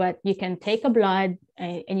complex, but you can take a blood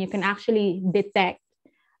and you can actually detect,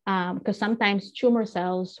 because sometimes tumor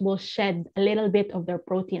cells will shed a little bit of their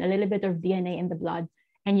protein, a little bit of DNA in the blood,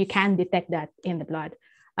 and you can detect that in the blood.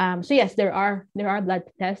 So yes, there are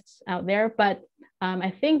blood tests out there, but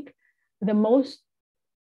I think the most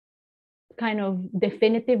kind of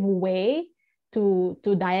definitive way to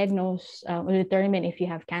diagnose or determine if you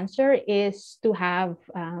have cancer is to have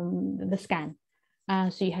the scan.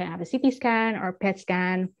 So you have a CT scan or PET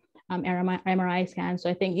scan, MRI scan. So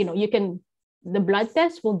I think the blood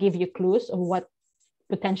test will give you clues of what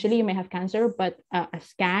potentially you may have cancer, but a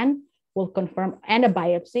scan will confirm, and a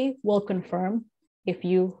biopsy will confirm if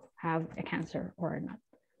you have a cancer or not.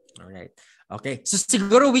 All right. Okay. So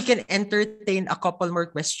siguro we can entertain a couple more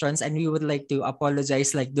questions, and we would like to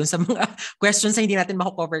apologize like dun sa mga questions na hindi natin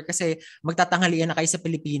mako-cover kasi magtatanghalian na kayo sa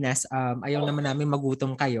Pilipinas. Ayaw naman namin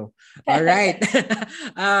magutom kayo. All right.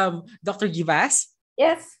 Dr. Givas?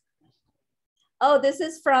 Yes. Oh, this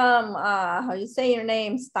is from, how you say your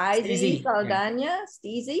name? Steezy Saldana?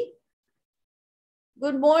 Steezy?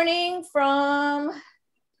 Good morning po.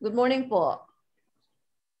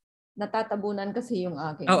 Natatabunan kasi yung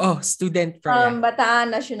aking. Student from Bataan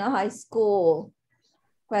National High School.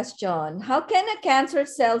 Question: how can a cancer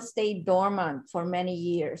cell stay dormant for many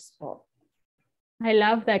years? I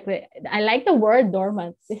love that. I like the word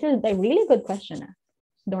dormant. This is a really good question.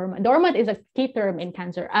 Dormant is a key term in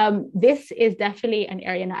cancer. This is definitely an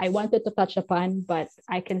area that I wanted to touch upon, but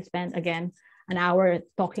I can spend again an hour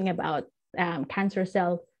talking about cancer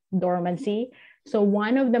cell dormancy. So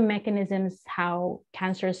one of the mechanisms how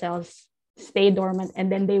cancer cells stay dormant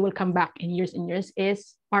and then they will come back in years and years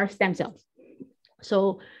are stem cells.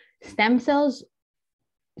 So stem cells,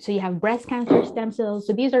 so you have breast cancer stem cells.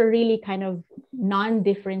 So these are really kind of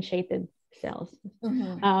non-differentiated cells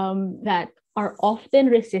that are often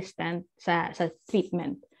resistant sa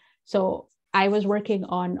treatment. So I was working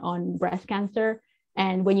on breast cancer,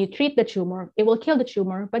 and when you treat the tumor, it will kill the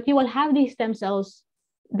tumor, but you will have these stem cells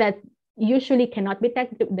that usually cannot be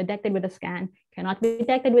detected with a scan, cannot be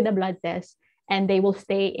detected with a blood test, and they will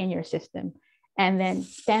stay in your system. And then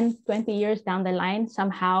 10, 20 years down the line,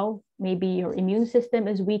 somehow maybe your immune system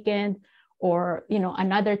is weakened, or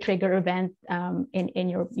another trigger event in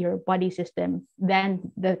your body system,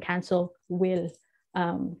 then the cancer will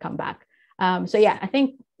come back. So yeah, I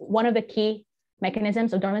think one of the key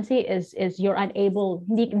mechanisms of dormancy is you're unable,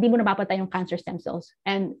 hindi mo napapatay yung cancer stem cells.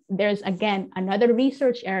 And there's again another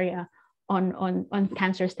research area on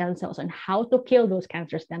cancer stem cells and how to kill those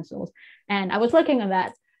cancer stem cells. And I was working on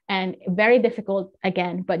that, and very difficult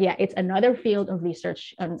again, but yeah, it's another field of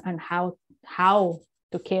research on how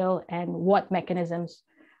to kill and what mechanisms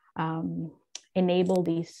enable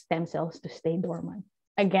these stem cells to stay dormant.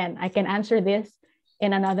 Again, I can answer this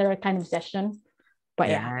in another kind of session, but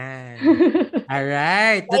yeah. All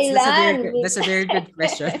right. That's a very good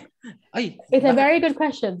question. Ay, it's a very good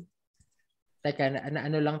question. Teka,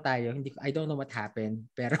 ano lang tayo? I don't know what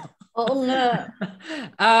happened, pero Oo nga.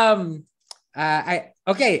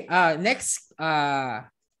 Okay, next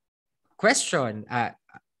question.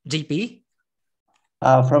 JP?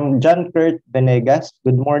 From John Kurt Venegas.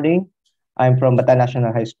 Good morning. I'm from Bata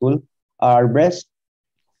National High School. Are breast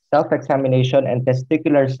self-examination and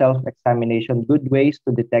testicular self-examination good ways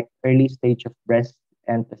to detect early stage of breast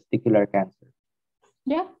and testicular cancer?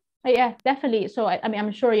 Yeah, definitely. So I mean,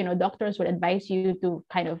 I'm sure doctors would advise you to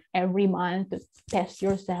kind of every month to test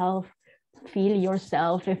yourself, feel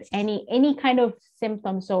yourself if any kind of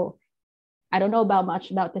symptoms. So I don't know much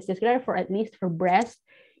about testicular, at least for breast,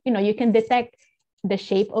 you can detect the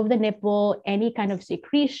shape of the nipple, any kind of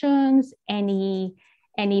secretions, any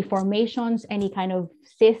formations, any kind of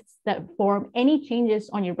cysts that form, any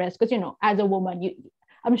changes on your breast. Because as a woman,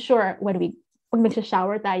 I'm sure when we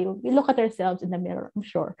shower tayo, we look at ourselves in the mirror, I'm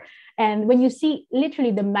sure. And when you see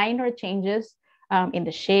literally the minor changes in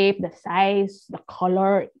the shape, the size, the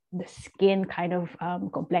color, the skin kind of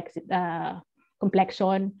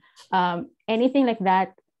complexion, anything like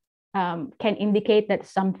that can indicate that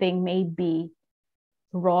something may be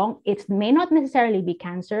wrong. It may not necessarily be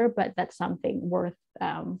cancer, but that's something worth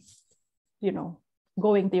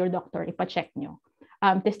going to your doctor, ipa-check nyo.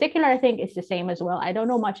 Testicular, I think, is the same as well. I don't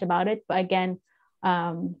know much about it, but again,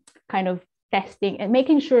 kind of testing and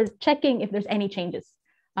making sure, checking if there's any changes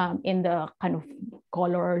in the kind of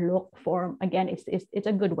color, look, form. Again, it's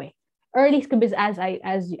a good way. Early, because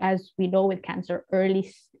as we know with cancer,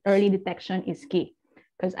 early detection is key.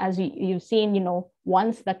 Because as you've seen,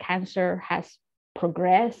 once the cancer has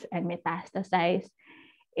progressed and metastasized,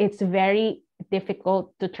 it's very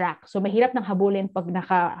difficult to track. So mahirap nang habulin pag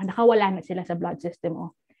nakawala na sila sa blood system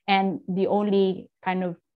mo. And the only kind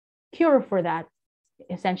of cure for that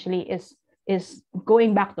essentially is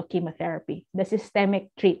going back to chemotherapy, the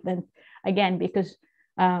systemic treatment, again, because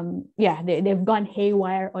they've gone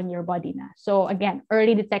haywire on your body na. So again,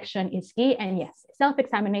 early detection is key, and yes,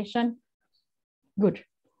 self-examination, good.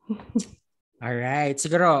 All right.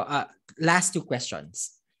 Siguro, last two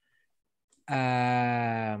questions.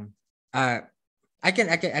 I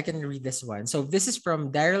can read this one. So this is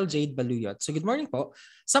from Daryl Jade Baluyot. So good morning po.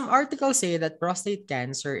 Some articles say that prostate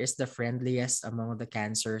cancer is the friendliest among the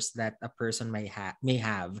cancers that a person may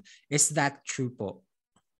have. Is that true po?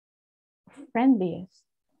 Friendliest.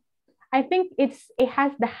 I think it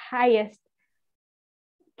has the highest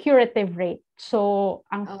curative rate. So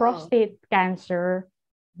ang prostate cancer,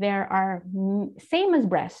 there are, same as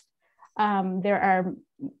breast, there are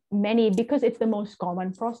many, because it's the most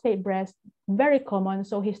common, prostate, breast, very common.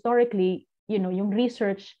 So historically, yung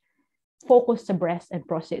research focused sa breast and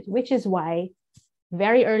prostate, which is why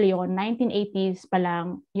very early on, 1980s pa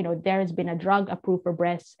lang, there has been a drug approved for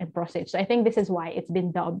breast and prostate. So I think this is why it's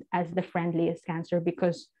been dubbed as the friendliest cancer,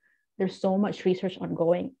 because there's so much research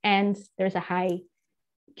ongoing and there's a high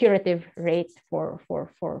curative rate for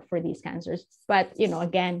these cancers. But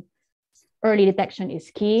again, early detection is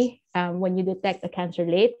key. When you detect a cancer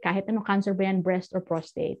late, kahit ano cancer ba yan, breast or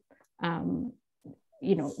prostate,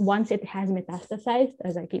 once it has metastasized,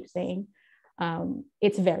 as I keep saying,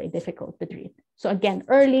 it's very difficult to treat. So again,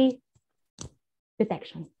 early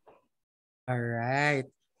detection. All right.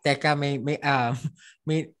 Teka, may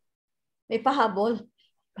pahabol.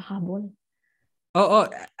 Pahabol. Oo,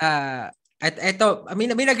 At eto, may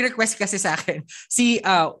nag-request kasi sa akin si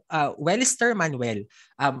Wellister Manuel.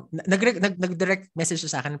 Nag-direct message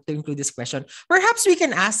sa akin to include this question. Perhaps we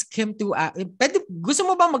can ask him to gusto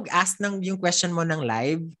mo ba mag-ask ng yung question mo ng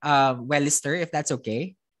live, Wellister, if that's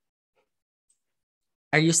okay?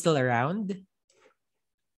 Are you still around?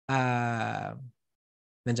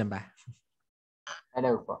 Nandiyan ba?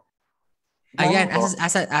 Hello po. Ayan,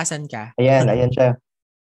 asan ka? Ayan siya.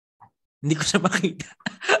 Hindi ko siya makita.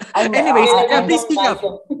 Anyways, please speak up.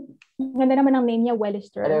 Ganda naman ang name niya,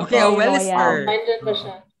 Wellister. Okay, Wellister. Nandyan pa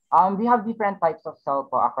siya. We have different types of cell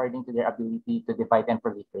po according to their ability to divide and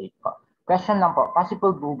proliferate po. Question lang po,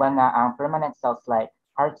 possible po ba na ang permanent cells like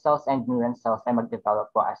heart cells and neuron cells ay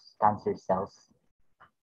mag-develop po as cancer cells?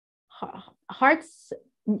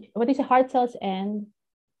 What is it? Heart cells and?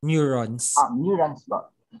 Neurons. Neurons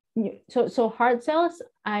po. So heart cells,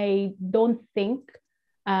 I don't think,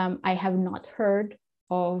 I have not heard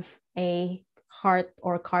of a heart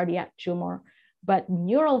or cardiac tumor, but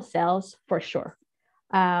neural cells for sure.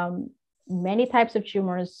 Many types of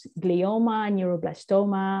tumors, glioma,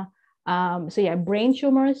 neuroblastoma. So yeah, brain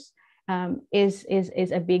tumors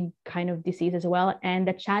is a big kind of disease as well. And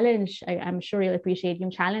the challenge, I'm sure you'll appreciate,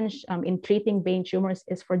 yung challenge in treating brain tumors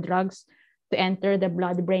is for drugs to enter the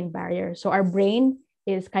blood-brain barrier. So our brain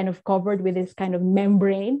is kind of covered with this kind of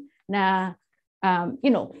membrane na,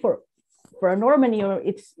 for a normal neuro,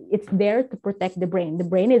 it's there to protect the brain. The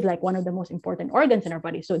brain is like one of the most important organs in our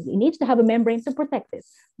body. So it needs to have a membrane to protect it.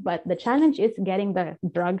 But the challenge is getting the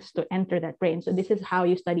drugs to enter that brain. So this is how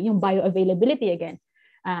you study yung bioavailability again,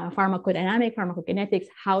 pharmacodynamic, pharmacokinetics,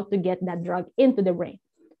 how to get that drug into the brain.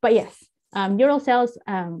 But yes, neural cells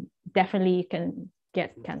definitely can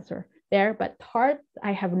get cancer there, but heart,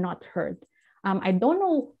 I have not heard. I don't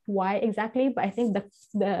know why exactly, but I think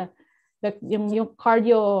the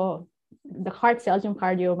heart cells, yung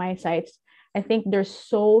cardiomyocytes, I think they're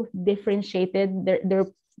so differentiated.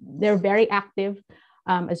 They're very active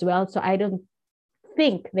as well. So I don't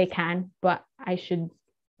think they can, but I should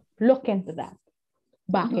look into that.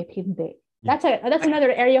 Bakit hindi? That's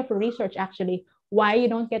another area for research actually. Why you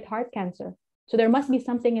don't get heart cancer? So there must be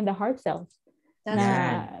something in the heart cells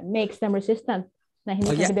that makes them resistant. Na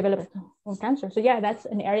hindi can develop cancer. So yeah, that's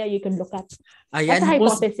an area you can look at. That's a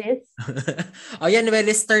hypothesis. Ayan,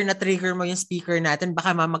 Wellister, na-trigger mo yung speaker natin.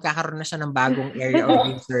 Baka magkakaroon na siya ng bagong area of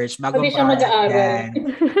research. Bagong project yan.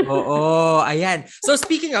 Oo, ayan. So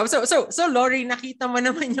speaking of, so Lori, nakita mo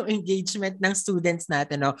naman yung engagement ng students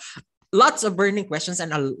natin, no? Lots of burning questions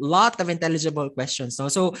and a lot of intelligible questions. No?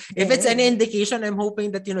 So if it's any indication, I'm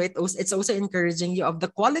hoping that, it's also encouraging you of the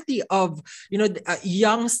quality of,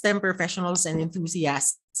 young STEM professionals and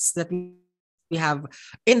enthusiasts that we have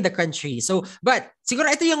in the country. So, but siguro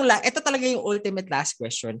ito talaga yung ultimate last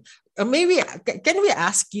question. Maybe can we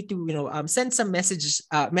ask you to send some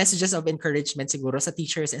messages of encouragement siguro sa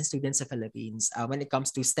teachers and students sa Philippines when it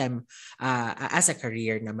comes to STEM as a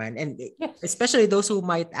career naman, and especially those who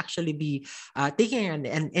might actually be taking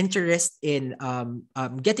an interest in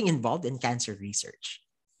getting involved in cancer research.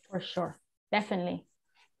 For sure, definitely.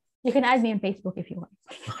 You can add me on Facebook if you want.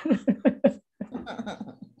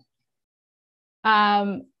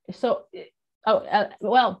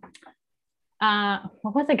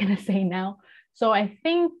 What was I gonna say now? So I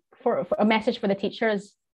think for a message for the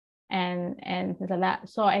teachers and that.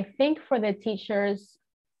 So I think for the teachers,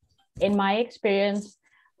 in my experience,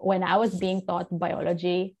 when I was being taught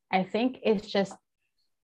biology, I think it's just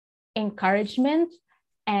encouragement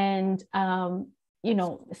and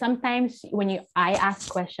sometimes when I ask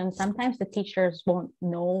questions, sometimes the teachers won't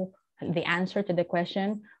know the answer to the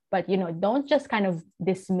question. But, don't just kind of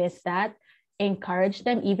dismiss that. Encourage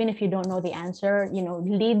them, even if you don't know the answer,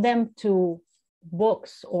 lead them to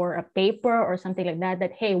books or a paper or something like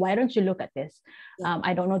that, hey, why don't you look at this?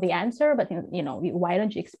 I don't know the answer, but, why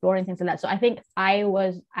don't you explore and things like that? So I think I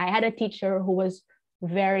had a teacher who was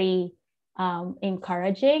very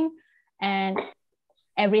encouraging, and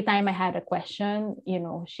every time I had a question,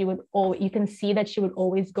 you can see that she would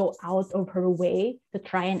always go out of her way to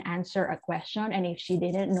try and answer a question. And if she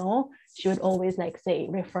didn't know, she would always say,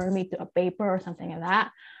 refer me to a paper or something like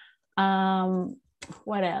that.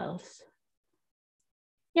 What else?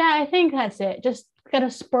 Yeah, I think that's it. Just kind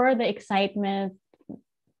of spur the excitement.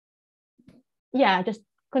 Yeah, just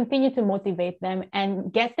continue to motivate them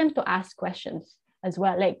and get them to ask questions as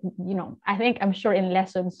well. I'm sure in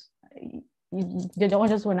lessons, you don't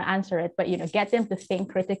just want to answer it, but get them to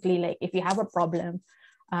think critically. If you have a problem,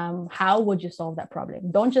 how would you solve that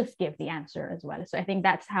problem? Don't just give the answer as well. So I think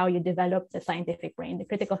that's how you develop the scientific brain, the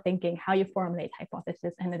critical thinking, how you formulate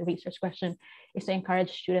hypothesis. And the research question is to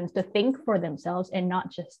encourage students to think for themselves and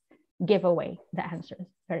not just give away the answers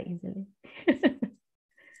very easily.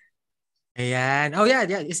 Ayan. Oh yeah,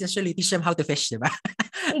 essentially teach them how to fish, diba?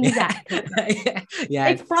 Exactly. Yeah.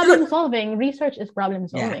 It's problem solving. Research is problem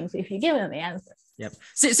solving. Yeah. So if you give them the answer. Yep.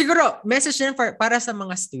 Siguro, message din para sa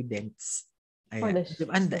mga students. For the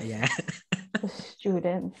students,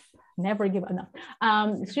 never give enough.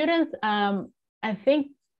 Students, I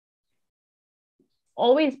think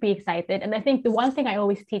always be excited. And I think the one thing I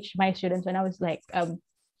always teach my students when I was like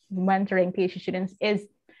mentoring PhD students is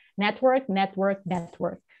network.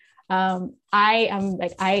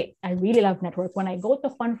 I really love network. When I go to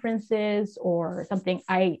conferences or something,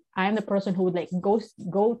 I'm the person who would like go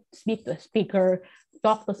speak to a speaker,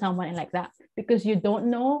 talk to someone and like that, because you don't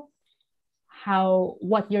know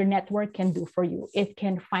what your network can do for you. It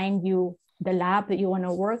can find you the lab that you want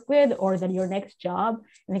to work with or then your next job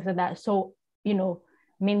and things like that. So,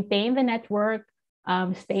 maintain the network,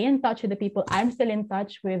 stay in touch with the people. I'm still in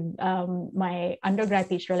touch with my undergrad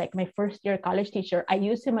teacher, like my first year college teacher. I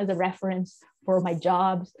use him as a reference for my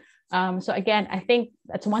jobs. So again, I think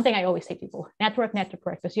that's one thing I always say to people, network,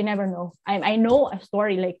 because you never know. I know a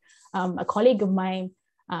story, like a colleague of mine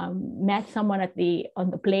met someone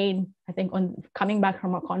on the plane, I think on coming back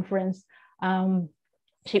from a conference.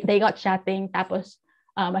 They got chatting. Tapos,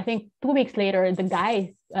 I think 2 weeks later, the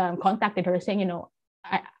guy contacted her saying,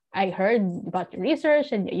 I heard about your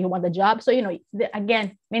research and you want the job. So,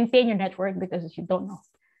 again, maintain your network because you don't know.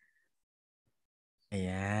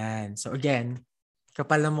 Ayan. So again,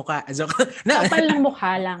 kapal ng mukha. Kapal ng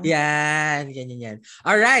mukha lang. Yan.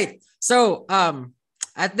 All right. So,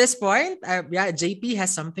 at this point, JP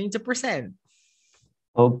has something to present.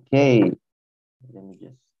 Okay. Let me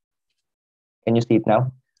just... Can you see it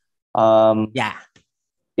now? Yeah.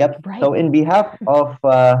 Yep. Right. So in behalf of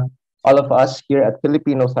all of us here at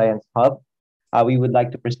Filipino Science Hub, we would like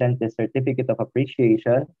to present this certificate of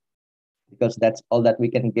appreciation because that's all that we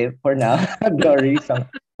can give for now. Glory. So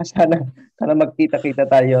sana magkita-kita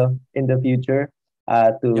tayo in the future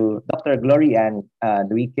to Dr. Glorianne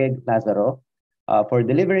Nuique-Lazaro for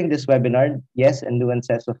delivering this webinar, Yes and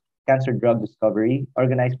Nuances of Cancer Drug Discovery,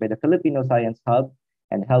 organized by the Filipino Science Hub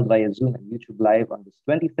and held via Zoom and YouTube Live on this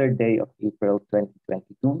 23rd day of April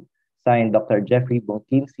 2022. Signed, Dr. Jeffrey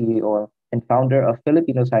Bongkin, CEO and founder of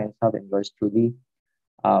Filipino Science Hub, and yours truly,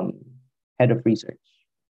 Head of Research,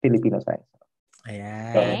 Filipino Science Hub.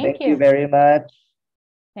 Ayan. So, thank you very much.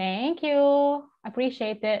 Thank you.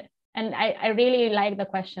 Appreciate it. And I really like the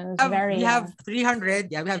questions. We have 300.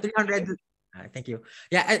 Yeah, we have 300. Thank you.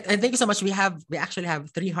 Yeah, and thank you so much. We actually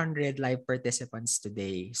have 300 live participants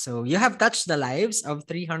today. So you have touched the lives of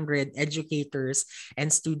 300 educators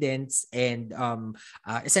and students and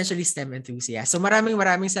essentially STEM enthusiasts. So maraming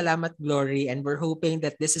salamat, Glory, and we're hoping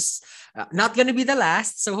that this is not gonna be the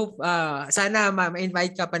last. So hope sana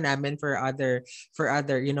ma-invite ka pa namin for other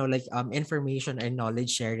information and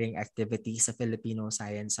knowledge sharing activities sa Filipino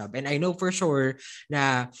Science Hub. And I know for sure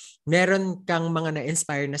na meron kang mga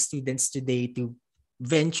na-inspire na students today to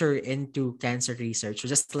venture into cancer research,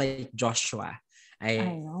 just like Joshua.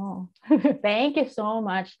 I know. Thank you so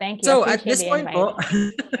much. Thank you. So at this point po,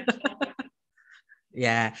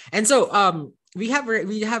 yeah. And so we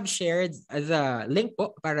have shared the link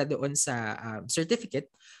po para doon sa certificate.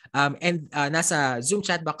 And nasa Zoom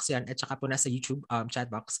chat box yan at saka po nasa YouTube chat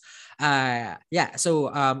box. So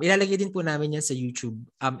ilalagay din po namin yan sa YouTube.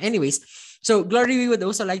 Anyways, so Glory, we would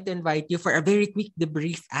also like to invite you for a very quick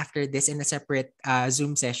debrief after this in a separate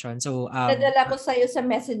Zoom session. So dadala ko sa iyo sa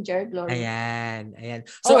Messenger, Glory. Ayan.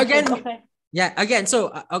 So okay.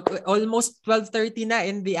 So almost 12:30 na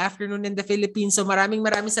in the afternoon in the Philippines. So maraming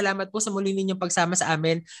salamat po sa muli ninyong pagsama sa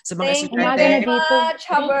amin sa mga Thank you very much,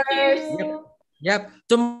 Hubbers. Yep.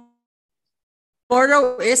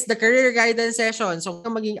 Tomorrow is the career guidance session. So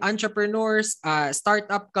kung maging entrepreneurs,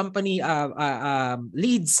 startup company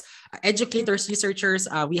leads, educators, researchers,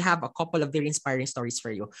 we have a couple of very inspiring stories for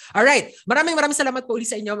you. All right. Maraming salamat po ulit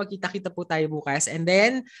sa inyo. Magkita-kita po tayo bukas. And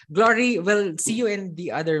then, Glory, will see you in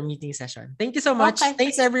the other meeting session. Thank you so much. Okay.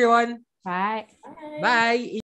 Thanks, everyone. Bye. Bye.